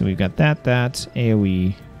 Okay, so we've got that,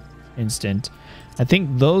 AoE, instant. I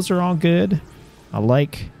think those are all good. I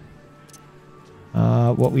like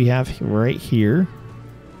what we have right here.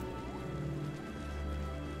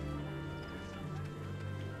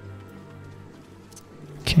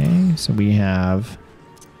 Okay, so we have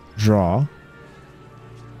draw.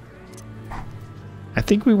 I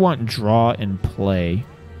think we want draw and play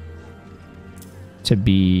to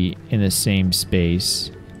be in the same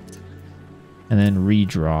space. And then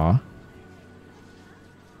redraw.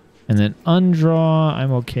 And then undraw,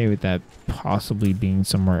 I'm okay with that possibly being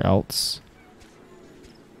somewhere else.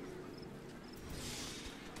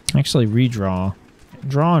 Actually, redraw.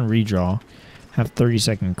 Draw and redraw have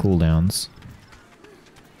 30-second cooldowns.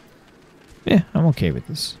 Yeah, I'm okay with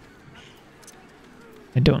this.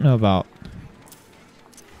 I don't know about...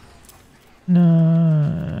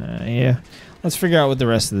 No, yeah. Let's figure out what the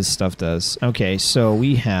rest of this stuff does. Okay, so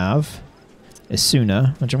we have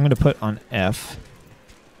Asuna, which I'm going to put on F.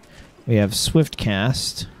 We have Swift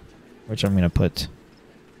Cast, which I'm going to put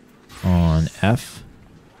on F.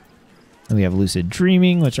 And we have Lucid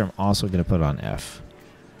Dreaming, which I'm also going to put on F.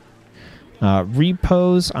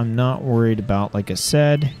 Repose, I'm not worried about, like I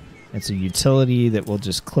said. It's a utility that we'll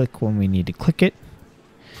just click when we need to click it.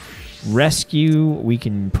 Rescue, we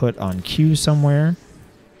can put on Q somewhere.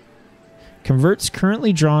 Converts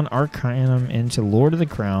currently drawn Arcanum into Lord of the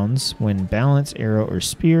Crowns when Balance, Arrow, or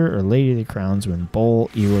Spear, or Lady of the Crowns when Bowl,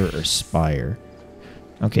 Ewer, or Spire.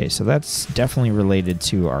 Okay, so that's definitely related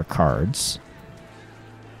to our cards.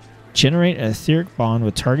 Generate an etheric bond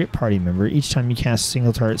with target party member each time you cast a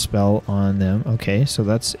single target spell on them. Okay, so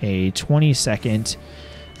that's a 20-second.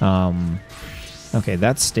 Okay,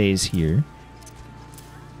 that stays here.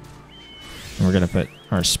 And we're going to put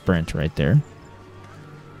our sprint right there.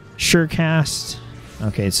 Surecast.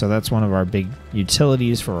 Okay, so that's one of our big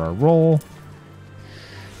utilities for our roll.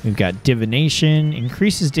 We've got divination,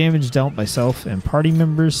 increases damage dealt by self and party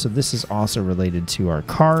members, so this is also related to our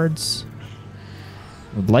cards.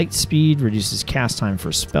 Light speed reduces cast time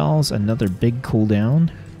for spells, another big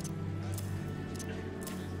cooldown.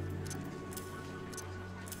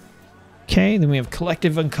 Okay, then we have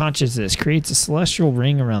collective unconsciousness, creates a celestial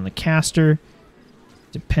ring around the caster.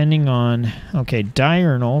 Depending on, okay,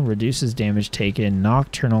 diurnal reduces damage taken,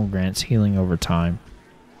 nocturnal grants healing over time.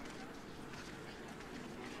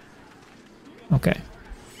 Okay,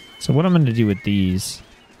 so what I'm going to do with these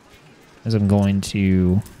is I'm going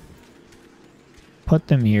to put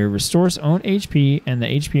them here. Restores own HP and the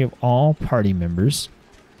HP of all party members.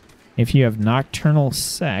 If you have Nocturnal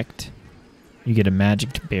Sect, you get a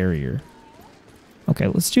magic barrier. Okay,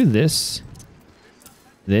 let's do this.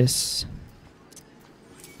 This.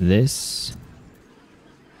 This.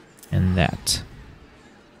 And that.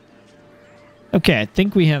 Okay, I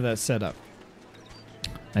think we have that set up.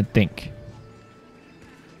 I think.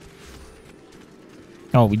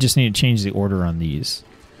 Oh, we just need to change the order on these.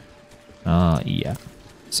 Yeah.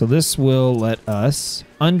 So this will let us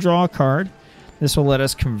undraw a card. This will let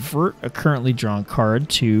us convert a currently drawn card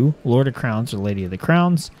to Lord of Crowns or Lady of the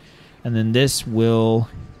Crowns. And then this will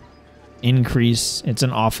increase. It's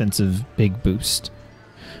an offensive big boost.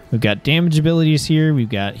 We've got damage abilities here. We've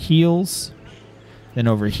got heals. Then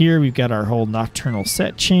over here, we've got our whole Nocturnal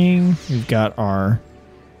Set chain. We've got our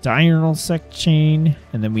Diurnal Sect chain.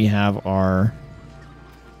 And then we have our...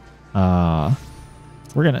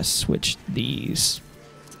 we're going to switch this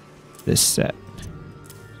set.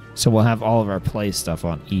 So we'll have all of our play stuff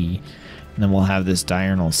on E. And then we'll have this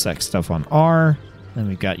Diurnal Sect stuff on R. Then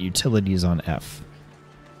we've got utilities on F.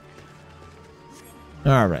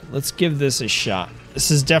 All right, let's give this a shot.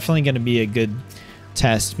 This is definitely going to be a good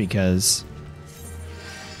test because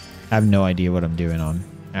I have no idea what I'm doing on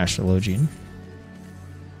Astrologian.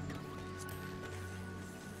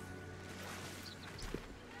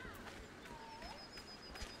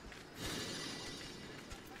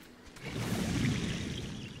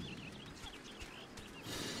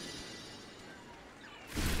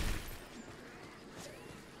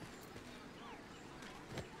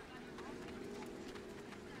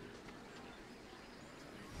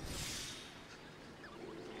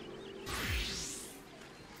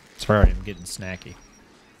 Sorry, I'm getting snacky.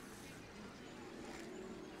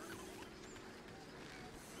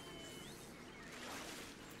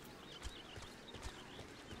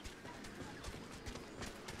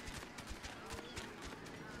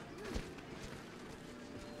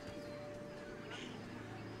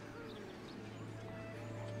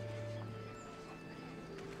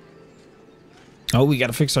 Oh, we got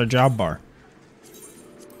to fix our job bar.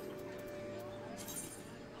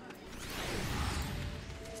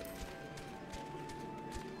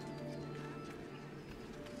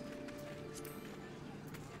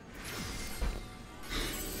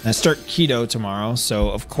 I start keto tomorrow, so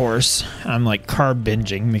of course I'm like carb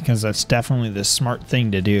binging because that's definitely the smart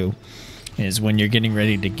thing to do. Is when you're getting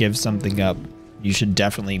ready to give something up, you should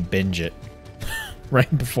definitely binge it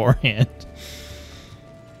right beforehand.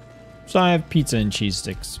 So I have pizza and cheese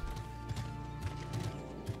sticks.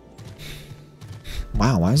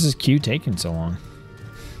 Wow, why is this queue taking so long?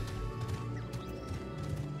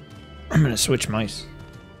 I'm gonna switch mice.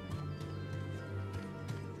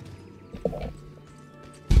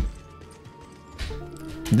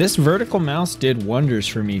 This vertical mouse did wonders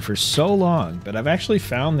for me for so long, but I've actually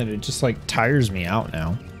found that it just like tires me out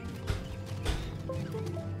now.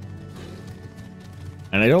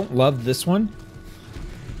 And I don't love this one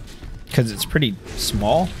because it's pretty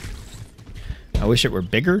small. I wish it were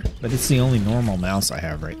bigger, but it's the only normal mouse I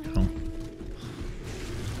have right now.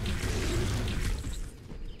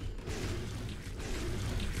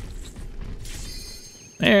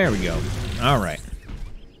 There we go. All right.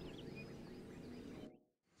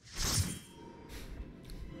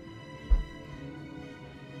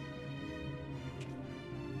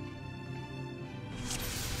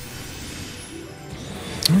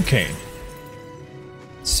 Okay,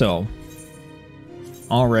 so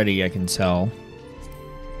already I can tell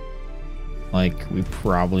like we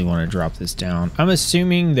probably want to drop this down. I'm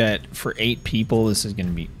assuming that for 8 people this is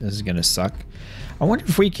gonna suck. I wonder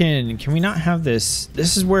if we can we not have this?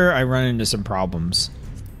 This is where I run into some problems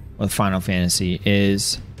with Final Fantasy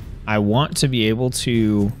is I want to be able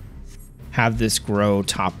to have this grow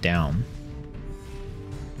top down,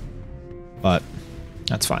 but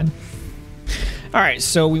that's fine. All right,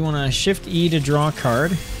 so we want to shift E to draw a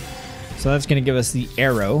card. So that's going to give us the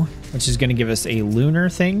arrow, which is going to give us a lunar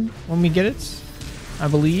thing when we get it, I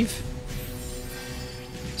believe.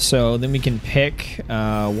 So then we can pick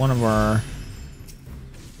one of our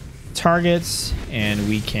targets, and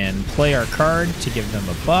we can play our card to give them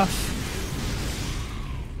a buff.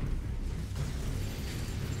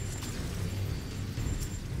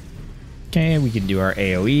 Okay, we can do our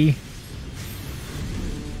AoE.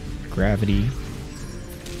 Gravity.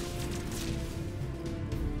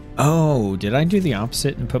 Oh, did I do the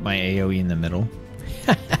opposite and put my AoE in the middle?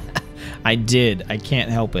 I did. I can't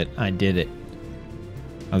help it. I did it.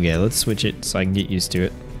 Okay, let's switch it so I can get used to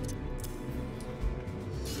it.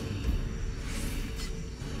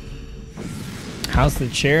 How's the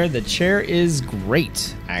chair? The chair is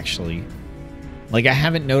great, actually. Like, I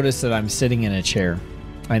haven't noticed that I'm sitting in a chair.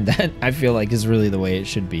 And that, I feel like, is really the way it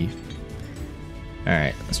should be.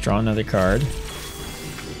 Alright, let's draw another card.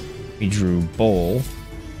 We drew Bowl.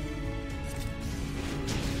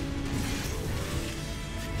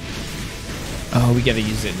 Oh, we gotta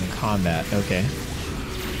use it in combat. Okay.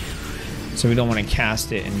 So we don't want to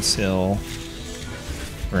cast it until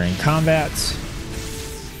we're in combat.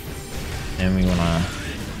 And we want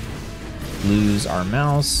to lose our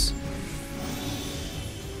mouse.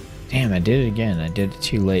 Damn, I did it again. I did it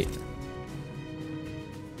too late.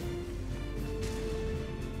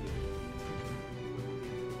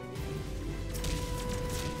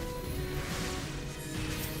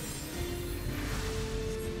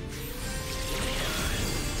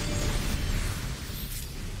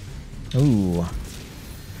 Ooh.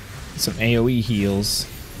 Some AoE heals.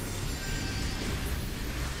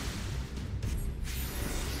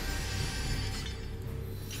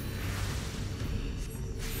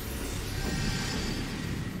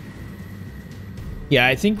 Yeah,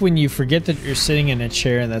 I think when you forget that you're sitting in a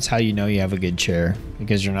chair, that's how you know you have a good chair.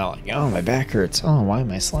 Because you're not like, oh, my back hurts. Oh, why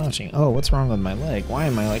am I slouching? Oh, what's wrong with my leg? Why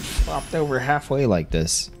am I like flopped over halfway like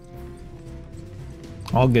this?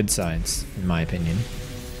 All good signs, in my opinion.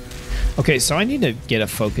 Okay, so I need to get a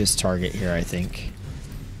focus target here, I think.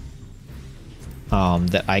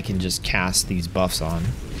 That I can just cast these buffs on.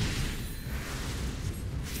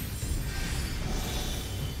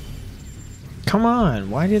 Come on,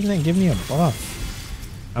 why didn't it give me a buff?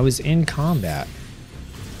 I was in combat.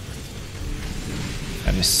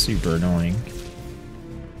 That is super annoying.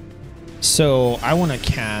 So I want to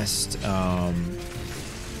cast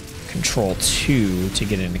Control 2 to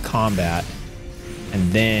get into combat. And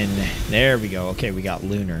then, there we go. Okay, we got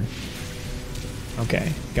Lunar.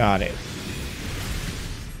 Okay, got it.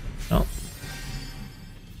 Oh.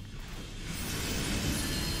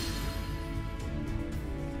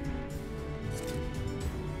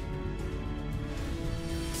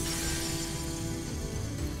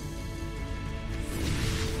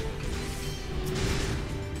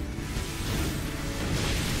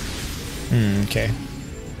 Okay.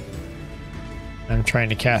 I'm trying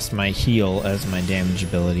to cast my heal as my damage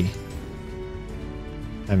ability.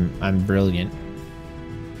 I'm brilliant.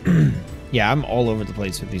 Yeah, I'm all over the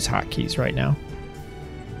place with these hotkeys right now.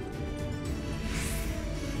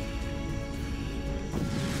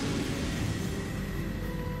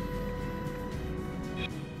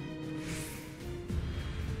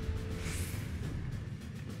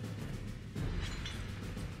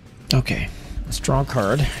 Okay, let's draw a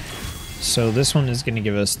card. So this one is going to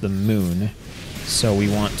give us the moon. So we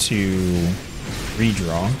want to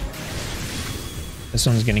redraw. This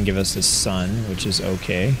one's going to give us the sun, which is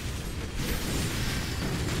okay.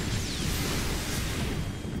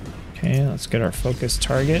 Okay, let's get our focus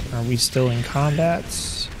target. Are we still in combat?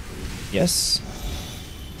 Yes.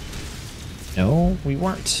 No, we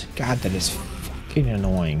weren't. God, that is fucking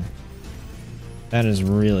annoying. That is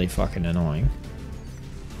really fucking annoying.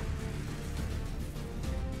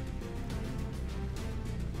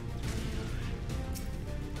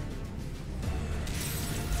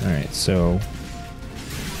 Alright, so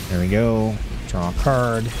there we go. Draw a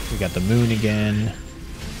card. We got the moon again.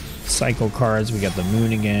 Cycle cards, we got the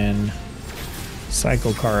moon again.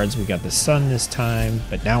 Cycle cards, we got the sun this time.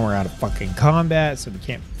 But now we're out of fucking combat, so we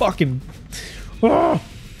can't fucking... Oh!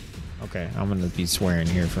 Okay, I'm gonna be swearing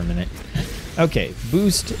here for a minute. Okay,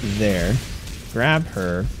 boost there. Grab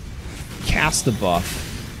her. Cast the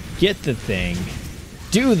buff. Get the thing.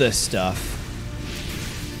 Do the stuff.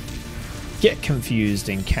 Get confused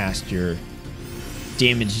and cast your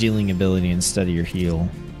damage dealing ability instead of your heal.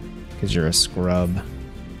 Because you're a scrub.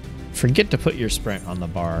 Forget to put your sprint on the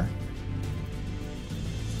bar.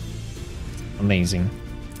 Amazing.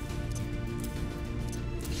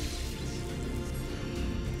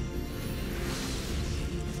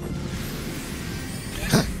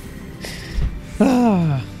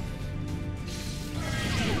 Ah.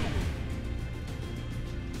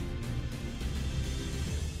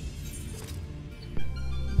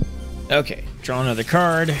 Okay, Draw another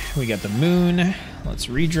card. We got the moon. Let's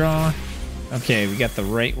redraw. Okay, we got the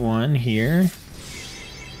right one here.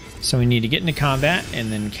 So we need to get into combat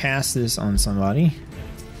and then cast this on somebody.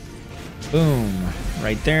 Boom.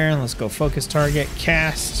 Right there. Let's go focus target.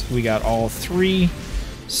 Cast. We got all three.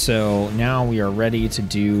 So now we are ready to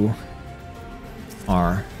do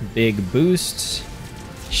our big boosts.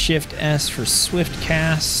 Shift S for swift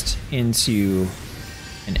cast into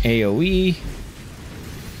an AoE.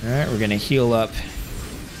 Alright, we're gonna heal up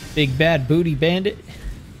Big Bad Booty Bandit.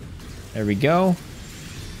 There we go.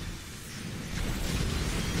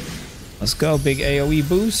 Let's go, big AoE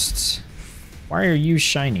boosts. Why are you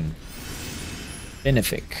shining?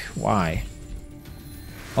 Benefic, why?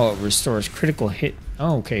 Oh, it restores critical hit.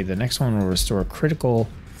 Oh, okay, the next one will restore critical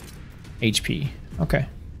HP. Okay.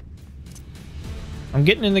 I'm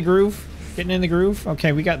getting in the groove. Getting in the groove.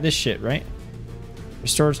 Okay, we got this shit, right?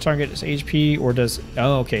 Restores target's HP or does...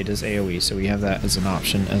 Oh, okay, does AoE. So we have that as an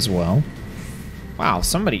option as well. Wow,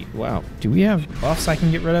 somebody... Wow. Do we have buffs I can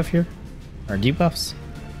get rid of here? Or debuffs?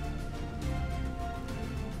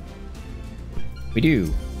 We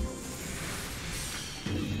do.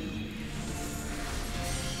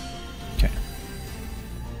 Okay.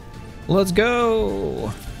 Let's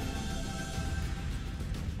go!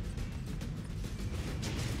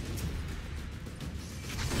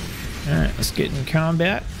 Alright, let's get in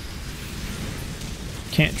combat.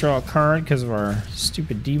 Can't draw a card because of our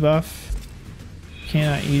stupid debuff.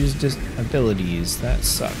 Cannot use abilities. That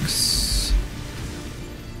sucks.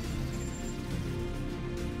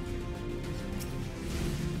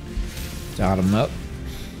 Dot him up.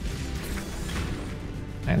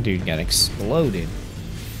 That dude got exploded.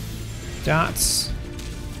 Dots.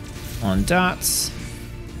 On dots.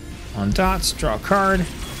 On dots. Draw a card.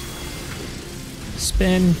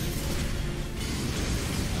 Spin.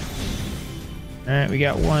 Alright, we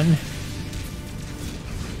got one.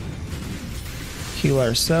 Heal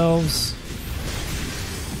ourselves.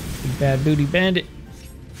 Big Bad Booty Bandit.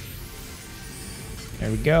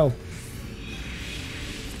 There we go.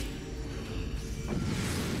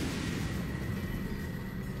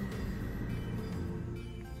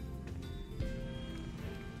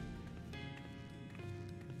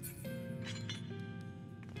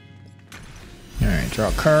 Alright, draw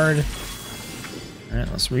a card. Alright,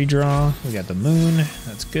 let's redraw. We got the moon.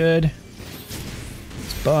 That's good.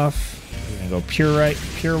 Let's buff. We're gonna go pure white.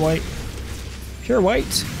 Pure white. Pure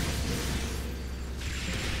white.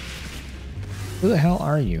 Who the hell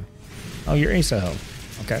are you? Oh, you're Asa Hill.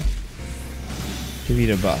 Okay. Give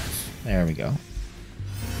you the buff. There we go.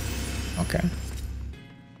 Okay.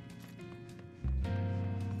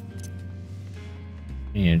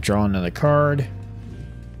 You need to draw another card.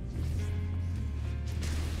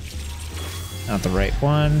 Not the right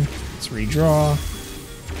one. Let's redraw.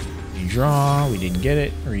 Redraw. We didn't get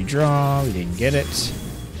it. Redraw. We didn't get it.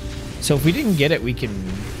 So if we didn't get it, we can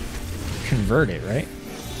convert it, right?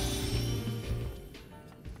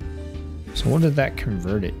 So what did that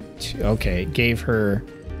convert it to? Okay, it gave her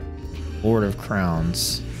Lord of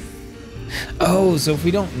Crowns. Oh, so if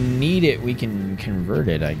we don't need it, we can convert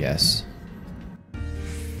it, I guess.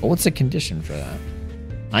 But what's the condition for that?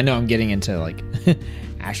 I know I'm getting into like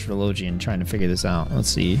astrology and trying to figure this out. Let's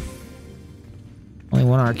see. Only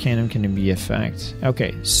one arcanum can be effect.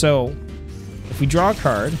 Okay, so if we draw a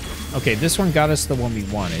card, okay, this one got us the one we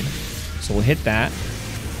wanted. So we'll hit that.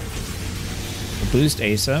 We'll boost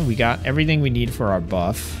Asa. We got everything we need for our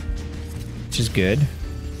buff, which is good.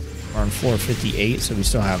 We're on floor 58, so we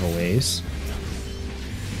still have a ways.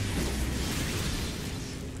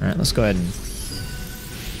 All right, let's go ahead and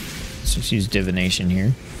let's just use divination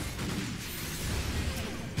here.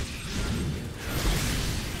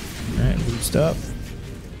 Alright, boost up.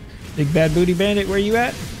 Big Bad Booty Bandit, where you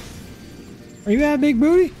at? Where you at, big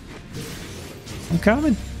booty? I'm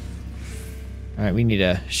coming. Alright, we need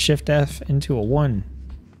a shift F into a 1.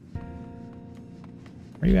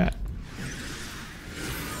 Where you at?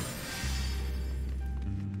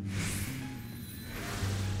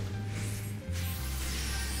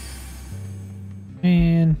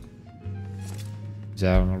 Man. He's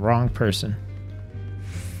out on the wrong person.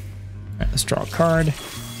 Alright, let's draw a card.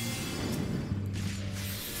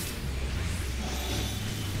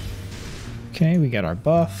 Okay, we got our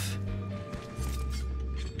buff.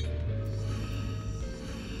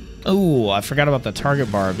 Oh, I forgot about the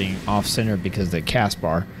target bar being off-center because of the cast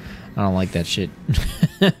bar. I don't like that shit.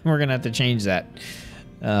 We're gonna have to change that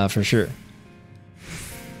for sure.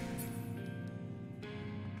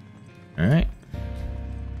 Alright.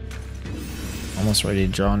 Almost ready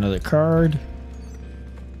to draw another card.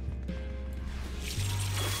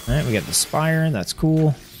 Alright, we got the Spire. That's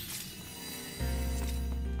cool.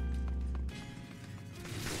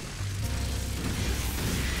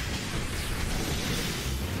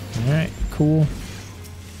 Alright, cool.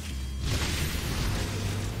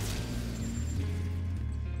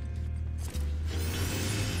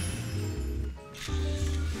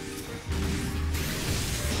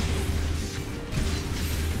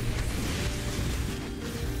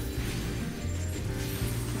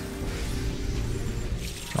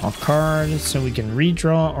 Draw a card so we can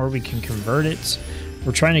redraw or we can convert it.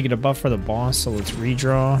 We're trying to get a buff for the boss, so let's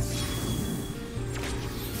redraw.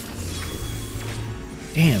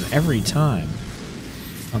 Damn, every time.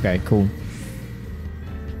 Okay, cool.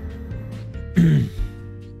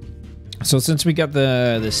 So since we got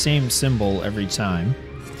the same symbol every time,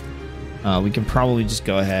 we can probably just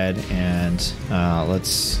go ahead and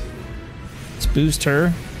let's boost her.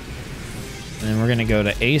 And then we're going to go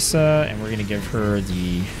to Asa, and we're going to give her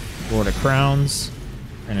the Lord of Crowns.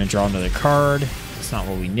 We're going to draw another card. That's not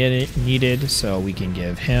what we needed, so we can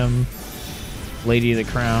give him Lady of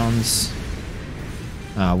the Crowns.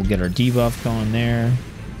 We'll get our debuff going there.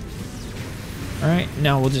 Alright,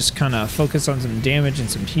 now we'll just kind of focus on some damage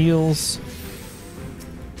and some heals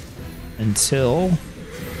until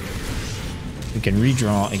we can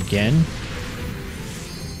redraw again.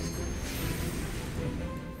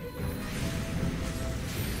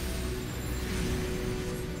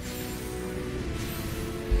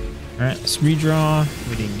 Alright, let's redraw.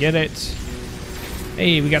 We didn't get it.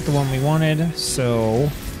 Hey, we got the one we wanted, so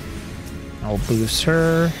I'll boost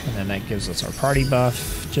her, and then that gives us our party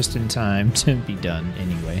buff just in time to be done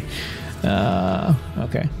anyway.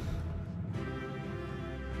 Okay.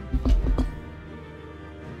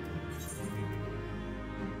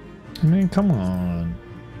 I mean, come on.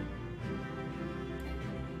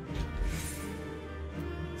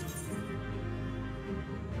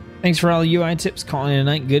 Thanks for all the UI tips. Calling it a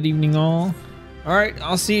night. Good evening, all. All right,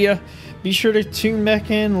 I'll see ya. Be sure to tune back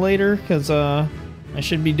in later, because I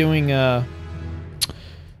should be doing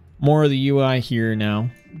more of the UI here now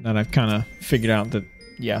that I've kind of figured out that,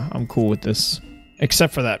 yeah, I'm cool with this.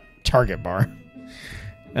 Except for that target bar.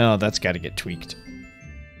 Oh, that's got to get tweaked.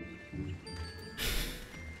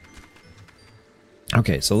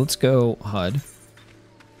 Okay, so let's go HUD.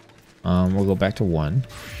 We'll go back to 1.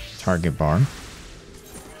 Target bar.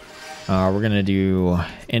 We're going to do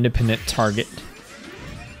independent target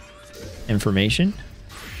information.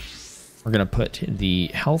 We're going to put the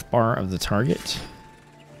health bar of the target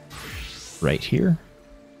right here.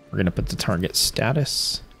 We're going to put the target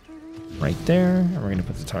status right there. And we're going to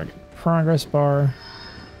put the target progress bar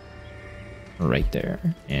right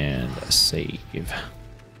there. And save.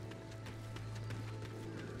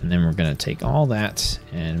 And then we're going to take all that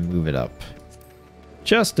and move it up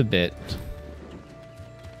just a bit.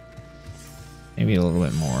 Maybe a little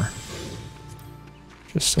bit more.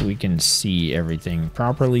 Just so we can see everything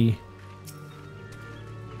properly.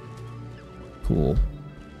 Cool.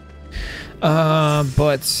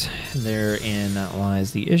 But therein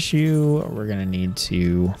lies the issue. We're going to need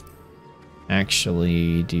to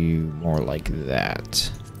actually do more like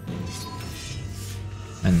that.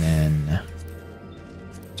 And then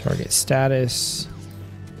target status,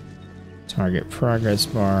 target progress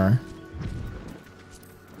bar,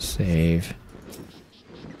 save.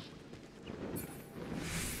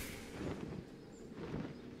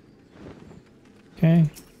 Okay.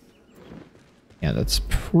 Yeah, that's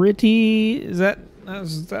pretty. That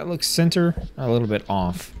looks center a little bit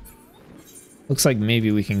off. Looks like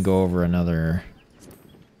maybe we can go over another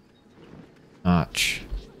notch.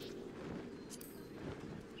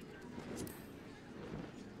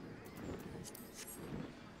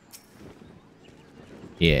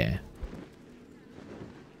 Yeah.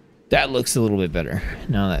 That looks a little bit better.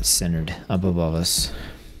 Now that's centered up above us.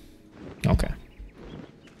 Okay.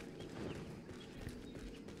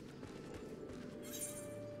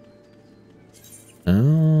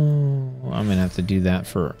 Oh, I'm gonna have to do that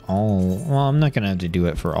for all. Well, I'm not gonna have to do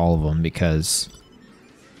it for all of them because,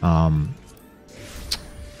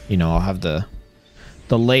 you know, I'll have the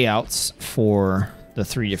layouts for the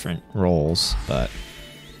 3 different roles. But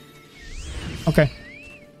okay.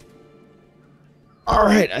 All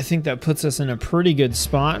right, I think that puts us in a pretty good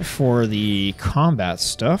spot for the combat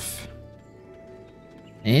stuff.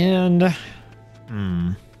 And,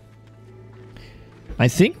 I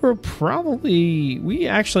think we're probably,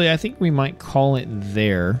 I think we might call it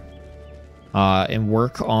there and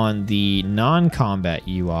work on the non-combat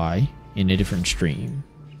UI in a different stream.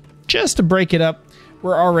 Just to break it up,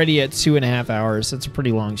 we're already at 2.5 hours. That's a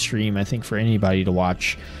pretty long stream, I think, for anybody to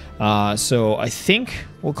watch. So I think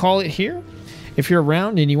we'll call it here. If you're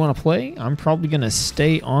around and you want to play, I'm probably going to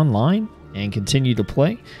stay online and continue to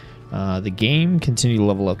play. the game, continue to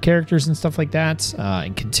level up characters and stuff like that,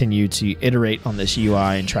 and continue to iterate on this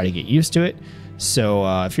UI and try to get used to it.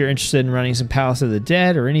 So if you're interested in running some Palace of the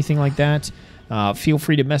Dead or anything like that, feel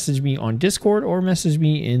free to message me on Discord or message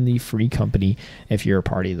me in the free company if you're a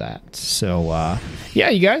party of that. So yeah,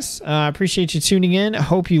 you guys, appreciate you tuning in. I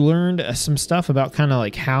hope you learned some stuff about kind of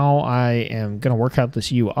like how I am going to work out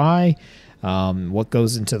this UI, what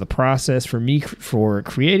goes into the process for me for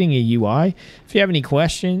creating a UI. If you have any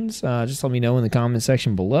questions, just let me know in the comment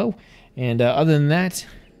section below. And other than that,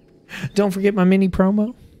 don't forget my mini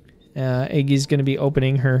promo. Iggy's going to be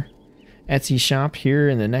opening her Etsy shop here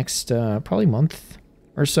in the next probably month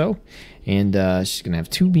or so, and she's gonna have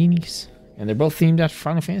 2 beanies, and they're both themed after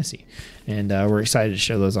Final Fantasy, and we're excited to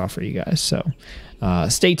show those off for you guys. So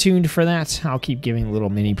stay tuned for that. I'll keep giving little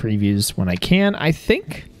mini previews when I can. I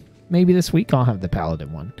think maybe this week I'll have the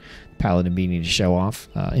Paladin beanie to show off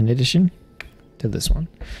in addition to this one.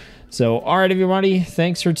 So all right, everybody,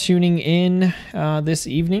 thanks for tuning in this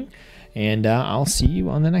evening, and I'll see you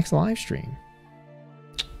on the next live stream.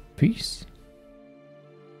 Peace.